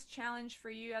the biggest challenge for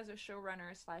you as a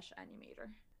showrunner slash animator?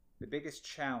 The biggest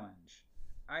challenge,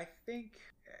 I think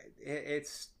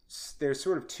it's there's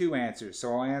sort of two answers,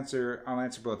 so I'll answer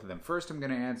both of them. First, I'm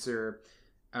going to answer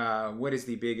what is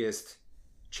the biggest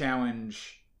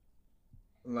challenge,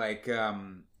 like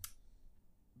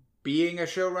being a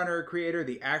showrunner or creator.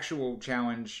 The actual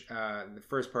challenge, the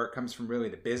first part comes from really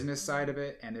the business side of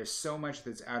it, and there's so much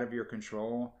that's out of your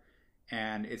control,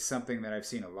 and it's something that I've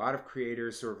seen a lot of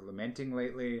creators sort of lamenting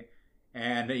lately.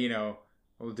 And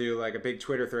we'll do like a big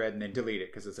Twitter thread and then delete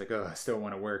it because it's like, oh, I still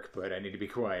want to work, but I need to be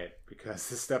quiet because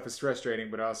this stuff is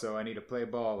frustrating, but also I need to play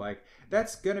ball. Like,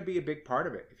 that's going to be a big part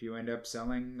of it. If you end up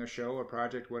selling a show, a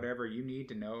project, whatever, you need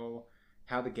to know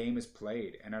how the game is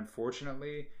played. And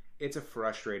unfortunately, it's a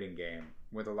frustrating game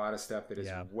with a lot of stuff that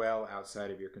is well outside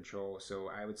of your control.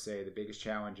 So I would say the biggest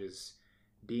challenge is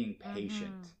being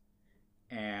patient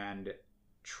and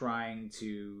trying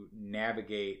to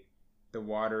navigate the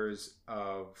waters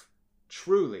of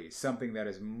truly something that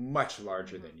is much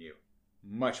larger than you,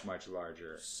 much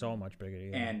larger, so much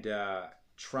bigger, and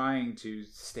trying to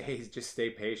stay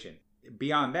patient.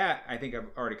 Beyond that, I think I've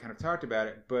already kind of talked about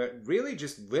it, but really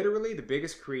just literally the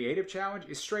biggest creative challenge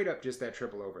is straight up just that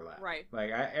triple overlap. Right. Like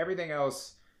everything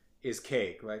else is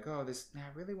cake. Like, oh, I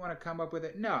really want to come up with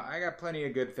it. No, I got plenty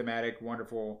of good thematic,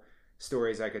 wonderful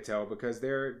stories I could tell because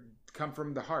they're come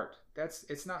from the heart.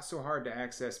 It's not so hard to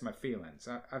access my feelings.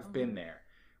 I've been there.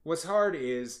 What's hard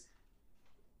is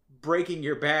breaking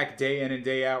your back day in and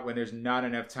day out when there's not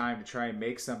enough time to try and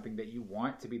make something that you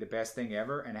want to be the best thing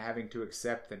ever, and having to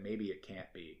accept that maybe it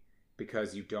can't be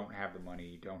because you don't have the money,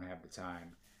 you don't have the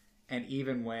time. And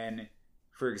even when,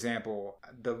 for example,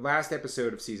 the last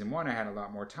episode of season 1, I had a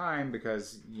lot more time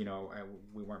because,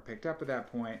 we weren't picked up at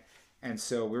that point. And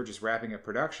so we were just wrapping up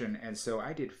production. And so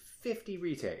I did 50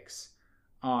 retakes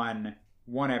on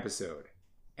one episode.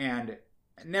 And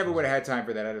never would have had time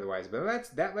for that otherwise.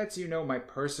 But that lets you know my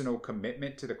personal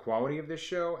commitment to the quality of this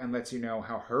show and lets you know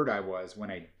how hurt I was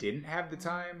when I didn't have the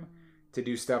time to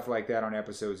do stuff like that on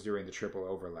episodes during the triple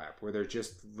overlap, where there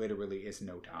just literally is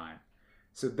no time.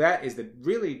 So that is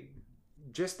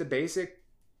just the basic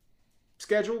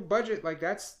schedule, budget. Like,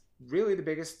 that's really the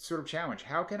biggest sort of challenge.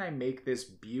 How can I make this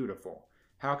beautiful?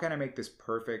 How can I make this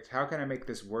perfect? How can I make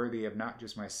this worthy of not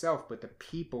just myself, but the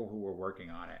people who are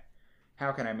working on it?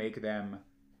 How can I make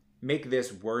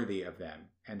this worthy of them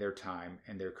and their time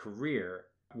and their career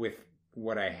with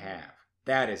what I have?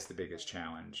 That is the biggest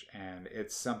challenge. And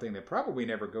it's something that probably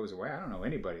never goes away. I don't know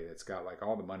anybody that's got like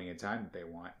all the money and time that they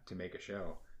want to make a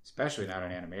show, especially not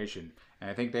an animation. And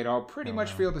I think they'd all pretty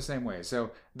much feel the same way.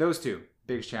 So those two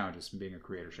biggest challenges from being a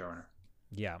creator showrunner.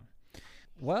 Yeah.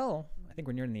 Well, I think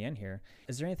we're nearing the end here.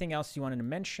 Is there anything else you wanted to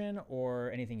mention or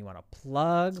anything you want to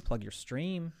plug your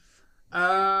stream?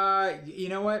 You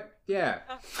know what? Yeah.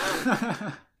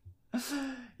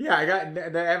 Yeah,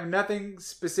 I have nothing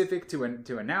specific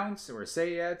to announce or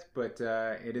say yet, but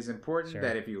it is important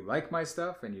that if you like my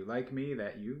stuff and you like me,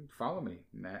 that you follow me.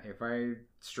 And that if I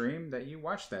stream, that you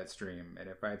watch that stream. And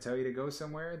if I tell you to go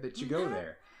somewhere, that you go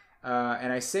there.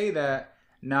 And I say that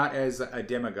not as a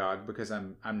demagogue, because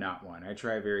I'm not one. I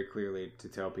try very clearly to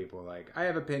tell people, like, I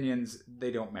have opinions,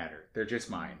 they don't matter. They're just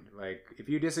mine. Like, if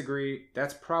you disagree,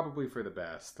 that's probably for the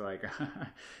best. Like,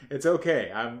 it's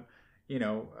okay.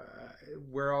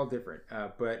 We're all different.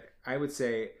 But I would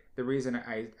say the reason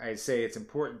I say it's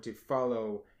important to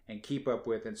follow and keep up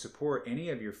with and support any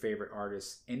of your favorite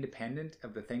artists, independent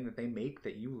of the thing that they make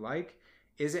that you like,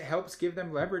 is it helps give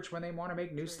them leverage when they want to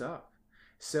make new stuff.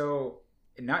 So,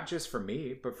 not just for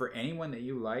me, but for anyone that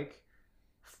you like,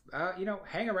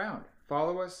 hang around,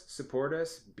 follow us, support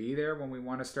us, be there when we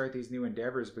want to start these new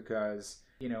endeavors, because,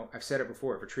 I've said it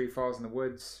before, if a tree falls in the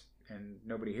woods and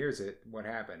nobody hears it, what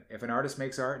happened? If an artist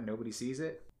makes art and nobody sees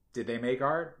it, did they make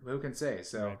art? Who can say?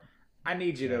 So right. I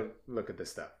need you to look at the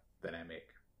stuff that I make.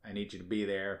 I need you to be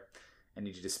there. I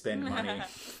need you to spend money.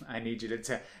 I need you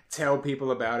to tell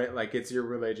people about it like it's your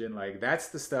religion. Like, that's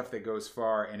the stuff that goes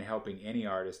far in helping any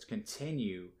artist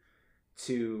continue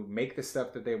to make the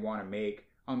stuff that they want to make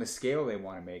on the scale they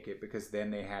want to make it, because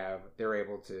then they're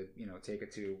able to, take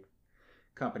it to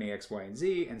company X, Y, and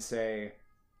Z and say,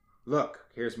 look,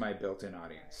 here's my built-in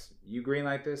audience. You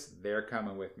greenlight this, they're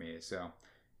coming with me. So,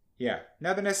 yeah,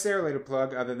 nothing necessarily to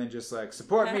plug other than just like,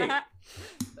 support me.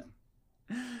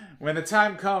 When the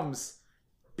time comes,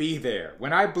 be there.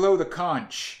 When I blow the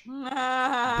conch, you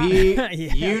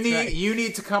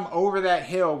need to come over that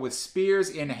hill with spears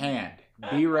in hand.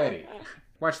 Be ready.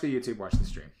 Watch the YouTube, watch the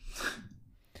stream.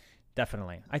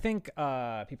 Definitely. I think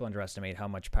people underestimate how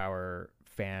much power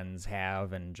fans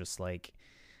have, and just like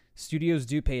studios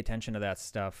do pay attention to that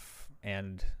stuff,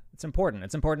 and it's important.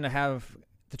 It's important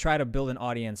to try to build an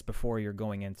audience before you're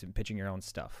going into pitching your own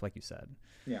stuff, like you said.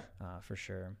 Yeah. For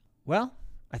sure. Well,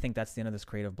 I think that's the end of this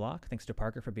creative block. Thanks to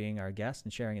Parker for being our guest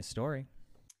and sharing his story.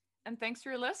 And thanks to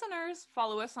your listeners.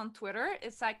 Follow us on Twitter.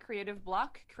 It's at Creative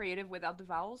Block, creative without the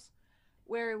vowels,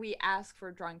 where we ask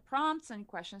for drawing prompts and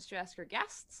questions to ask your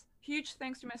guests. Huge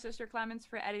thanks to my sister Clemens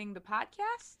for editing the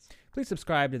podcast. Please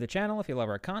subscribe to the channel if you love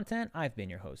our content. I've been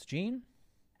your host, Gene.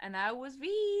 And I was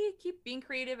V. Keep being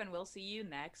creative, and we'll see you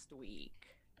next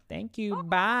week. Thank you.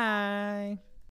 Bye.